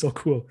 oh, he's so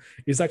cool.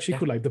 He's actually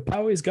cool. Like the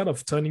power he's got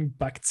of turning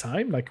back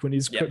time. Like when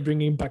he's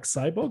bringing back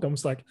Cyborg, I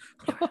was like,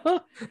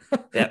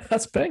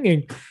 that's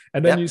banging.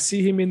 And then you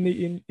see him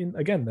in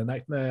again the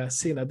nightmare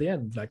scene at the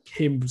end, like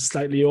him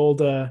slightly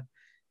older,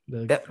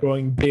 the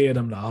growing beard.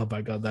 I'm like, oh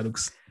my god, that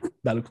looks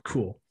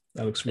cool.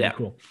 That looks really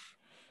cool.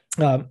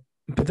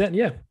 But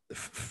then,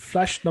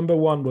 Flash number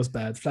 1 was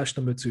bad. Flash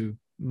number 2,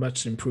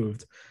 much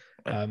improved.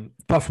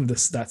 Apart from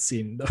that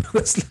scene,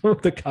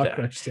 the car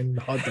crash scene,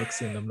 the hot dog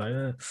scene. I'm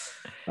like,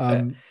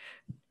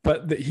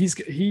 but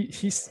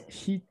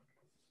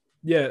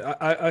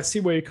I see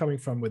where you're coming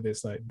from with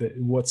this. Like,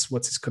 what's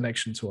his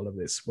connection to all of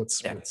this?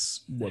 What's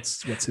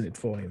in it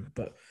for him?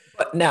 But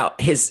now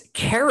his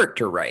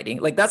character writing,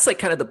 like that's like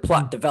kind of the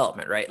plot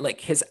development, right? Like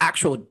his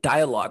actual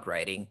dialogue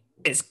writing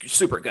is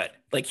super good.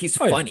 Like he's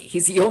funny.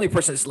 He's the only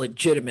person that's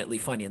legitimately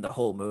funny in the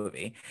whole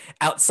movie,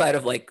 outside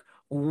of like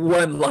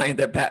one line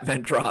that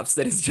Batman drops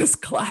that is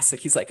just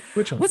classic. He's like,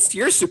 which one? What's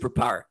your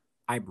superpower?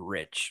 I'm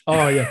rich.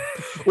 Oh yeah.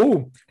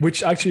 Oh,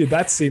 which actually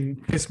that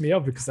scene pissed me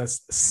off because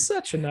that's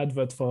such an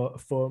advert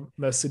for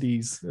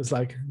Mercedes. It's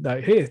like,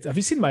 hey, have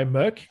you seen my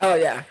Merc? Oh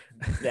yeah.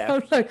 Yeah.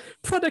 I'm like,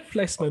 product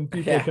placement,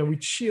 people, can we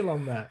chill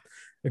on that?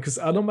 Because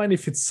I don't mind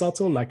if it's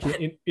subtle. Like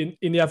in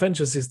the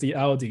Avengers is the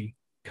Audi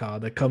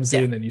car that comes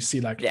in and you see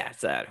like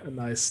a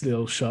nice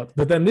little shot.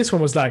 But then this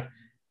one was like,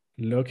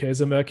 look, here's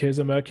a Merc, here's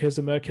a Merc, here's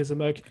a Merc, here's a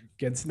Merc,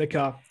 gets in the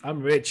car,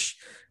 I'm rich.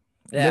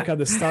 Look at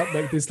the start,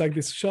 like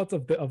this shot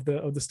of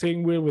the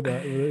steering wheel with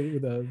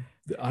the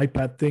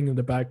iPad thing in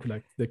the back,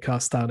 like the car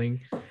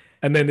starting,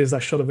 and then there's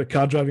that shot of the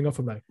car driving off.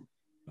 I'm like,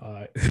 all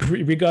right,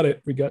 we got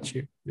it, we got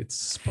you. It's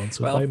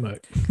sponsored by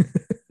Merc.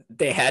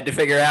 They had to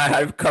figure out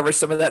how to cover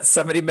some of that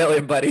 70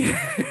 million, buddy.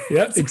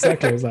 Yeah,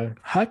 exactly. I was like,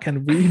 how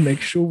can we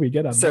make sure we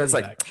get our money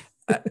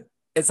back?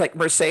 It's like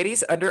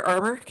Mercedes, Under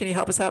Armour. Can you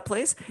help us out,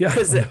 please? Yeah.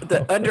 Because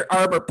the Under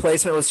Armour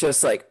placement was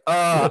just like,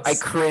 I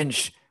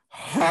cringe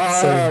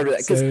hard.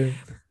 Because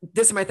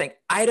this is my thing.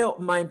 I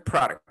don't mind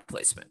product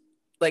placement.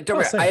 Like, don't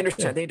worry. I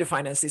understand they need to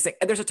finance these things.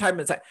 And there's a time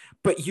and time,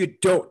 but you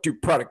don't do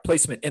product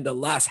placement in the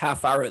last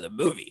half hour of the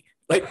movie.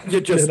 Like,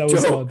 you just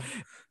don't.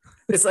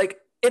 It's like,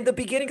 in the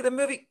beginning of the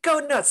movie, go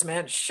nuts,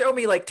 man. Show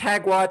me like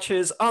tag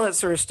watches, all that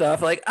sort of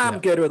stuff. Like I'm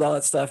good with all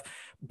that stuff.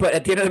 But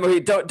at the end of the movie,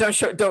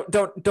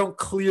 don't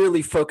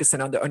clearly focus in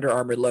on the Under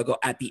Armour logo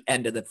at the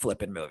end of the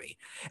flipping movie.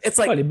 It's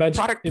like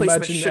product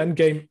placement.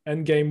 Imagine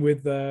Endgame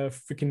with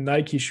freaking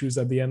Nike shoes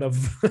at the end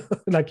of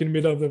like in the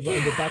middle of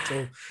the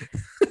battle.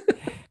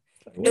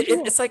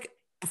 It's like,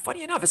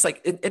 funny enough, it's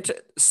like into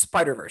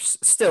Spider-Verse,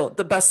 still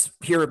the best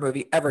hero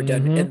movie ever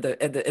done in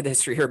the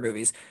history of hero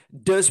movies,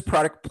 does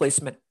product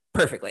placement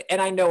perfectly. And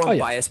I know I'm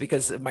biased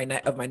because of my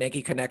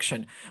Nike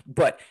connection,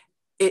 but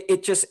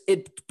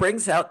it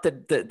brings out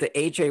the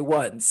AJ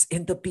ones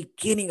in the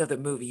beginning of the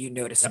movie. You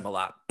notice them a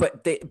lot,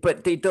 but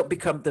they don't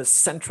become the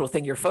central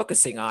thing you're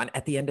focusing on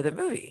at the end of the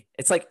movie.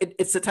 It's like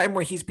it's the time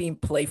where he's being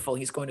playful,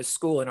 he's going to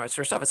school and all that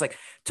sort of stuff. It's like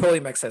totally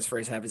makes sense for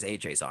him to have his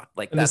AJs on.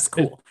 Like that's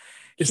cool.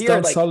 It's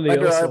done solely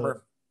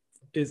also.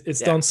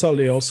 It's done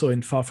solely also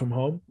in Far From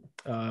Home.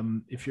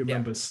 If you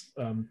remember,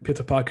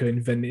 Peter Parker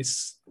in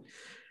Venice.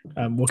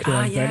 Walking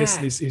around Venice,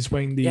 and he's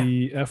wearing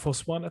the Air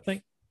Force One, I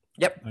think.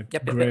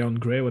 Yep. Gray on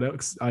gray, whatever.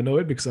 I know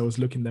it because I was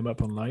looking them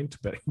up online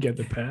to get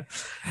the pair.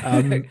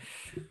 They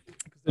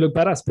look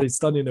badass, but it's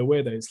done in a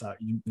way that it's like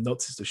you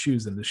notice the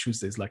shoes, and the shoes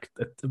there's like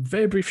a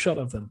very brief shot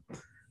of them.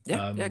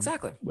 Yeah,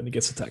 exactly. When he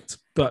gets attacked,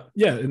 but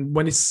and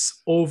when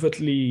it's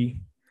overtly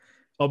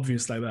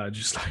obvious like that,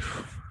 just like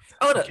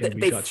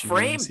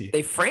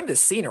they framed the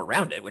scene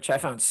around it, which I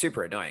found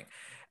super annoying.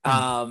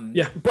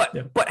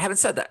 But having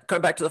said that,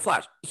 going back to the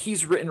Flash,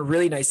 he's written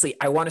really nicely.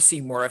 I want to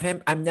see more of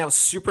him. I'm now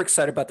super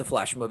excited about the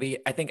Flash movie.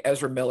 I think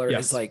Ezra Miller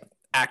is like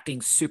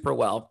acting super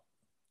well.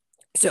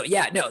 So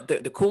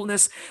the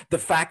coolness, the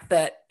fact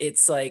that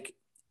it's like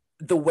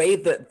the way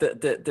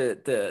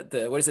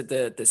the what is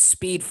it, the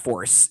Speed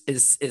Force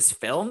is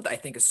filmed, I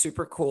think is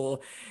super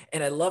cool.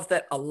 And I love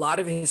that a lot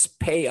of his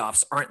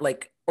payoffs aren't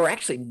like, or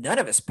actually none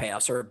of his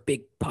payoffs are a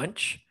big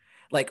punch.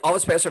 Like all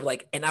his payoffs are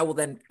like, and I will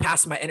then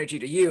pass my energy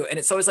to you. And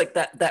it's always like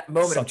that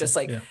moment of just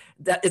like Yeah.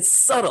 that. It's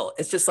subtle.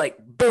 It's just like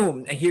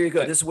boom, and here you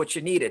go. This is what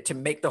you needed to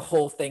make the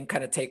whole thing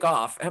kind of take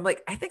off. And I'm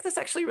like, I think that's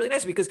actually really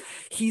nice because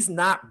he's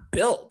not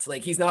built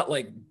like, he's not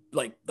like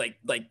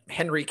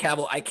Henry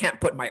Cavill. I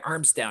can't put my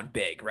arms down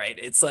big, right?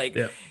 It's like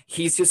Yeah.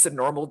 he's just a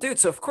normal dude.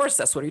 So of course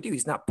that's what he do.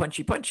 He's not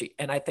punchy,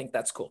 and I think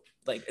that's cool.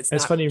 Like it's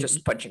not funny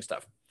just punching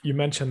stuff. you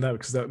mentioned that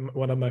because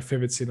one of my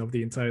favorite scenes of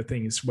the entire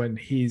thing is when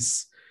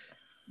he's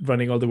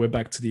running all the way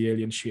back to the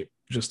alien ship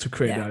just to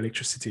create the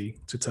electricity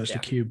to touch the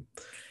cube.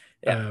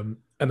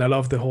 And I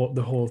love the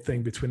whole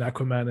thing between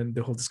Aquaman and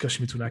the whole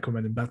discussion between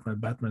Aquaman and Batman.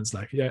 Batman's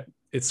like, yeah,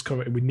 it's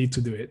correct, we need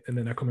to do it, and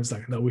then Aquaman's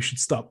like, no, we should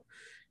stop.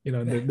 You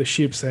know, the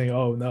ship saying,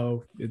 oh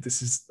no,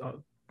 this is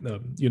no,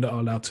 you're not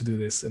allowed to do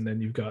this. And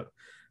then you've got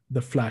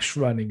the Flash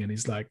running and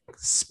he's like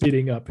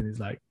speeding up and he's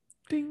like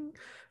ding.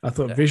 I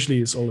thought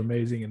visually it's all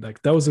amazing, and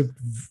like that was a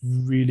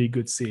really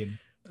good scene.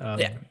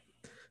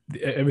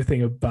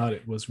 Everything about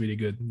it was really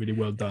good, really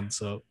well done.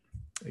 So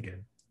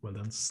again, well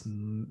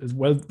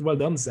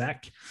done,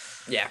 Zach.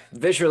 Yeah,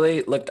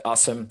 visually looked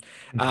awesome.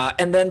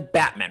 And then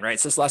Batman, right?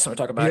 So this is the last one we're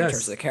talking about in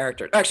terms of the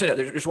character. Actually, no,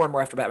 there's one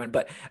more after Batman,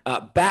 but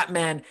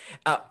Batman.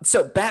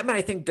 So Batman,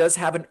 I think, does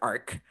have an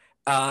arc,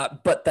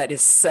 but that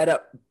is set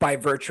up by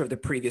virtue of the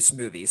previous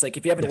movies. Like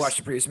if you haven't watched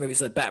the previous movies,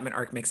 the Batman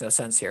arc makes no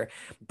sense here.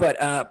 But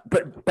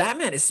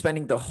Batman is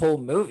spending the whole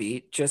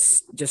movie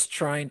just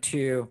trying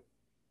to.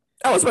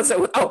 Oh, I was about to say.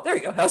 Oh, there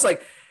you go. I was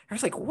like,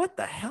 what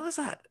the hell is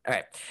that? All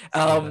right.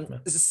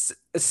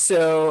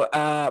 So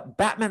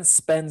Batman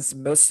spends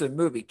most of the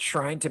movie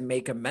trying to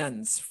make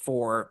amends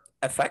for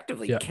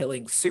effectively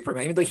killing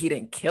Superman, even though he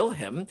didn't kill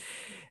him.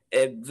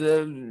 A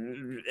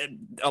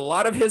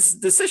lot of his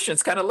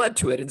decisions kind of led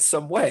to it in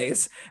some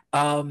ways.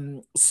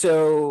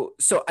 So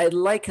I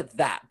like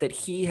that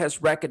he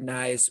has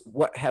recognized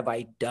what have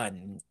I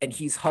done, and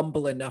he's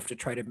humble enough to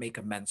try to make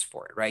amends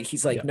for it. Right?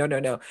 He's like,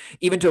 no.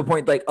 Even to a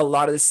point, like a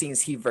lot of the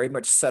scenes, he very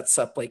much sets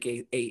up like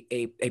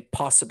a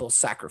possible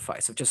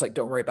sacrifice of just like,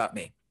 don't worry about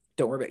me.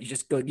 Don't worry about it. You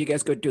just go. You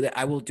guys go do that.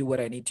 I will do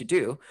what I need to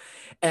do,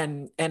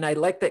 and I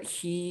like that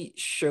he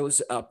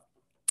shows up.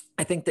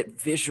 I think that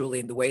visually,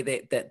 in the way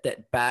that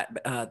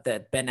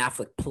Ben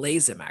Affleck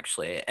plays him,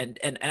 actually, and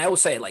I will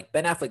say, like,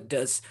 Ben Affleck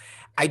does,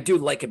 I do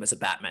like him as a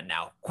Batman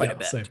now quite a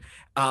bit,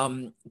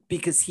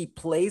 because he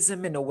plays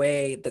him in a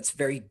way that's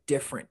very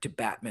different to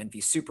Batman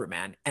v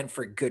Superman, and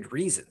for good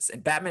reasons. In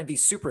Batman v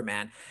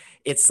Superman,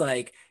 it's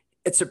like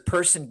it's a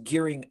person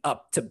gearing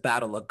up to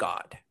battle a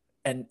god.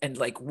 And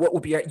like, what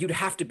would be, you'd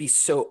have to be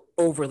so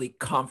overly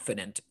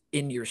confident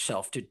in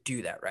yourself to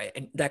do that, right?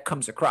 And that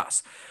comes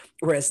across.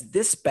 Whereas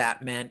this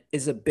Batman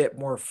is a bit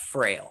more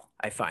frail,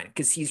 I find,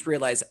 because he's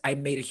realized I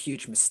made a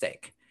huge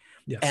mistake.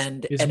 Yes,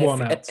 and he's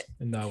worn out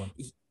in that one.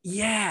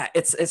 Yeah,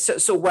 it's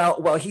so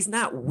while he's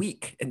not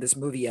weak in this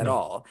movie at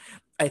all,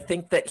 I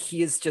think that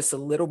he is just a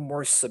little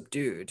more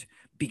subdued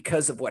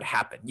because of what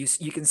happened.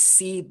 You can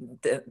see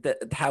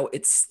how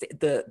it's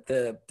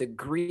the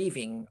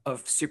grieving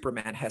of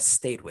Superman has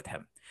stayed with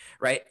him,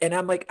 right? And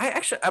I'm like,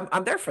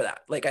 I'm there for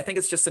that. Like, I think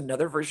it's just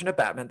another version of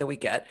Batman that we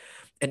get,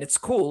 and it's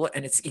cool,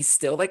 and he's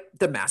still like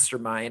the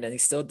mastermind, and he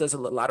still does a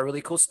lot of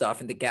really cool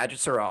stuff, and the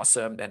gadgets are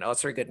awesome, and all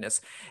sorts of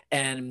goodness,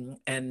 and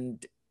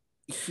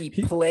he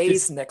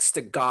plays next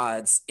to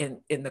gods in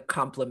the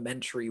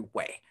complementary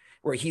way,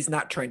 where he's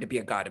not trying to be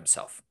a god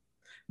himself.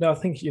 No, I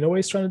think, you know what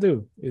he's trying to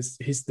do is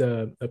he's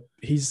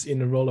in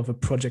the role of a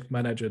project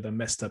manager that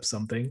messed up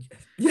something,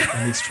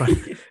 and he's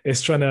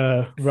trying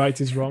to right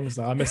his wrongs.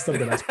 Like, I messed up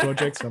the last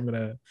project, so I'm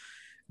gonna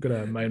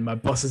my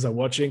bosses are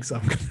watching,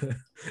 so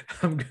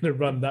I'm gonna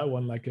run that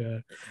one like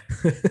a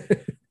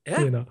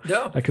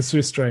like a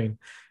Swiss train.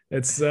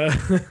 It's I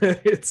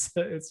think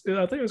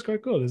it was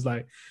quite cool. It's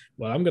like,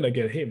 well, I'm gonna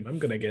get him.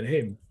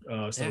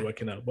 It's not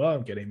working out. Well,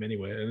 I'm getting him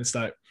anyway, and it's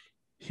like,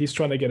 he's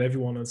trying to get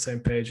everyone on the same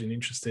page and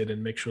interested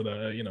and make sure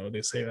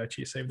that, they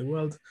actually save the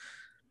world.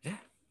 Yeah.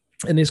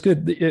 And it's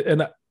good.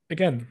 And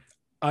again,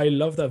 I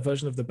love that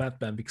version of the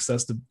Batman because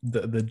that's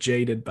the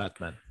jaded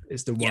Batman.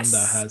 It's the one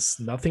that has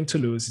nothing to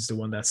lose. It's the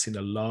one that's seen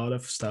a lot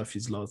of stuff.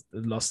 He's lost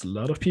a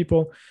lot of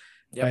people,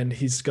 and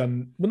he's got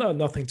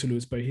nothing to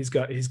lose, but he's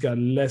got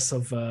less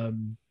of a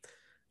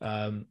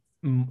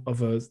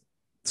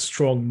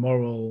strong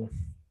moral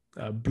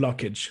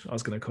blockage. I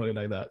was going to call it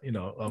like that,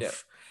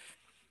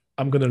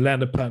 I'm going to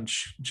land a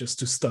punch just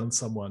to stun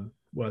someone,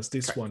 whereas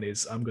this one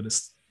is, I'm going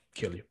to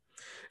kill you.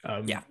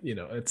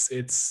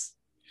 It's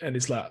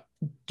like,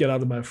 get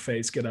out of my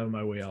face, get out of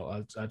my way.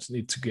 I just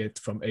need to get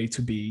from A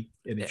to B,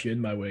 and if you're in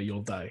my way,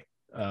 you'll die.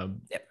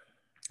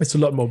 It's a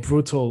lot more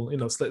brutal.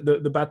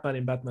 The Batman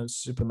in Batman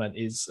Superman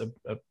is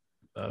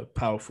a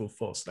powerful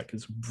force, like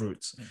it's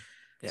brute.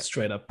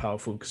 Straight up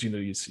powerful, because you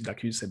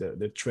like you said,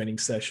 the training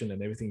session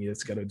and everything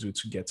he's got to do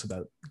to get to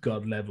that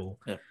god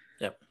level.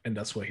 And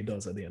that's what he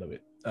does at the end of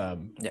it.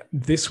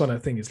 This one, I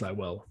think, is like,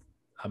 well,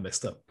 I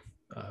messed up.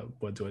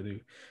 What do I do?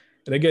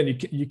 And again,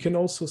 you can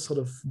also sort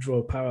of draw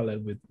a parallel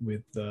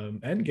with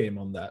Endgame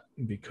on that,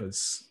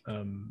 because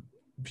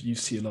you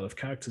see a lot of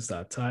characters that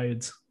are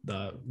tired, that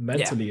are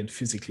mentally and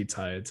physically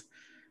tired.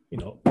 You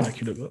know, like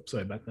you look.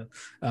 Sorry, Batman.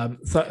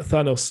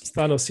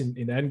 Thanos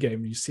in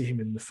Endgame. You see him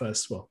in the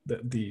first,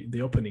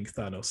 the opening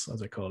Thanos,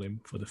 as I call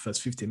him, for the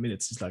first 15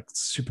 minutes. He's like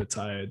super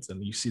tired,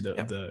 and you see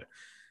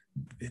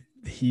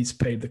he's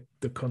paid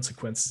the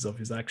consequences of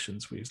his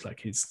actions. Where he's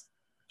like, his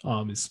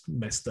arm is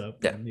messed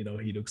up, and you know,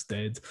 he looks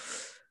dead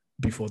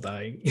before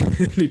dying,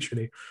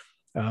 literally.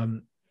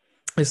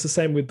 It's the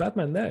same with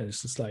Batman there.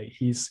 It's just like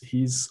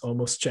he's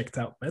almost checked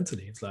out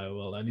mentally. It's like,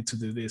 well, I need to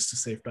do this to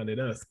save planet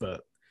Earth,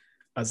 but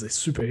as a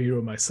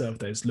superhero myself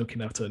that is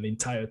looking after an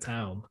entire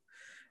town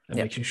and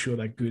making sure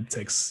that good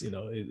takes, you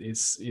know,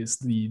 is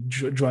the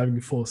driving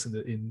force in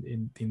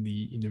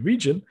the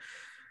region.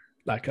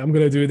 Like, I'm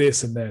gonna do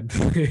this, and then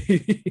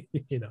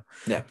you know,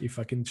 if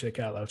I can check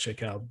out, I'll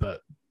check out,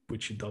 but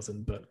which he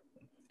doesn't. But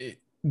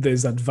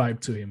there's that vibe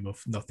to him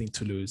of nothing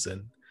to lose,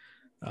 and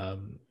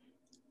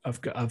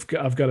I've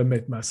got to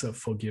make myself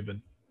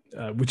forgiven,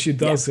 which he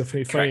does.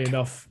 Funny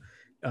enough,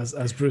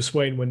 as Bruce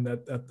Wayne, when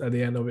at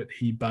the end of it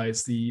he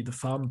buys the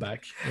farm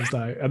back. It's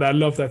like, and I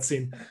love that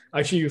scene.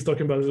 Actually, he was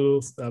talking about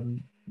little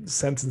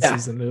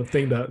sentences and little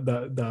thing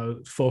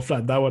that fall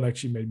flat. That one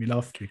actually made me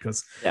laugh,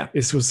 because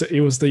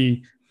it was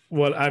the,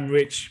 well, I'm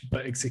rich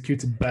but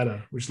executed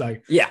better, which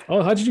like,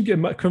 oh, how did you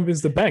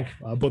convince the bank?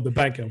 I bought the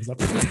bank. I was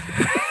like,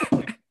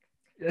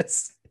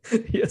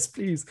 yes,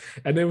 please.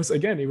 And it was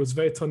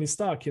very Tony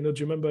Stark. You know, do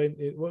you remember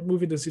in what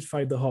movie does he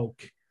fight the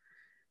Hulk?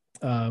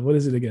 What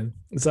is it again?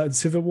 Is that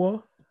Civil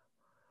War?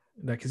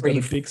 Like, he's got a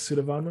big suit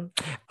of armor.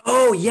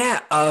 Oh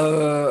yeah.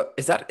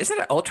 Is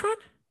that Ultron?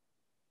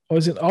 Or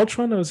is it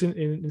Ultron, or is it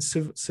in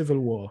Civil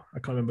War? I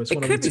can't remember. It's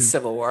it could be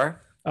Civil War.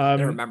 I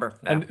don't remember.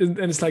 No. And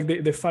it's like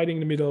they're fighting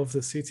in the middle of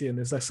the city, and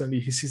it's like suddenly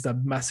he sees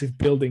that massive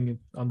building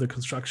under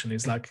construction.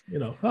 He's like, you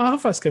know, how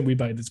fast can we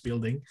buy this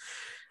building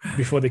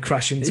before they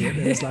crash into it?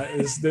 And it's like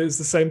there's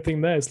the same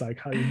thing there. It's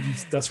like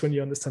that's when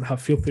you understand how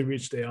filthy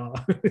rich they are.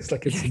 It's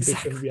like it's a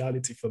different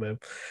reality for them.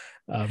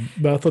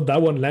 But I thought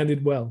that one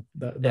landed well.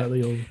 That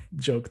little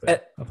joke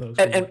there. I thought it was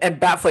and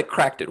Batfleck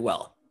cracked it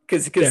well.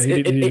 Because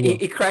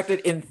he cracked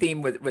it in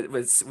theme with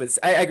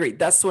I agree.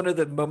 That's one of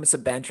the moments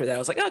of banter that I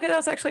was like, okay, that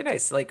was actually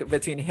nice. Like,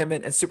 between him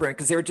and Superman,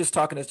 because they were just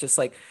talking as just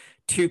like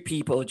two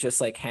people just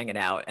like hanging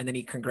out, and then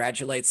he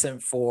congratulates him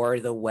for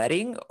the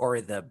wedding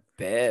or the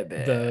baby.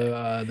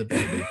 The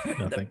baby.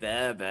 The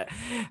baby.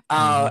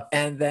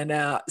 And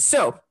then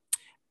so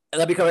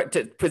let me come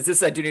to, because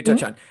this I do need to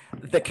touch on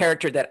the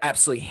character that I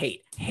absolutely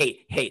hate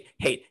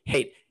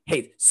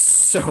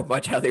so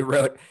much how they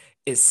wrote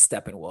is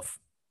Steppenwolf.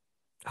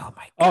 Oh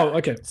my god. Oh,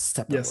 okay.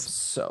 Steppenwolf,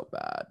 so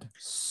bad.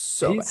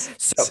 So bad.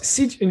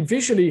 See, and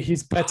visually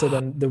he's better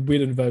than the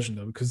Whedon version,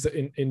 though, because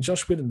in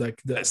Josh Whedon,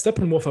 like the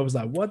Steppenwolf, I was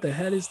like, what the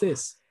hell is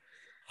this?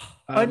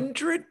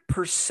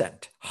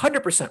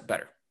 100%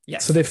 better.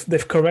 Yes. So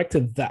they've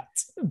corrected that,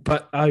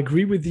 but I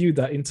agree with you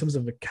that in terms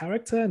of the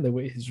character and the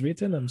way he's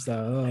written, I'm just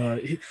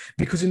like,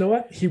 because you know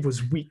what, he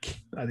was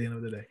weak at the end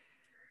of the day.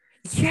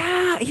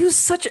 Yeah, he was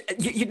such a,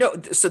 you know.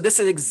 So this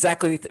is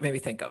exactly what made me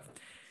think of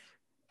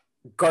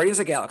Guardians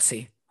of the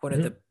Galaxy, one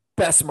of the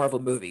best Marvel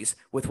movies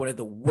with one of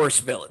the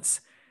worst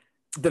villains.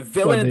 The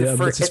villain in the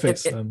first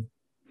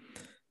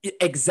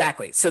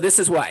exactly. So this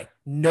is why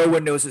no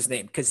one knows his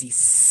name, because he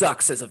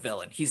sucks as a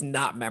villain. He's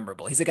not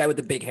memorable. He's a guy with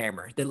the big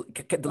hammer that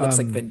looks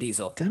like Vin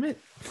Diesel. Damn it.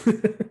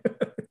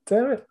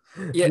 Damn it.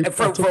 Yeah,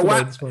 for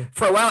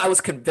a while I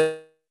was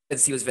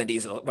convinced he was Vin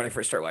Diesel when I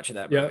first started watching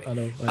that movie. Yeah, I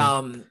know.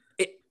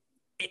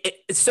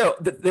 So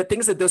the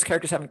things that those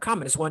characters have in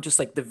common is, one, just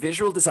like the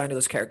visual design of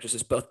those characters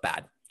is both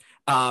bad.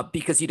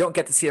 Because you don't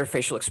get to see their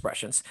facial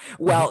expressions.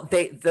 Well,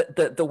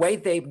 the way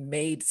they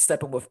made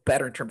Steppenwolf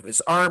better in terms of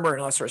his armor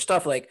and all that sort of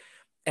stuff, like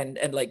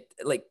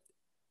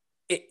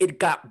it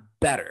got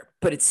better,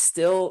 but it's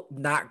still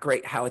not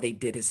great how they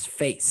did his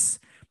face,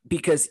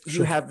 because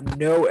you have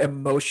no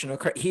emotional.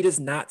 He does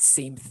not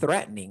seem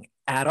threatening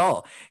at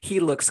all. He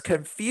looks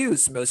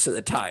confused most of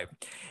the time,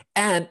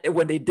 and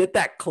when they did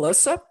that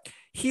close up,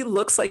 he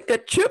looks like a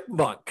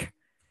chipmunk.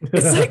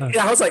 It's like,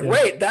 I was like,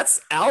 wait,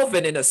 that's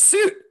Alvin in a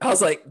suit. I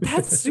was like,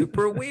 that's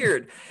super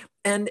weird.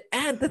 And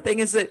the thing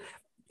is that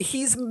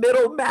he's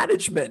middle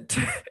management.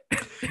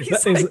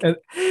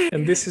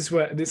 And this is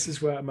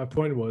where my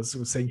point was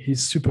saying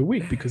he's super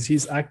weak, because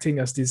he's acting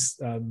as this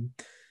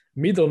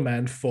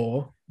middleman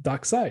for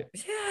Darkseid.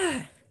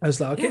 Yeah. I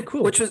was like, okay,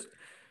 cool. Which was,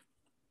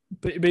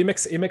 but it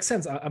makes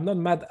sense. I'm not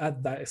mad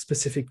at that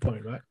specific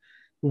point, right?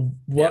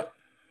 What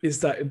is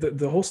that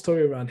the whole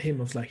story around him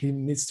of like, he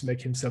needs to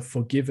make himself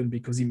forgiven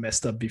because he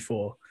messed up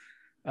before.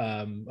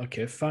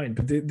 Okay, fine.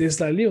 But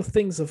there's like little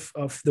things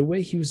of the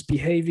way he was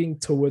behaving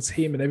towards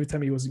him, and every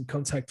time he was in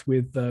contact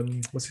with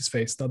what's his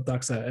face? Not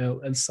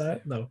Darkseid,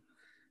 Elsa? No,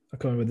 I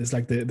can't remember. There's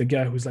like the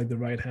guy who's like the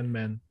right-hand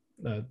man,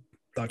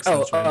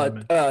 Darkseid's right-hand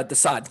man.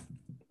 Desaad.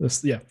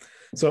 Yeah.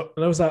 So,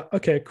 and I was like,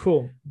 okay,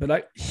 cool. But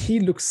like, he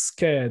looks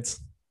scared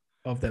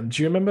of them.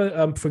 Do you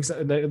remember? For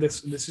example,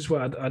 this is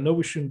where I know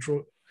we shouldn't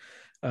draw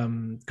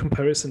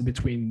comparison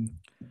between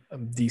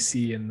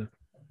DC and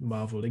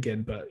Marvel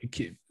again, but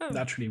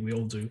naturally we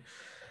all do.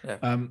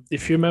 Yeah.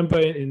 If you remember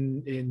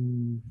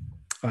in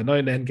not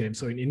in Endgame,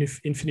 so in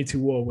Infinity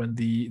War, when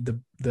the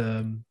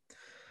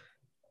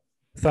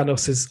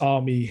Thanos'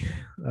 army,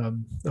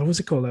 what was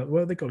it called?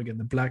 What are they called again?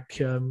 The Black.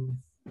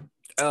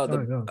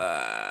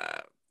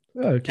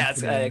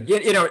 Okay.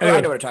 You know, anyway,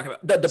 I know what you're talking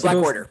about. The Black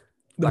Order.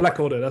 The Black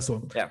Order, that's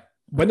one. Yeah.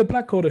 When the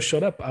Black Order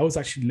showed up, I was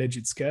actually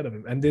legit scared of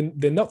him. And then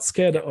they're not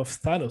scared of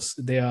Thanos.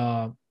 They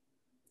are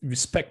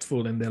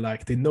respectful and they're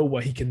like, they know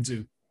what he can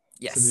do.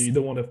 Yes. So you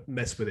don't want to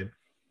mess with him.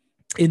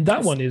 In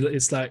that one,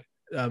 it's like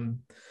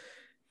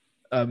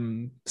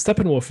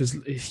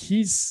Steppenwolf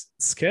he's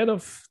scared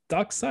of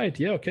Darkseid.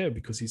 Yeah, okay,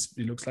 because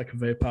he looks like a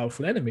very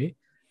powerful enemy.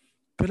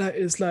 But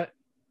it's like,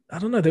 I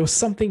don't know, there was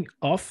something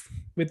off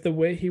with the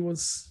way he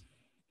was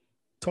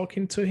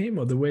talking to him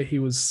or the way he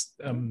was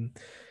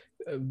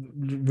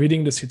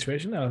reading the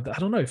situation. I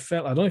don't know. I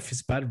don't know if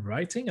it's bad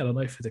writing. I don't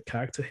know if the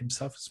character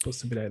himself is supposed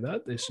to be like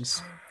that. It's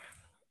just.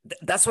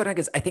 That's what I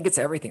think it's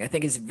everything. I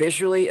think it's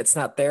visually, it's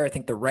not there. I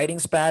think the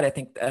writing's bad. I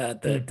think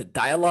the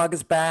dialogue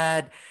is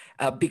bad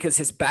because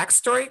his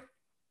backstory,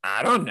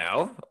 I don't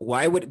know.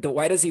 Why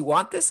does he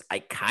want this? I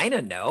kind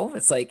of know.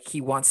 It's like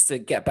he wants to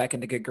get back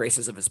into good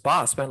graces of his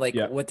boss. But I'm like,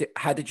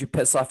 how did you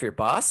piss off your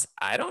boss?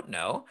 I don't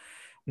know.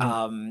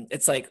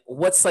 It's like,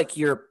 what's like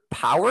your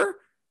power?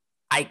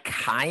 I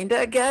kind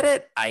of get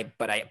it.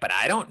 But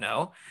I don't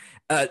know.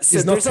 So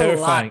it's not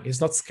terrifying.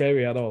 It's not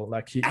scary at all.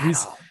 Like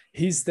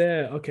he's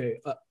there. Okay.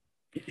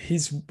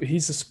 He's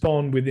a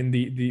spawn within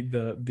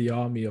the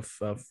army of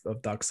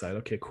Darkseid.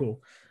 Okay,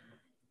 cool.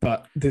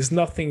 But there's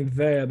nothing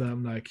there that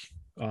I'm like,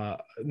 I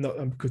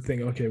could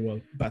think, okay,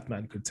 well,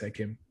 Batman could take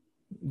him,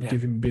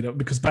 give him a bit of,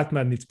 because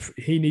Batman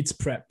needs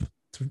prep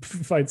to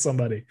fight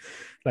somebody.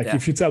 Like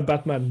if you tell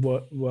Batman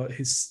what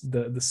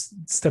the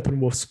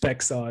Steppenwolf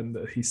specs are and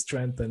his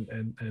strength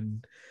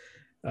and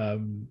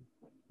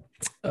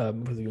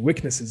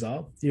weaknesses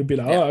are, he'll be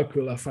like, oh,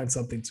 cool, I'll find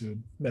something to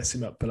mess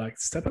him up. But like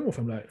Steppenwolf,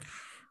 I'm like,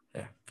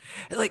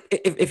 like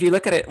if you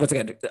look at it once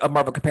again, a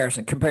Marvel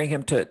comparison, comparing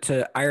him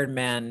to Iron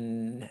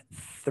Man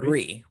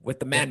 3 with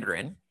the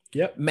Mandarin.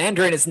 Yep.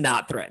 Mandarin is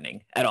not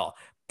threatening at all.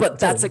 But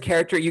that's a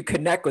character you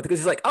connect with because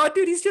he's like, oh,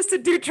 dude, he's just a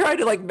dude trying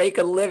to like make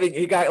a living.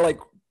 He got like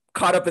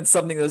caught up in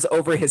something that was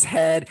over his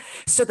head.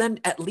 So then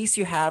at least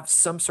you have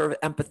some sort of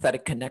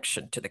empathetic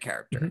connection to the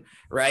character,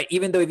 right?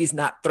 Even though if he's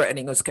not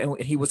threatening,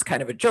 he was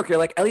kind of a joke. You're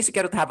like, at least you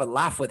get to have a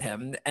laugh with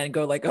him and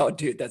go like, oh,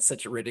 dude, that's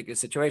such a ridiculous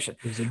situation.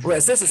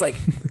 Whereas this is like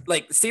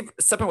Steve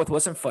Steppenwolf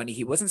wasn't funny.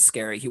 He wasn't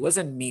scary. He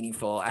wasn't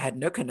meaningful. I had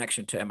no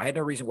connection to him. I had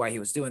no reason why he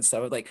was doing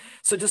stuff. Like,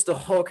 so just the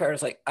whole character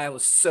is like, I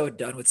was so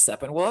done with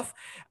Steppenwolf.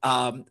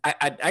 I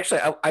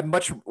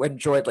much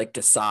enjoyed like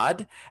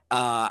Desaad.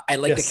 I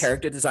like the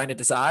character design of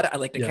Desaad. I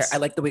like I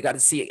like that we got to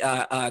see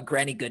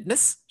Granny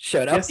Goodness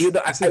showed up. Even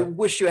though I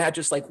wish you had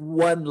just like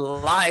one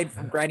line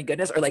from Granny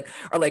Goodness, or like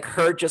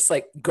her just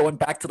like going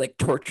back to like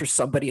torture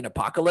somebody in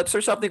Apocalypse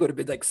or something would have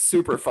been like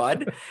super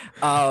fun.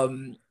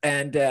 And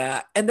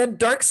then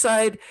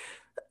Darkseid.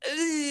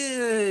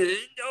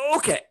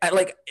 Okay, I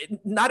like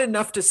not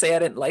enough to say I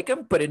didn't like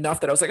him, but enough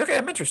that I was like, okay,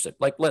 I'm interested.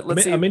 Like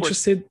let's see. I'm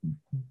interested.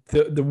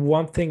 The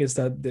one thing is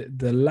that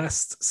the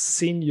last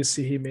scene you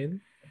see him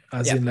in,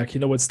 as in like, you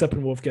know, when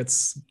Steppenwolf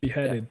gets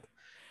beheaded.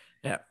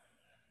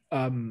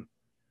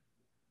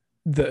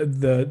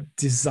 The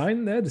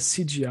design there, the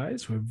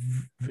CGIs were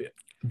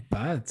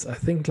bad. I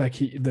think like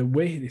the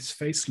way his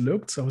face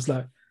looked, I was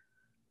like,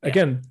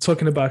 again,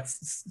 talking about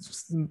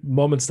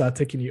moments that are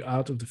taking you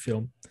out of the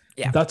film.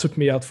 That took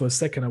me out for a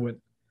second. I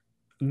went,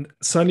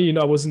 suddenly, you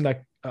know, I wasn't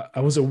like, I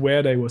was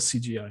aware that it was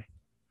CGI.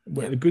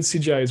 The good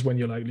CGI is when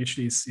you're like,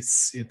 literally,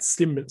 it's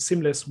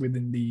seamless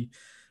within the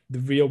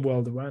real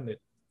world around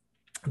it.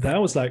 That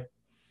was like,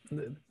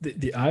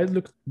 the eyes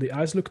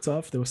looked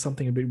tough. There was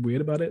something a bit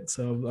weird about it,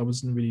 so I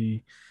wasn't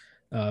really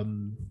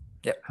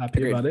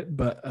happy about it.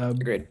 But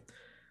agreed.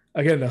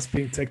 Again, that's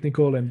being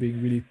technical and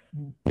being really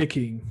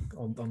picking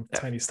on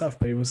tiny stuff.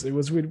 But it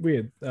was really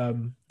weird.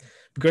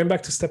 Going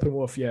back to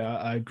Steppenwolf,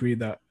 I agree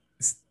that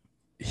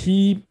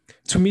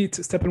to me,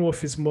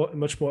 Steppenwolf is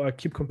much more. I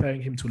keep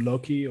comparing him to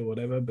Loki or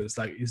whatever, but it's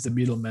like he's the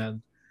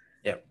middleman.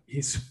 Yeah,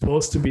 he's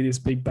supposed to be this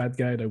big bad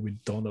guy that we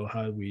don't know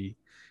how we're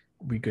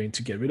going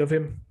to get rid of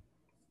him.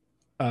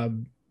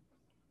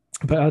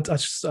 But I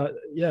just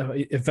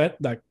event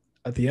like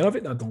at the end of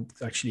it, I don't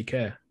actually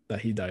care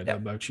that he died. I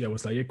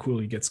was like, yeah, cool.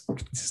 He gets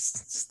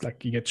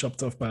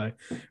chopped off by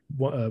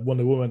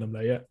Wonder Woman. I'm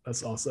like, yeah,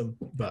 that's awesome.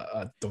 But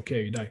I don't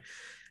care. You die.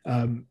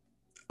 And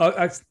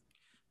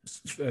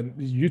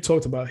you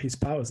talked about his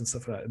powers and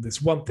stuff like that.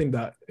 There's one thing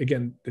that,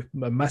 again,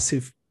 a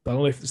massive, I don't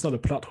know if it's not a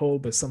plot hole,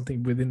 but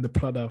something within the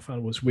plot I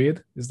found was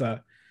weird, is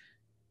that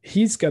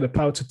he's got the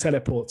power to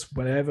teleport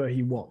whenever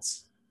he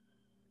wants.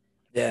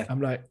 Yeah, I'm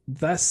like,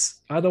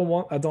 I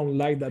don't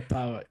like that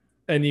power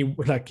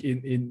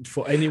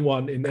for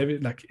anyone in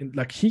every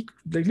he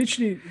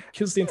literally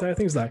kills the entire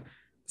thing. It's like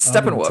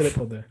Steppenwolf.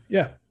 Teleport there.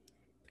 Yeah.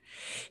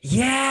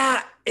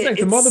 Yeah, Like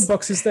the mother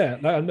box is there.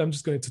 Like, I'm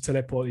just going to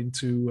teleport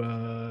into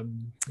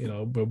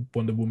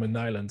Wonder Woman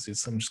Islands.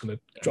 I'm just going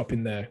to drop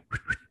in there.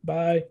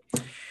 Bye.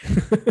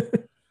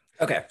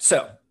 Okay,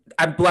 so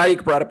I'm glad you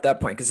brought up that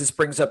point because this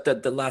brings up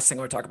the last thing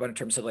I want to talk about in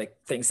terms of like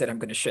things that I'm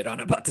going to shit on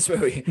about this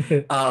movie.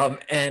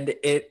 And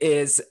it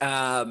is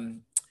the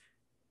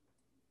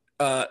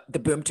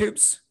boom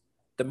tubes,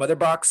 the mother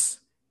box,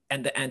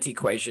 and the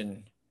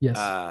anti-equation, Yes.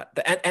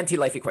 The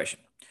anti-life equation.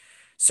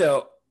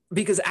 So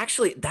because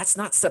actually that's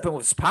not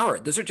Steppenwolf's power.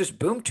 Those are just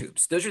boom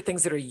tubes. Those are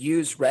things that are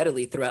used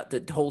readily throughout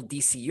the whole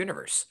DC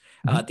universe.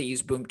 They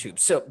use boom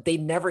tubes. So they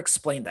never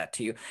explain that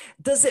to you.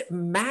 Does it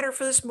matter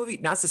for this movie?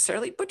 Not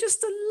necessarily, but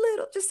just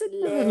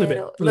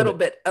a little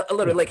bit.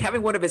 Like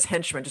having one of his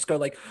henchmen just go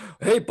like,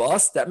 hey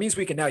boss, that means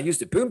we can now use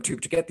the boom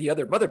tube to get the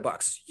other mother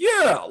box.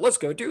 Yeah, let's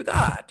go do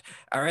that.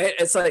 All right.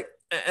 It's like,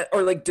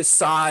 or like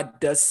Desaad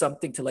does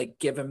something to like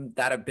give him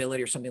that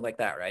ability or something like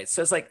that. Right.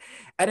 So it's like,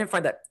 I didn't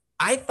find that.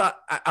 I thought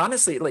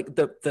honestly, like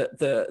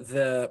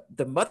the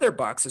mother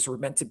boxes were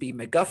meant to be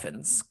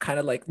MacGuffins, kind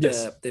of like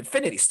the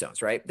Infinity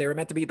Stones, right? They were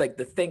meant to be like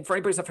the thing. For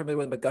anybody who's not familiar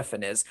with what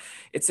MacGuffin is,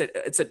 it's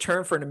a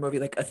term for in a movie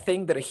like a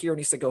thing that a hero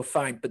needs to go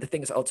find, but the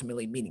thing is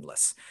ultimately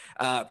meaningless.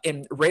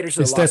 In Raiders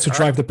of the Lost Ark,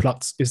 drive the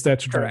plots. It's there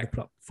to drive the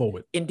plot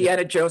forward.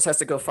 Indiana Jones has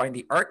to go find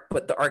the Ark,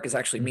 but the Ark is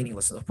actually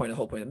meaningless in the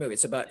whole point of the movie.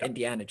 It's about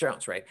Indiana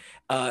Jones, right?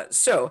 But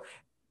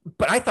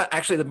I thought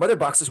actually the mother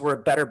boxes were a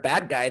better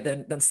bad guy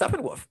than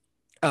Steppenwolf.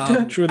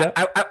 True that.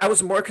 I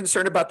was more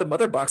concerned about the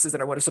mother boxes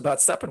than I was about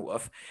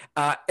Steppenwolf,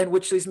 and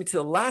which leads me to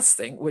the last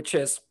thing, which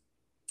is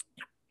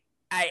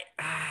I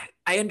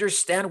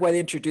understand why they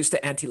introduced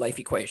the anti-life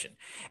equation,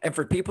 and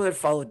for people that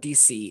follow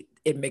DC,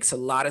 it makes a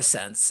lot of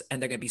sense,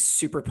 and they're going to be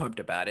super pumped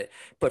about it.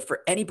 But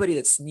for anybody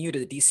that's new to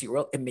the DC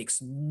world, it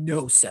makes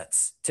no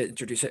sense to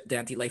introduce the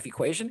anti-life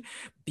equation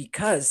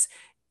because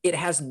it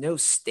has no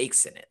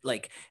stakes in it.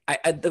 Like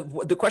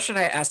the question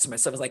I asked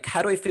myself is like,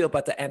 how do I feel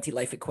about the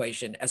anti-life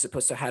equation as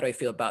opposed to how do I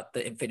feel about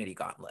the Infinity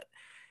Gauntlet?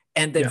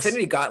 And the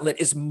Infinity Gauntlet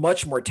is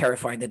much more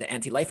terrifying than the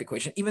anti-life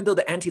equation, even though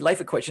the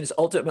anti-life equation is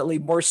ultimately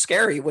more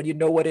scary when you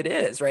know what it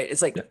is, right?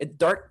 It's like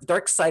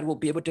Darkseid will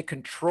be able to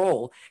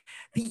control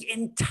the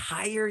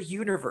entire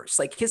universe.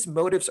 Like his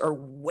motives are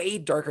way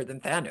darker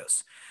than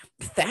Thanos.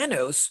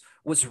 Thanos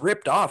was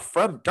ripped off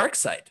from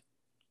Darkseid.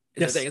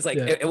 Yes, it's like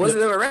it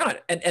wasn't around,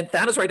 and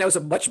Thanos right now is a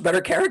much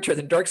better character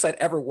than Darkseid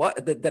ever was.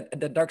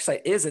 Than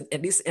Darkseid is, and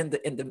at least in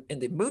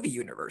the movie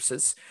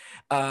universes,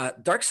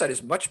 Darkseid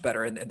is much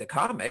better in the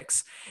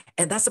comics,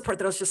 and that's the part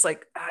that I was just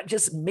like,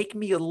 just make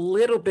me a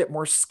little bit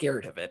more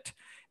scared of it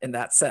in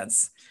that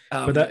sense.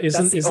 But that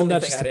isn't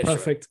that just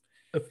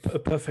a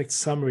perfect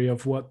summary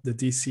of what the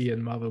DC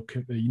and Marvel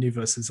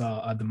universes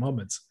are at the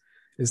moment?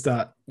 Is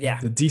that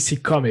the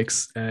DC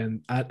comics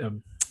and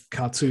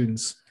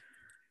cartoons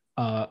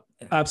are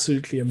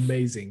absolutely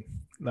amazing.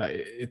 Like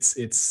it's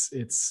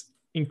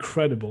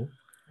incredible,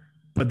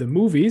 but the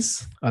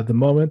movies at the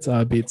moment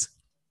are a bit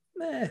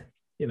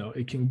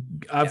it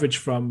can average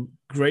from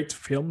great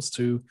films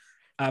to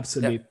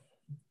absolute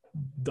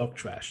dog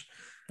trash.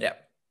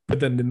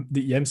 But then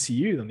the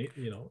MCU,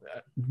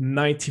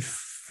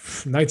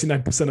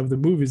 99% of the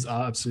movies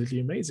are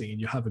absolutely amazing,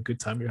 and you have a good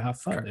time, you have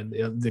fun,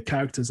 and the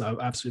characters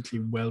are absolutely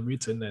well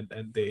written,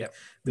 and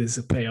there's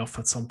a payoff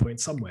at some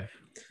point somewhere.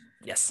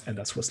 Yes, and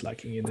that's what's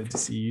lacking in the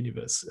DC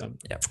universe.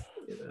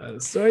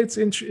 So it's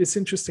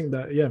interesting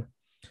that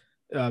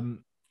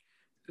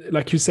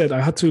like you said,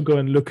 I had to go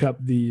and look up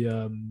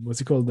the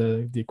what's it called,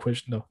 the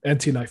equation,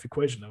 anti-life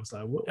equation. I was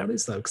like, what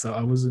is that? Because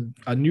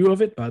I knew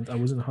of it, but I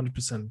wasn't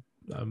 100%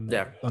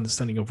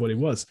 understanding of what it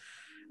was.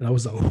 And I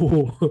was like,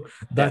 oh,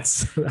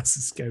 that's a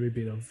scary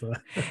bit of.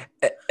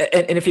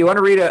 And if you want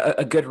to read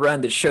a good run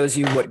that shows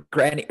you what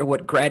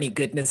granny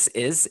goodness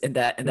is in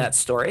that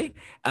story,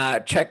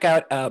 check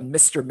out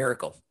Mr.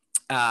 Miracle.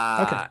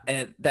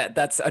 And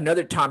that's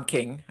another Tom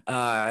King.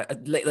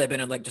 Lately I've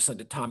been on like just like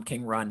the Tom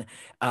King run.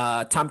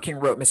 Tom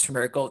King wrote Mr.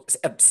 Miracle.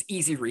 It's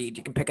easy read.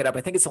 You can pick it up.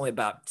 I think it's only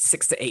about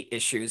 6 to 8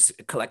 issues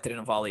collected in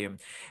a volume.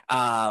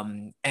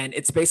 And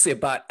it's basically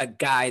about a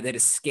guy that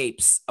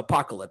escapes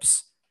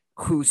apocalypse,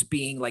 who's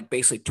being like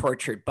basically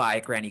tortured by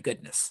Granny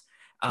Goodness.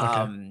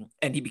 And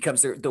he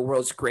becomes the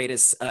world's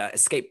greatest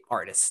escape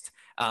artist,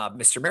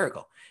 Mr.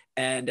 Miracle.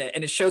 And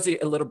it shows you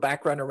a little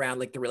background around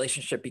like the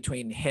relationship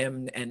between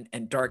him and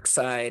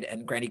Darkseid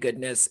and Granny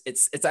Goodness.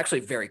 It's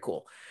actually very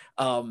cool.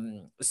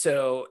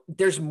 So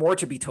there's more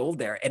to be told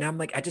there. And I'm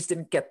like, I just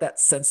didn't get that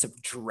sense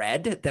of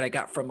dread that I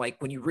got from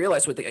like when you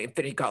realize what the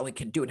Infinity Gauntlet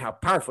can do and how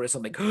powerful it is.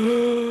 I'm like,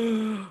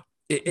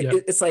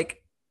 it's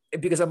like,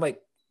 because I'm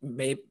like,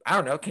 maybe I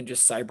don't know, can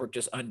just Cyborg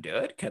just undo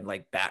it? Can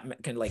like Batman,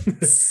 can like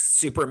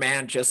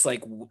Superman just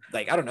like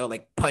I don't know,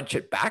 like punch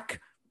it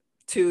back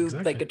to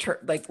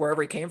like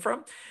wherever it came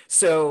from?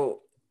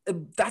 So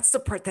that's the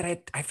part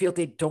that I feel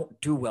they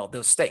don't do well,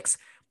 those stakes.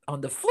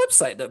 On the flip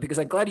side though, because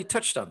I'm glad you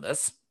touched on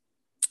this,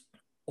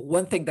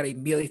 one thing that I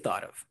immediately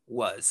thought of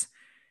was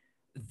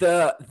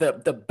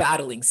the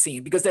battling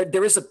scene, because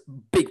there is a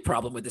big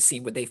problem with the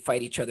scene where they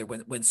fight each other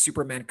when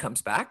Superman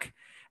comes back.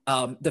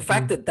 The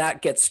fact that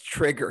that gets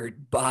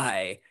triggered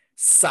by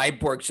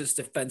Cyborg's just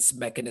defense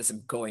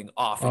mechanism going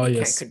off, and he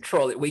can't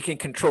control it. We can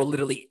control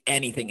literally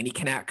anything, and he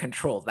cannot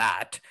control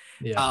that.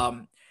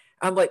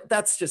 I'm like,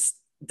 that's just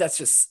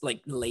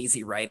like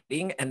lazy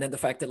writing. And then the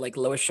fact that like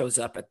Lois shows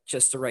up at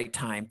just the right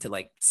time to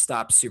like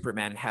stop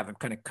Superman and have him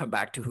kind of come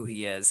back to who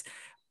he is.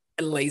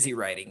 Lazy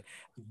writing.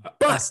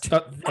 But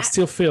I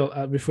still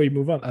feel before you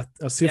move on, I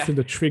still feel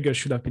the trigger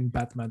should have been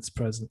Batman's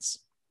presence.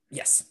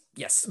 Yes.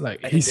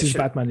 Like he sees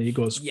Batman and he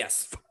goes,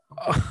 yes.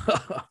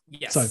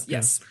 Yes. Sorry,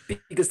 yes.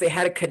 Because they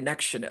had a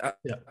connection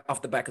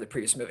off the back of the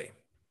previous movie.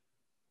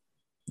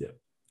 Yeah.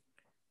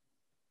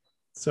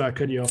 So I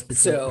cut you off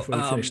before you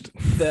finished.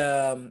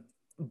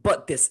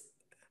 But the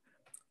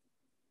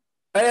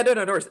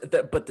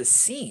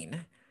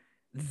scene,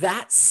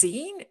 that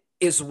scene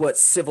is what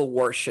Civil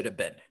War should have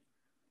been.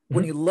 Mm-hmm.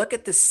 When you look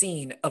at the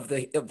scene of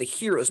the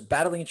heroes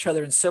battling each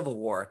other in Civil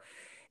War,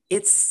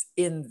 it's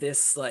in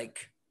this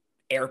like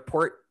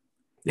airport,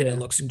 and it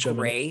looks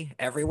gray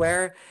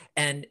everywhere,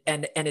 and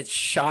it's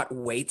shot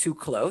way too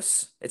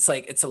close. It's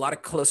like it's a lot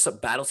of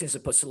close-up battle scenes,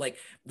 as opposed to like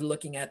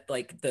looking at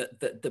like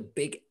the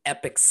big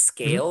epic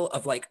scale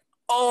of like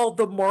all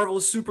the Marvel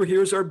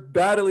superheroes are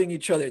battling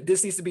each other.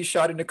 This needs to be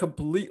shot in a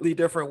completely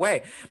different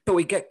way. But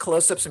we get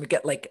close-ups and we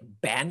get like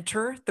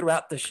banter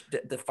throughout the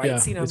fight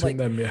scene. I'm like,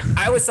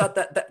 I always thought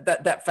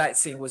that fight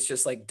scene was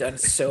just like done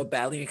so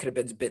badly. It could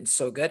have been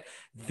so good.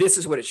 This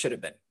is what it should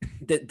have been.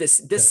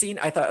 This scene,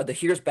 I thought, of the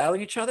heroes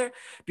battling each other,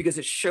 because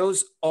it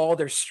shows all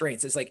their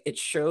strengths. It's like it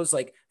shows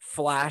like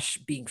Flash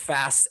being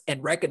fast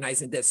and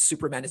recognizing that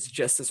Superman is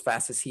just as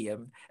fast as he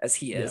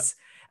is.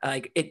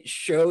 Like it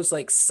shows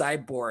like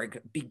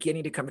Cyborg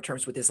beginning to come to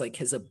terms with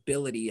his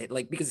ability,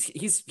 like because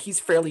he's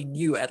fairly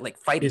new at like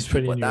fighting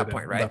people at that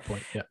point, right?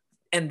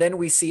 And then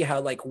we see how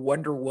like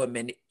Wonder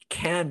Woman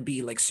can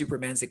be like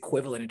Superman's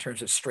equivalent in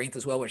terms of strength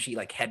as well, when she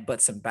like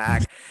headbutts him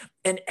back,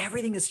 and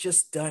everything is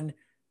just done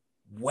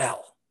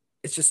well.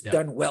 It's just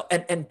done well.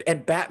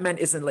 And Batman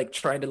isn't like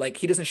trying to like,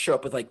 he doesn't show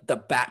up with like the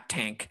bat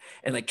tank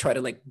and like try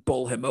to like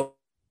bowl him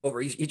over.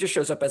 He just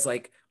shows up as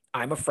like,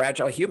 I'm a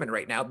fragile human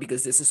right now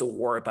because this is a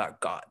war about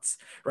gods,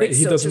 right?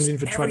 He doesn't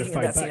even try to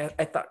fight back. Scene,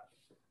 I thought,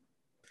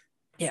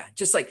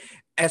 just like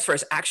as far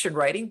as action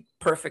writing,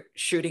 perfect,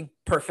 shooting,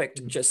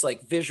 perfect, just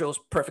like visuals,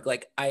 perfect.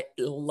 Like I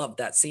love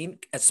that scene,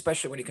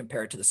 especially when you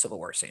compare it to the Civil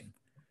War scene.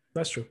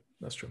 That's true.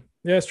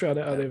 Yeah, it's true. I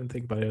didn't even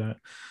think about it.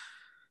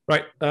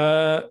 Right.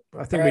 I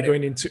think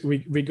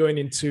we're going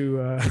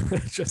into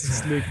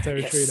Justice League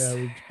territory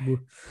now.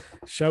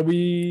 Shall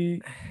we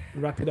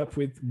wrap it up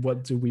with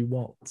what do we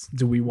want?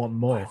 Do we want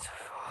more?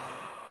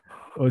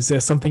 Or is there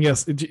something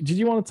else? Did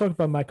you want to talk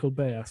about Michael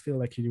Bay? I feel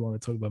like you want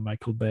to talk about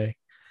Michael Bay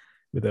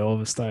with the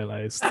over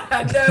stylized. No,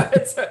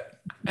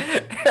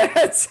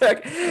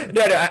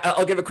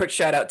 I'll give a quick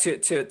shout out to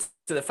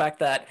the fact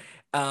that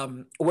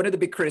one of the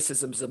big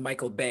criticisms of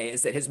Michael Bay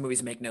is that his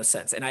movies make no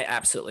sense, and I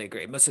absolutely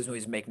agree. Most of his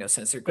movies make no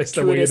sense. They're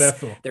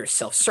gratuitous, they're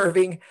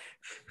self-serving,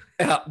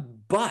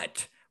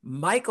 but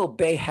Michael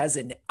Bay has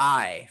an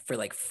eye for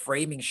like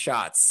framing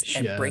shots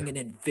and bringing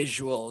in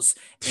visuals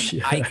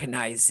and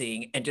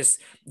iconizing and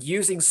just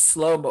using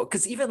slow-mo.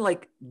 Because even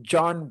like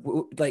John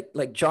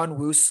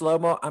Woo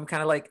slow-mo, I'm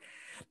kind of like,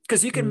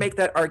 because you can make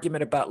that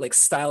argument about like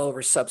style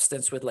over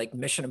substance with like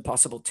Mission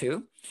Impossible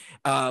 2.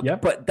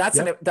 But that's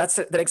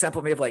that example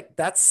of me of like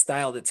that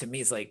style that to me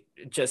is like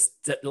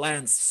just that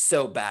lands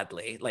so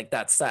badly, like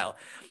that style.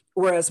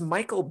 Whereas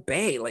Michael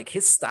Bay, like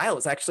his style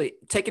is actually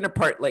taking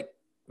apart like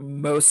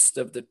most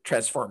of the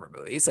Transformer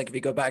movies. Like if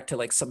you go back to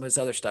like some of his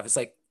other stuff, it's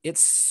like it's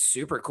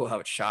super cool how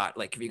it's shot.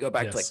 Like if you go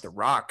back to like The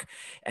Rock,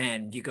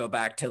 and you go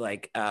back to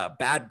like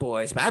Bad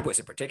Boys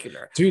in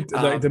particular, dude,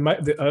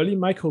 the early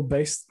Michael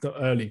Bay,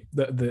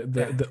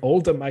 the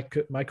older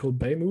Michael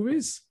Bay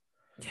movies,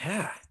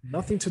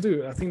 nothing to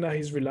do. I think that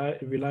he's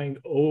relying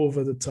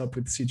over the top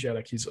with CGI,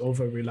 like he's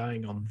over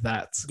relying on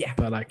that.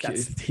 But like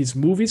his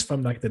movies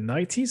from like the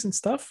 90s and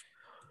stuff,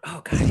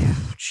 oh god,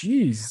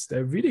 jeez,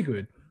 they're really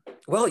good.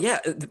 Well,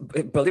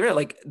 believe it,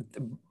 like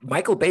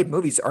Michael Bay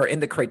movies are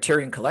in the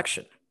Criterion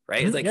Collection,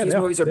 right? It's like these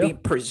movies are being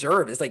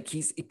preserved. It's like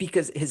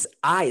because his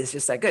eye is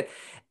just that good.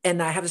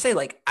 And I have to say,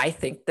 like, I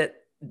think that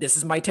this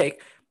is my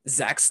take.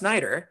 Zack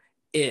Snyder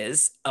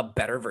is a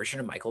better version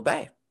of Michael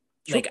Bay.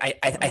 Sure. Like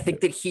I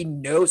think that he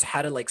knows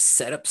how to like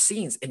set up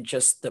scenes in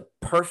just the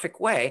perfect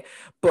way,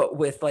 but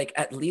with like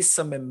at least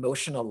some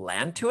emotional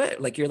land to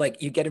it. Like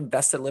you get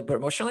invested a little bit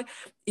emotionally.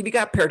 If you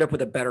got paired up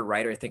with a better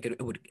writer, I think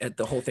it would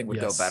the whole thing would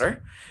go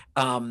better.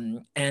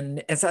 And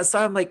so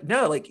I'm like,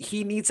 no, like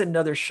he needs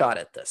another shot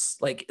at this.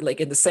 Like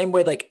in the same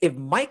way, like if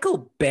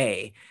Michael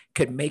Bay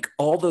could make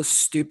all those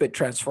stupid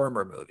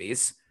Transformer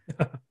movies.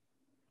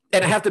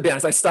 And I have to be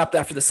honest, I stopped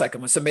after the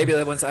second one. So maybe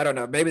the ones, I don't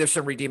know, maybe there's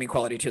some redeeming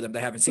quality to them they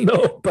haven't seen.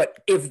 No. But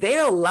if they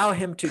allow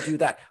him to do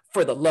that,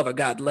 for the love of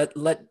God, let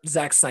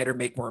Zack Snyder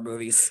make more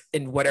movies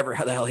in whatever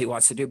the hell he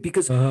wants to do,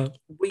 because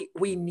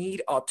we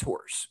need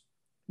auteurs.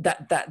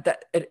 Like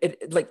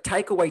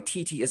Taika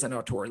Waititi is an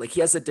auteur. Like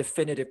he has a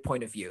definitive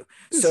point of view.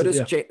 So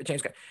does James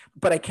Gunn.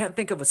 But I can't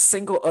think of a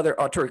single other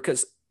auteur,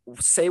 because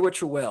say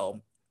what you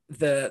will,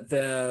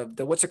 the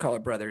what's it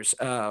called brothers,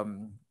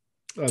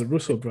 The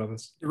Russo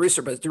brothers. the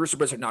Russo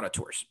brothers are not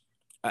auteurs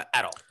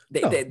at all.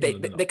 They, No, they, no, they, no,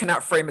 no, they no.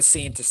 cannot frame a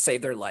scene to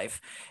save their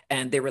life,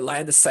 and they rely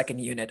on the second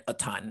unit a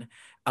ton.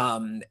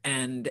 And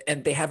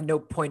they have no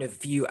point of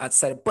view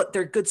outside of, but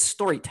they're good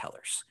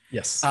storytellers.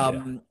 Yes.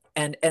 Yeah.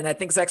 And I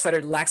think Zack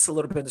Snyder lacks a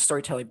little bit in the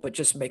storytelling, but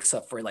just makes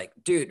up for, like,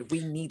 dude,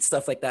 we need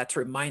stuff like that to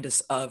remind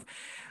us of,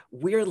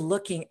 we're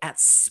looking at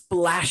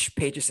splash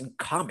pages in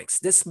comics.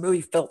 This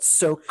movie felt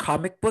so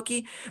comic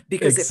booky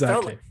because it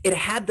felt Exactly. like it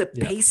had the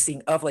Yeah.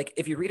 pacing of, like,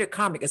 if you read a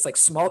comic, it's like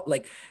small,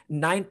 like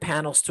 9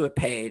 panels to a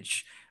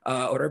page,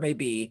 or it may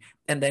be,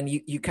 and then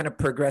you kind of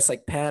progress,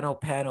 like, panel,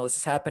 this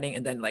is happening,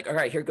 and then, like, all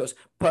right, here goes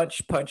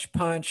punch, punch,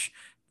 punch.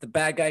 The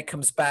bad guy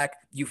comes back.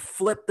 You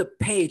flip the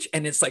page,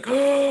 and it's like,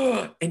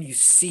 oh, and you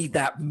see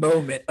that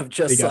moment of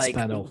just Big ass like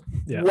panel.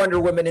 Yeah. Wonder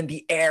Woman in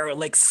the air, or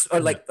like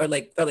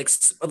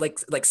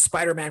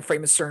Spider-Man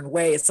framed a certain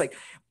way. It's like,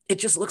 it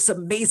just looks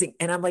amazing,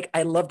 and I'm like,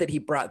 I love that he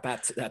brought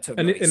that to a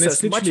And, movie. and So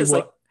it's as much literally as,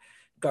 like,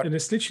 what, and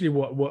it's literally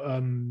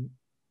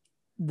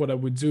what I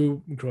would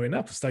do growing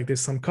up. It's like there's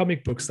some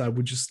comic books that I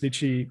would just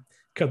literally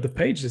cut the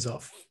pages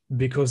off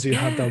because you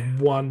have that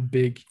one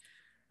big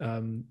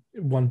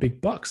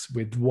box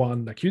with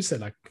one, like you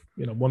said, like,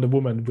 Wonder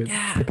Woman with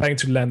preparing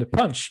to land a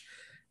punch.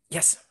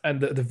 Yes.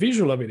 And the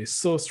visual of it is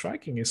so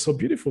striking, it's so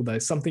beautiful that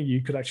it's something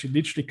you could actually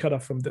literally cut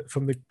off from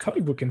the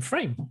comic book and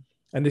frame.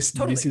 And this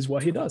is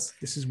what he does.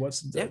 This is what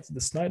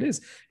the Snyder is.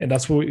 And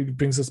that's what it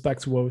brings us back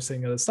to what we were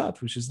saying at the start,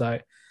 which is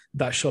like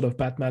that shot of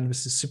Batman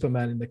versus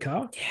Superman in the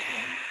car. Yeah.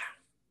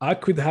 I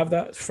could have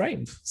that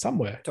framed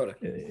somewhere,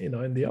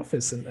 in the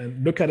office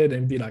and look at it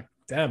and be like,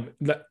 damn.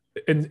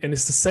 And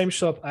it's the same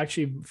shot.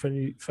 Actually,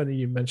 funny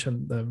you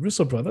mentioned the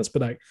Russo brothers,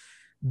 but like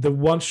the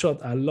one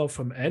shot I love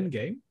from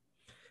Endgame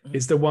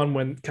is the one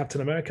when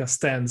Captain America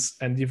stands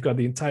and you've got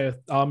the entire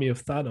army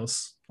of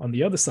Thanos on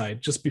the other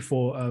side just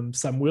before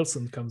Sam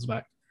Wilson comes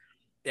back.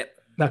 Yep.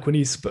 Like when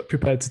he's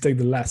prepared to take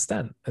the last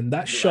stand. And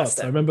that shot,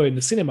 I remember in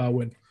the cinema, I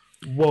went,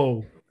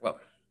 whoa,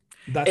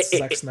 that's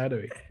Zack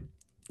Snyder.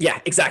 Yeah,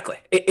 exactly.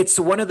 It's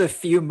one of the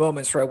few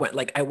moments where I went,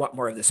 like, I want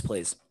more of this,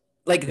 please.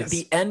 Like,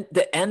 the end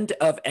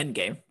of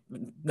Endgame,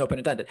 no pun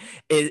intended,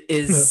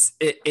 is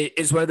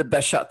one of the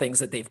best shot things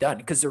that they've done,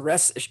 because the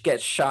rest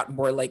gets shot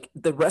more like,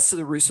 the rest of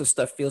the Russo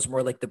stuff feels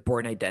more like the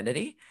Bourne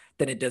Identity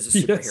than it does a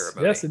superhero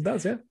movie. Yes, it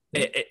does. Yeah.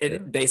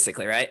 It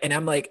basically, right? And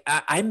I'm like,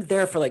 I'm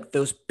there for, like,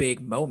 those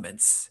big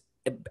moments.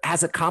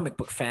 As a comic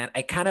book fan,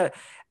 I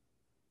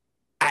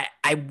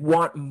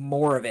want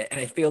more of it, and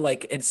I feel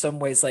like in some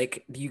ways,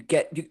 like,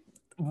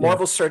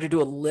 Marvel started to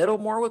do a little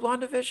more with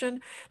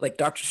WandaVision. Like,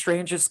 Doctor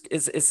Strange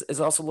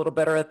is also a little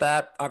better at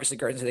that. Obviously,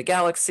 Guardians of the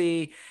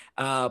Galaxy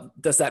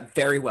does that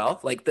very well.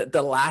 Like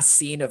the last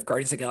scene of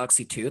Guardians of the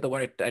Galaxy 2, the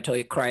one I tell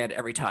you cry at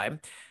every time.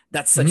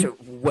 That's such a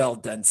well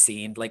done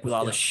scene, like with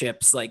all the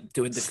ships, like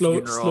doing the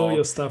funeral. Slow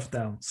your stuff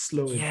down.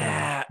 Slow it down.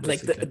 Yeah, like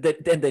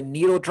the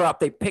needle drop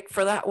they picked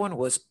for that one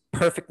was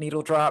perfect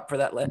needle drop for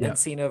that end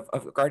scene of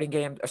Guardians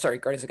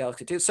of the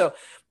Galaxy 2. So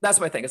that's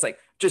my thing. It's like,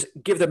 just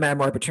give the man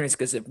more opportunities,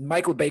 because if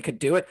Michael Bay could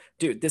do it,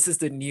 dude, this is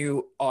the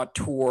new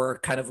auteur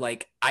kind of,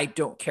 like, I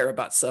don't care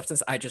about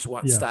substance, I just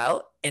want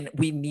style, and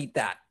we need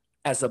that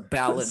as a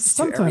balance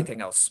to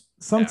everything else.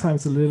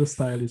 Sometimes a little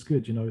style is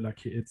good,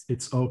 like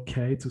it's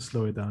okay to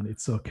slow it down.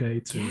 It's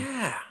okay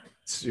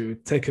to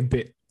take a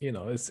bit,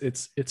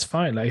 it's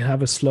fine. Like,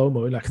 have a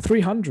slow-mo, like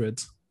 300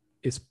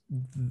 is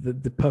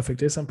the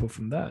perfect example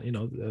from that,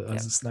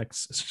 as a Zack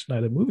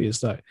Snyder movie.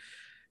 Is like,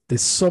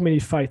 there's so many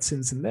fight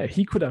scenes in there.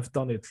 He could have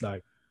done it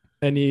like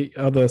any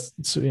other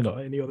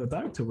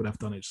director would have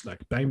done it. Just like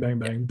bang, bang,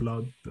 bang,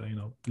 blood,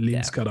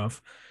 limbs cut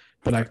off.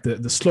 But like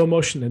the slow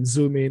motion and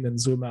zoom in and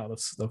zoom out of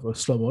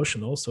slow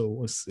motion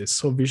also is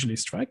so visually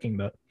striking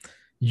that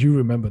you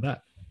remember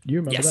that.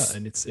 That,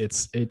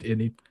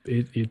 and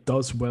it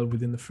does well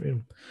within the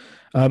film.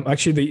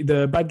 Actually,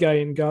 the bad guy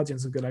in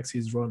Guardians of the Galaxy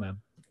is Ronan.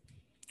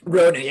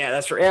 Ronan, yeah,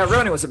 that's right. Yeah,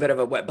 Ronan was a bit of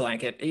a wet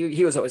blanket.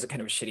 He was always a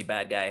kind of a shitty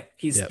bad guy.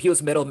 He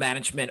was middle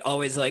management,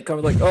 always like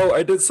coming like, oh,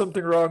 I did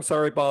something wrong,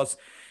 sorry, boss.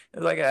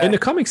 Like, in the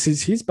comics,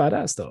 he's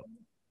badass though.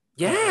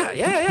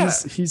 Yeah.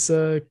 He's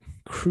a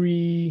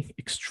Kree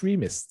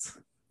extremist.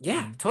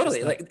 Yeah,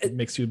 totally. Like, it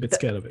makes you a bit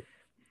scared of it.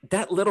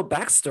 That little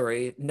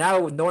backstory,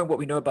 now knowing what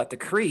we know about the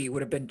Kree,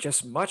 would have been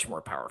just much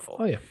more powerful.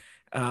 Oh yeah.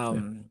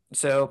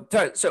 So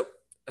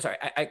sorry,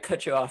 I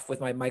cut you off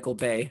with my Michael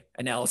Bay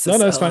analysis. No,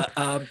 that's fine.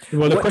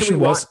 Well, the question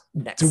was,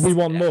 do we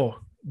want more?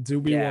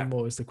 Do we want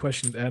more is the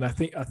question. And I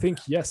think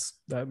yes.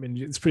 I mean,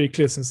 it's pretty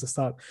clear since the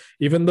start.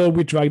 Even though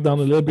we dragged down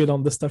a little bit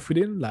on the stuff we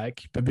didn't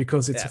like, but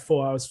because it's a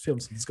 4 hours film,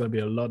 so there's going to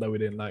be a lot that we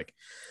didn't like.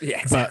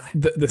 Yeah, exactly.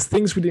 But the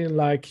things we didn't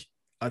like,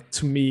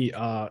 to me,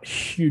 are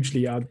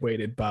hugely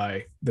outweighed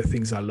by the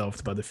things I loved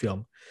about the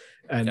film.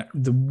 And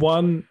the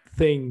one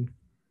thing,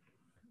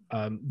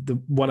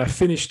 when I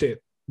finished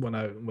it, when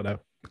I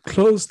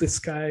closed the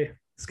Sky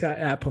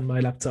app on my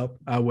laptop,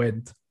 I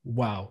went,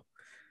 wow.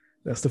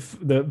 That's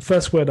the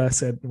first word I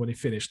said when he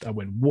finished. I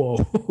went, whoa,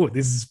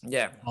 this is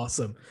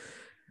awesome.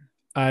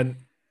 And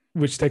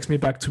which takes me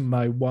back to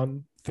my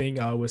one thing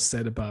I always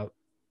said about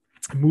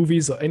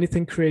movies or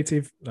anything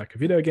creative, like a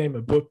video game,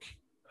 a book,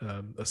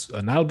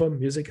 an album,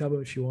 music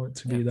album, if you want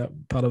to be that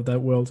part of that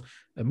world,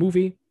 a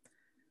movie.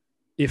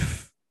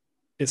 If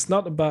it's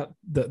not about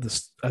the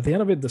at the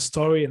end of it, the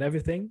story and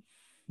everything,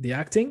 the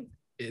acting,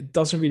 it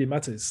doesn't really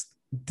matter.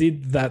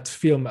 Did that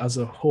film as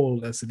a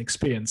whole, as an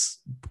experience,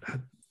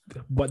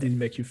 what did it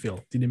make you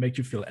feel? Did it make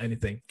you feel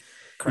anything?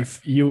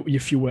 Correct.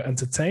 If you were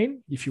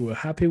entertained, if you were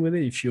happy with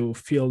it, if you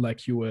feel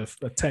like you were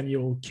a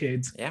 10-year-old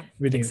kid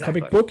reading a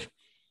comic book,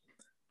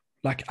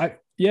 like I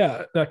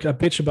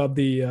bitch about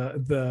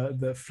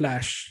the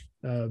Flash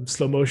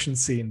slow motion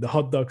scene, the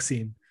hot dog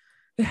scene.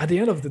 At the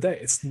end of the day,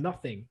 it's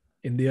nothing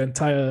in the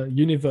entire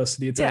universe,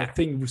 the entire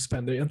thing we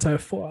spent, the entire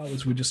 4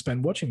 hours we just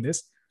spent watching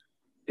this.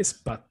 It's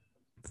about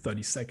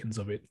 30 seconds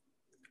of it.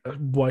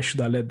 Why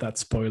should I let that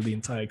spoil the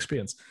entire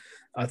experience?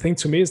 I think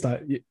to me is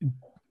that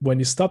when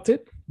you stopped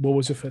it, what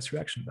was your first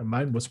reaction? And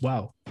mine was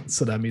wow.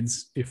 So that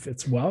means if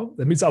it's wow,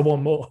 that means I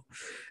want more.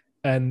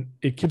 And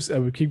we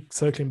keep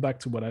circling back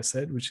to what I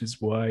said, which is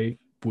why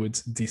would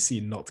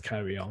DC not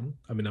carry on?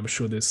 I mean, I'm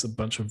sure there's a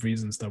bunch of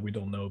reasons that we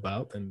don't know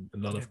about and a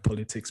lot of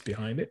politics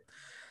behind it.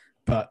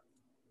 But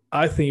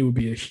I think it would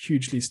be a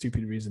hugely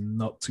stupid reason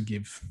not to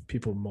give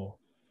people more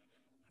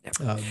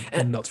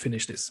and not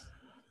finish this.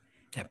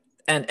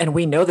 And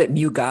we know that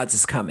New Gods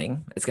is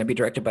coming. It's going to be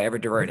directed by Eva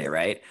DuVernay,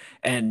 right?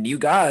 And New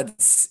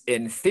Gods,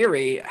 in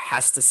theory,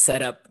 has to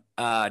set up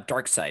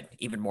Darkseid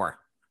even more.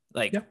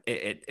 Like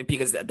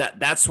because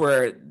that's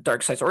where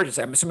Darkseid's origins.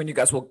 I'm assuming you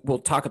guys will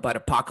talk about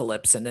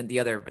Apocalypse and then the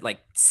other like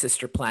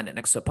sister planet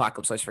next to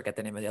Apocalypse. I always forget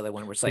the name of the other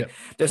one. Where it's like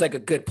there's like a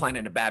good planet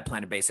and a bad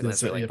planet. Basically,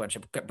 that's where like a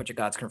bunch of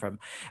gods come from.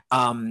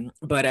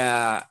 But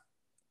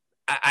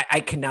I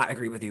cannot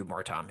agree with you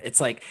more, Tom.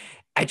 It's like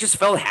I just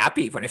felt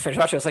happy when I finished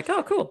watching. I was like,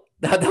 oh, cool.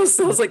 That was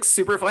like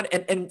super fun.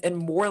 And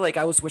more like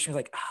I was wishing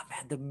like, oh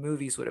man, the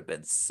movies would have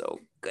been so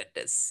good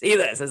to see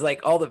this. It's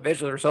like all the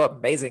visuals are so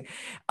amazing.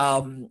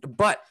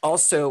 But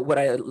also what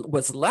I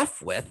was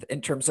left with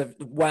in terms of,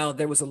 while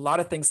there was a lot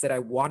of things that I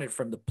wanted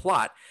from the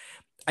plot,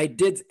 I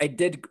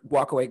did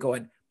walk away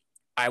going,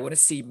 I want to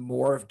see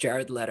more of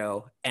Jared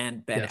Leto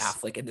and Ben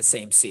Affleck in the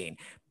same scene.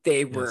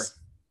 They were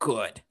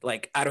good.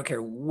 Like, I don't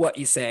care what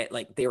you say,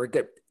 like they were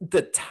good.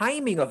 The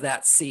timing of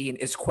that scene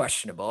is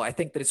questionable. I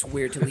think that it's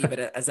weird to leave it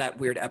as that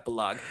weird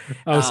epilogue.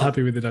 I was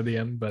happy with it at the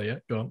end, but yeah,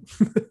 go on.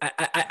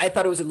 I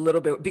thought it was a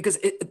little bit, because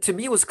to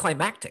me it was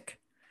climactic.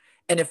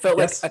 And it felt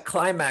like a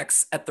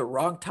climax at the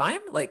wrong time.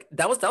 Like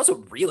that was a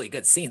really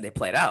good scene they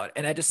played out.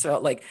 And I just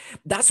felt like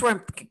that's where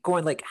I'm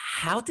going, like,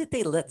 how did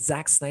they let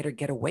Zack Snyder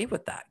get away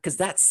with that? Because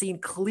that scene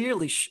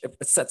clearly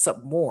sets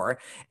up more.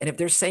 And if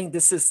they're saying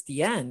this is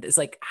the end, it's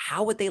like,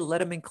 how would they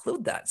let him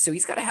include that? So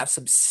he's got to have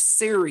some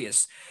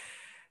serious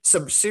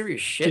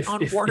shit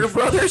on Warner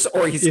Brothers,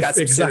 or he's got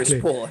some serious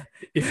pull.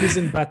 If he's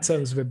in bad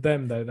terms with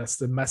them, though, that's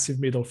the massive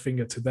middle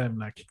finger to them.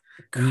 Like,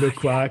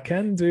 look what I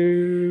can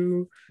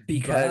do.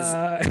 Because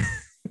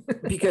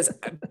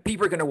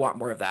people are going to want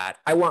more of that.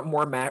 I want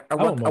more. I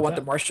want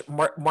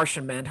the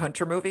Martian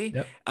Manhunter movie.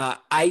 Yep.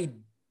 I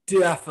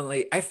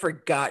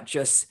forgot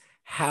just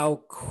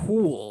how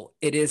cool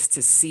it is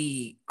to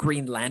see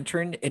Green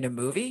Lantern in a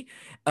movie,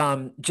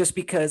 just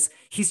because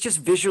he's just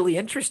visually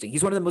interesting.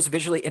 He's one of the most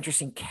visually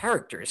interesting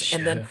characters.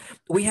 And then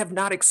we have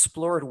not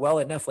explored well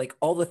enough, like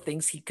all the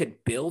things he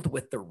could build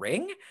with the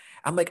ring.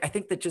 I'm like, I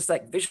think that just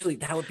like visually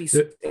that would be,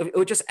 it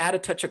would just add a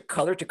touch of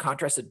color to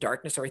contrast the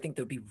darkness, or I think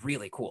that would be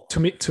really cool.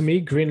 To me,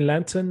 Green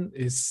Lantern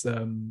is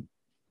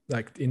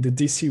like in the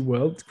DC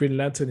world, Green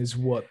Lantern is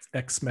what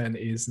X-Men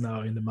is now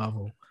in the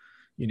Marvel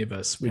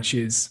universe, which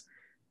is,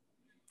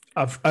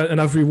 I've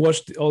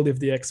rewatched all of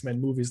the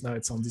X-Men movies now.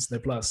 It's on Disney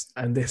Plus,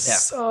 and they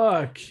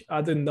suck.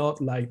 I do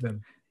not like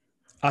them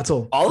at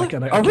all.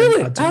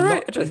 Really?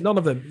 None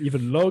of them.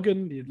 Even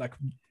Logan, like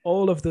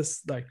all of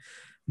this, like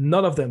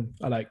none of them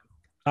are like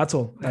at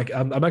all. Like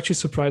I'm actually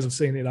surprised of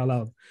saying it out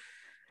loud.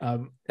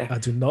 I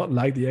do not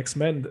like the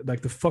X-Men,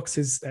 like the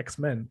Fox's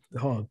X-Men.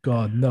 Oh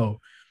God, no.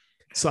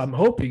 So I'm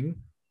hoping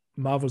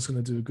Marvel's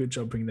going to do a good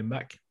job bringing them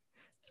back.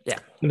 Yeah,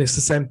 and it's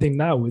the same thing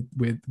now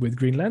with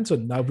Green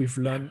Lantern. Now we've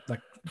learned,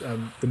 like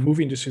the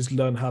movie industry's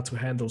learned how to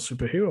handle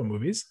superhero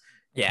movies.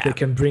 Yeah, they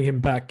can bring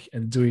him back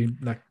and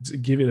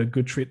give it a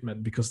good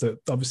treatment, because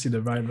obviously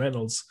the Ryan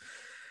Reynolds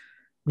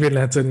Green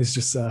Lantern is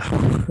just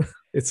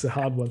it's a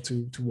hard one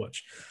to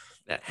watch.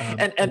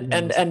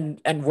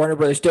 And Warner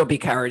Brothers, don't be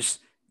cowards.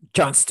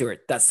 Jon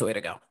Stewart, that's the way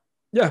to go.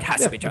 Yeah, it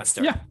has to be Jon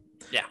Stewart.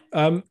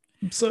 Yeah.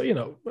 So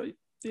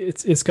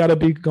it's got to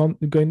be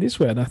going this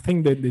way, and I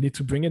think that they need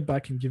to bring it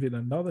back and give it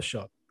another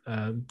shot.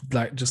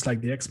 Just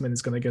like the X-Men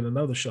is going to get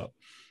another shot.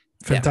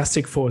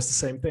 Fantastic Four is the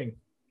same thing.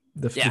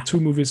 The two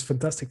movies,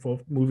 Fantastic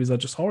Four movies, are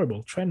just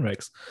horrible train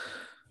wrecks.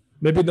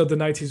 Maybe not the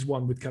 90s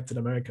one with Captain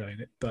America in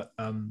it, but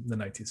the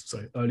 90s,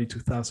 sorry, early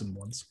 2000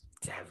 ones.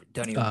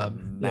 Don't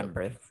even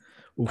remember.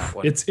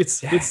 It's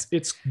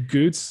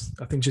good.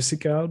 I think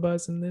Jessica Alba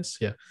is in this.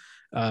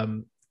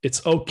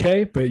 It's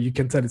okay, but you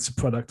can tell it's a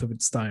product of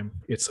its time.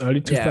 It's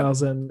early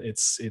 2000.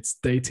 It's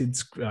dated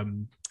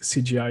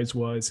CGI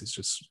wise, it's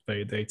just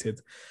very dated,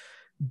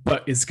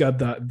 but it's got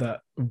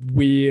that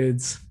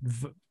weird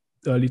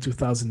early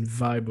 2000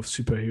 vibe of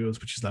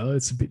superheroes, which is like, oh,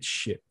 it's a bit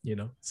shit,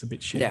 it's a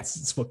bit shit. Yeah.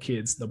 It's for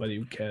kids, nobody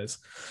who cares.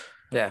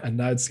 Yeah. And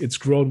now it's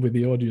grown with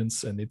the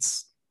audience, and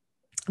it's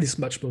this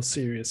much more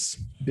serious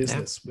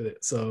business with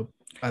it. So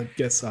I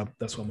guess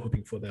that's what I'm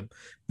hoping for them.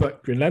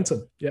 But Green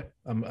Lantern,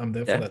 I'm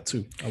there for that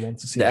too. I want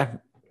to see it.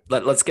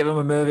 Let's give him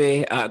a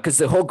movie, because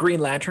the whole Green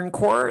Lantern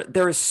Corps,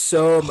 there is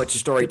so much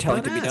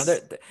storytelling to be done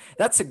there.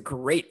 That's a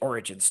great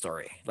origin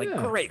story,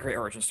 great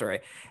origin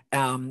story.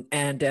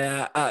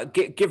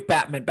 Give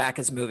Batman back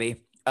his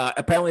movie.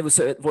 Apparently, it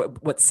was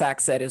what Zach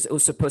said is it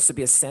was supposed to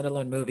be a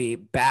standalone movie,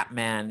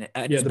 Batman.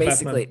 The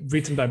basically Batman,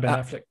 written by Ben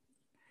Affleck.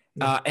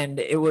 And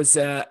it was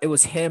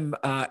him.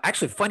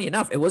 Actually, funny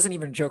enough, it wasn't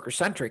even Joker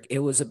centric. It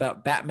was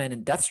about Batman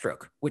and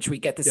Deathstroke, which we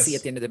get to see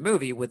at the end of the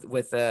movie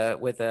with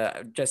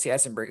Jesse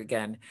Eisenberg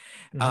again.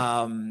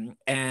 Mm-hmm.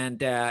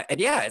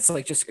 It's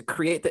like, just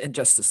create the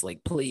Injustice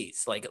League,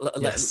 please. Like,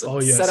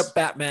 set up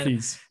Batman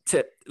please.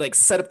 To like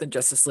set up the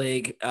Injustice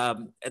League.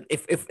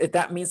 If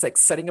that means like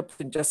setting up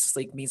the Injustice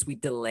League means we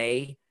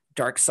delay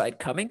Darkseid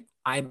coming,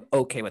 I'm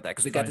okay with that,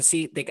 because we got to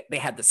see they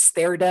had the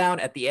stare down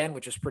at the end,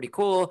 which is pretty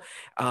cool.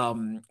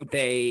 Then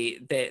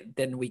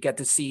we get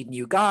to see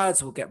New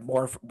Gods. We'll get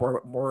more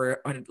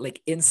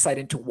like insight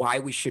into why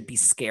we should be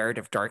scared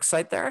of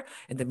Darkseid there.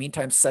 In the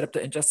meantime, set up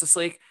the Injustice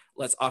League.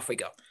 Off we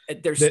go.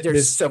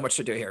 There's so much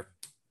to do here.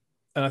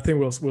 And I think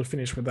we'll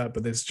finish with that,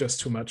 but there's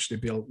just too much to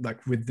build.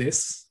 Like with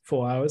this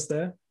 4 hours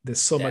there's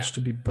so much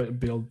to be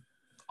built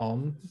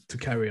on to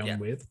carry on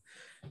with.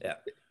 Yeah,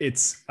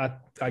 it's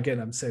again,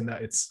 I'm saying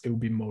that it would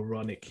be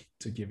moronic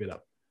to give it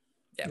up.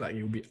 Yeah, like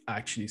it would be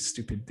actually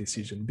stupid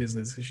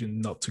business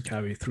decision not to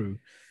carry through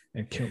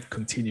and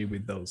continue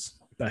with those.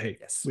 But hey,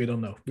 we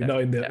don't know. We're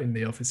not in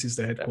the offices,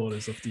 the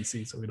headquarters of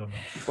DC, so we don't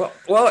know.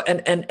 Well,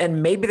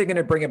 and maybe they're going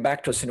to bring it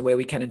back to us in a way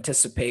we can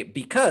anticipate,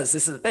 because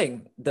this is the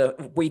thing: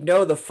 we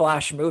know the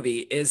Flash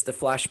movie is the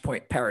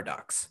Flashpoint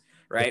paradox,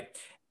 right?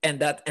 Yeah.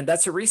 And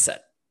that's a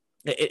reset.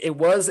 It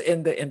was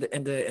in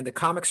the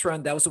comics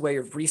run. That was a way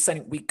of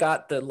resetting. We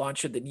got the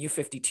launch of the New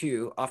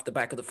 52 off the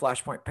back of the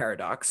Flashpoint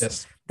paradox.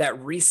 Yes.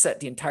 That reset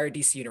the entire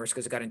DC universe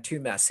because it got too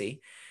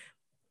messy.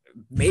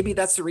 Maybe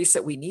that's the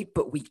reset we need,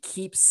 but we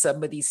keep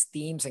some of these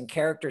themes and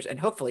characters,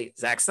 and hopefully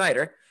Zack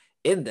Snyder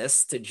in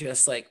this to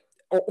just like,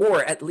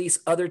 or at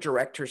least other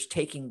directors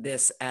taking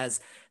this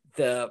as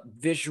the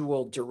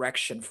visual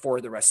direction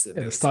for the rest of the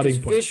movie. The starting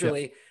point.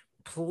 Visually. Yeah.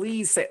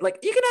 Please say, like,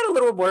 you can add a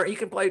little more. You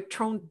can probably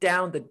tone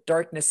down the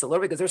darkness a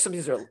little bit, because there's some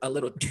things that are a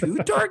little too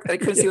dark that I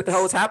couldn't see what the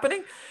hell was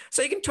happening.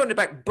 So you can tone it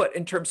back. But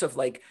in terms of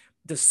like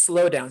the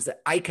slowdowns, the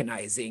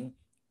iconizing,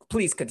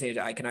 please continue to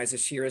iconize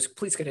this series.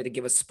 Please continue to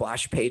give us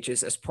splash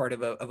pages as part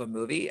of a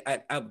movie.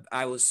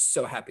 I was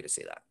so happy to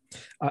see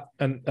that.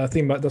 And I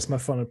think that's my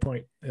final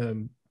point.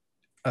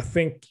 I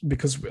think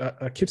because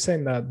I keep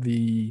saying that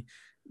the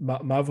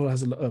Marvel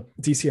has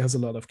DC has a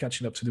lot of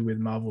catching up to do with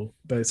Marvel,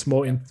 but it's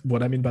more in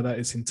what I mean by that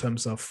is in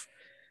terms of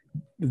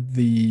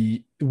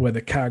where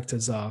the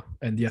characters are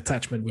and the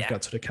attachment we've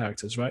got to the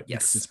characters, right?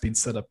 Yes. Because it's been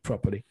set up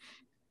properly.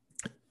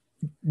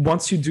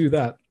 Once you do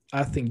that,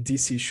 I think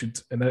DC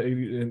should,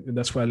 and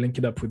that's why I link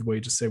it up with what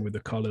you just said with the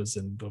colors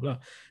and blah blah.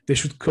 They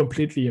should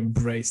completely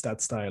embrace that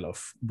style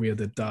of we're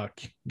the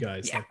dark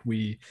guys, like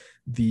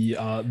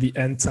the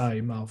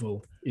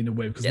anti-Marvel in a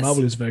way, because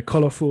Marvel is very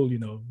colorful,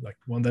 like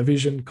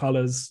WandaVision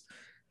colors,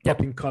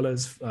 popping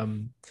colors,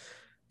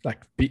 like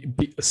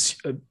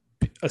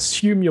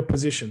assume your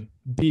position,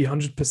 be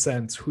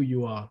 100% who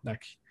you are.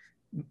 Like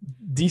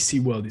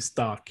DC world is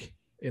dark,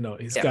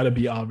 it's got to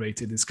be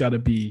R-rated, it's got to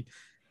be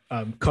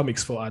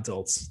comics for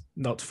adults,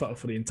 not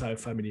for the entire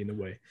family in a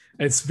way.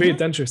 And it's very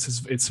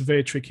dangerous. It's a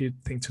very tricky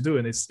thing to do,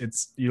 and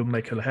it's you'll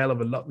make a hell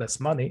of a lot less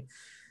money.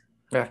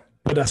 Yeah,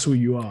 but that's who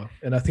you are,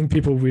 and I think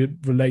people will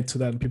relate to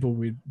that, and people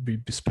will be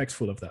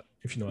respectful of that,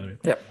 if you know what I mean.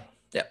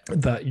 Yeah.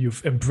 That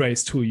you've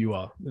embraced who you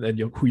are and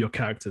who your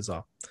characters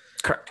are.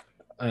 Correct.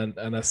 And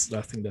I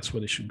think that's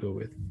what they should go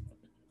with.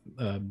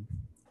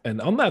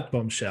 And on that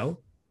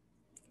bombshell.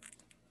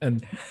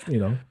 And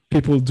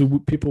people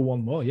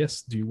want more.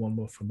 Yes. Do you want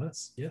more from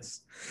us?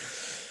 Yes.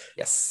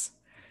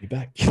 Be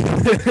back.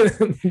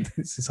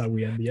 This is how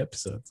we end the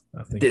episode.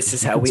 I think this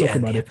is how we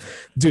end it.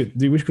 Dude,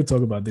 we could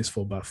talk about this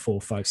for about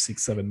 4, 5,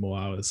 6, 7 more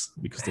hours,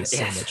 because there's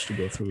so much to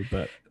go through.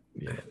 But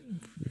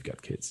we've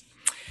got kids.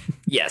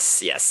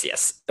 Yes.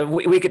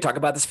 We could talk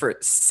about this for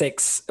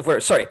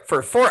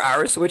 4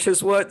 hours, which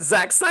is what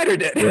Zack Snyder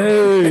did.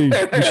 Hey,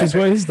 which is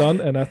what he's done.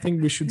 And I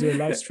think we should do a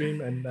live stream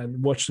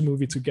and watch the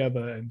movie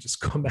together and just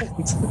comment.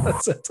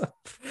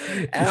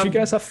 If you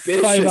guys have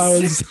 5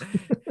 hours.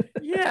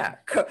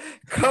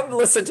 Come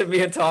listen to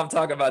me and Tom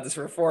talk about this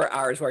for 4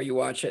 hours while you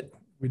watch it.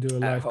 We do a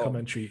live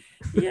commentary.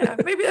 Yeah,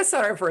 maybe that's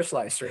not our first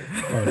live stream.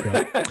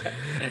 Okay.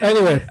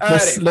 Anyway,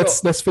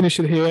 let's finish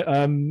it here.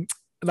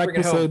 like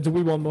we said, do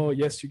we want more?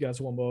 Yes, you guys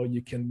want more.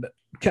 You can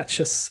catch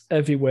us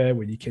everywhere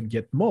where you can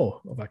get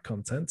more of our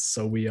content.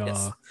 So we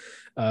are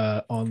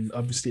on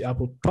obviously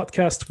Apple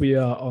Podcast. We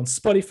are on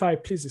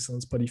Spotify. Please listen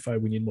on Spotify.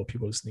 We need more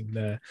people listening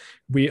there.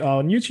 We are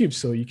on YouTube,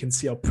 so you can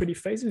see our pretty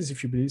faces.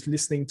 If you're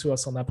listening to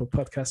us on Apple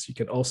Podcast, you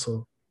can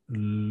also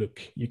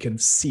look. You can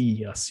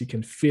see us. You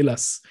can feel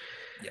us.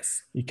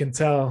 Yes. You can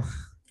tell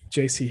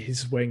JC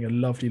he's wearing a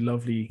lovely,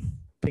 lovely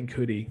pink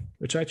hoodie,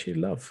 which I actually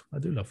love. I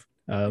do love.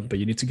 But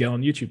you need to get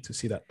on YouTube to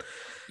see that.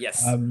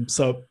 Yes.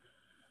 So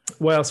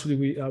where else are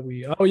we?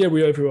 Oh yeah,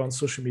 we're everywhere on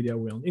social media.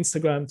 We're on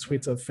Instagram,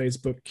 Twitter,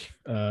 Facebook,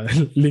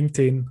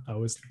 LinkedIn. I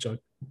always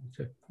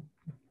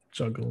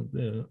chuckle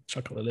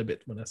a little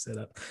bit when I say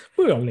that.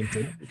 We're on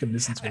LinkedIn. You can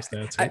listen to us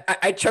there too.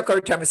 I chuckle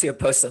every time I see a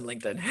post on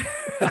LinkedIn.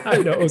 I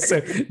know. So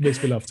it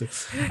makes me laugh too.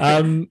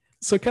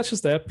 So catch us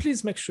there.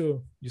 Please make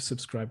sure you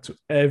subscribe to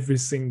every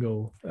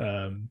single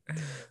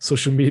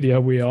social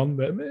media we're on.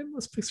 But more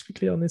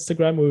specifically on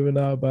Instagram, we're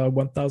now about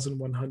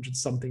 1,100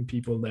 something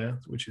people there,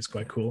 which is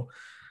quite cool.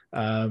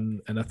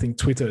 And I think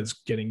Twitter is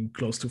getting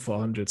close to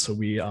 400. So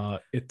we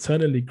are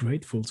eternally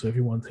grateful to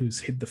everyone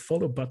who's hit the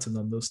follow button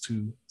on those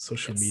two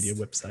social media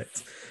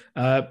websites.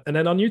 And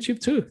then on YouTube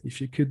too, if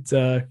you could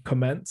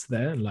comment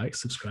there, like,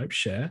 subscribe,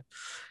 share.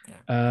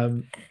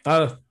 Going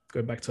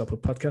back to Apple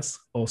Podcasts,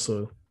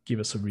 also give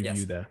us a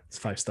review there. It's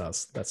 5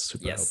 stars. That's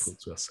super helpful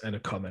to us. And a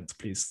comment.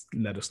 Please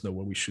let us know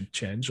what we should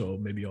change or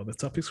maybe other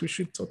topics we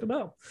should talk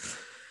about.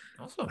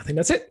 Awesome. I think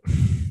that's it.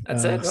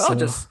 That's it. Well,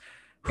 just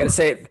gotta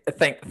say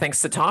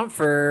thanks to Tom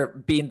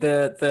for being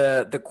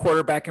the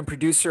quarterback and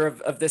producer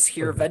of this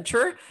here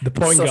venture. The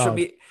point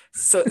guard.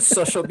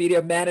 Social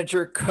media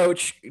manager,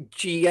 coach,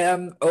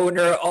 GM,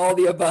 owner, all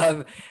the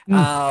above.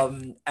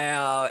 And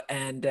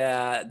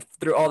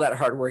through all that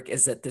hard work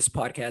is that this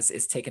podcast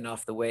is taken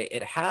off the way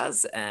it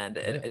has. And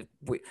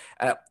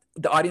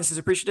the audience is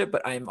appreciative,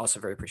 but I am also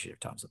very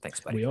appreciative, Tom. So thanks,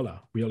 buddy. We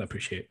all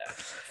appreciate it.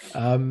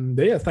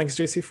 But yeah, thanks,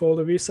 JC, for all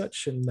the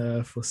research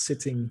and for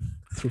sitting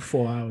through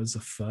 4 hours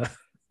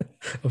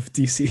of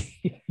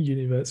DC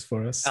Universe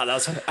for us. Oh,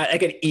 I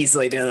could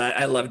easily do that.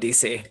 I love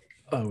DC.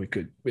 Oh, we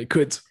could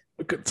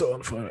turn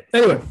on for it.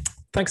 Anyway,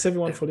 thanks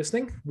everyone for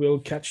listening. We'll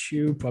catch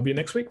you probably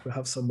next week. We'll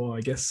have some more,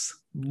 I guess,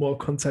 more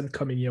content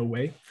coming your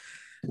way.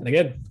 And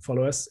again,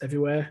 follow us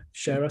everywhere,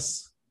 share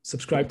us,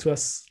 subscribe to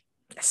us,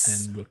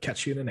 and we'll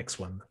catch you in the next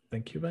one.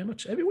 Thank you very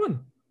much,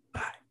 everyone.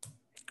 Bye.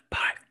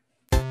 Bye.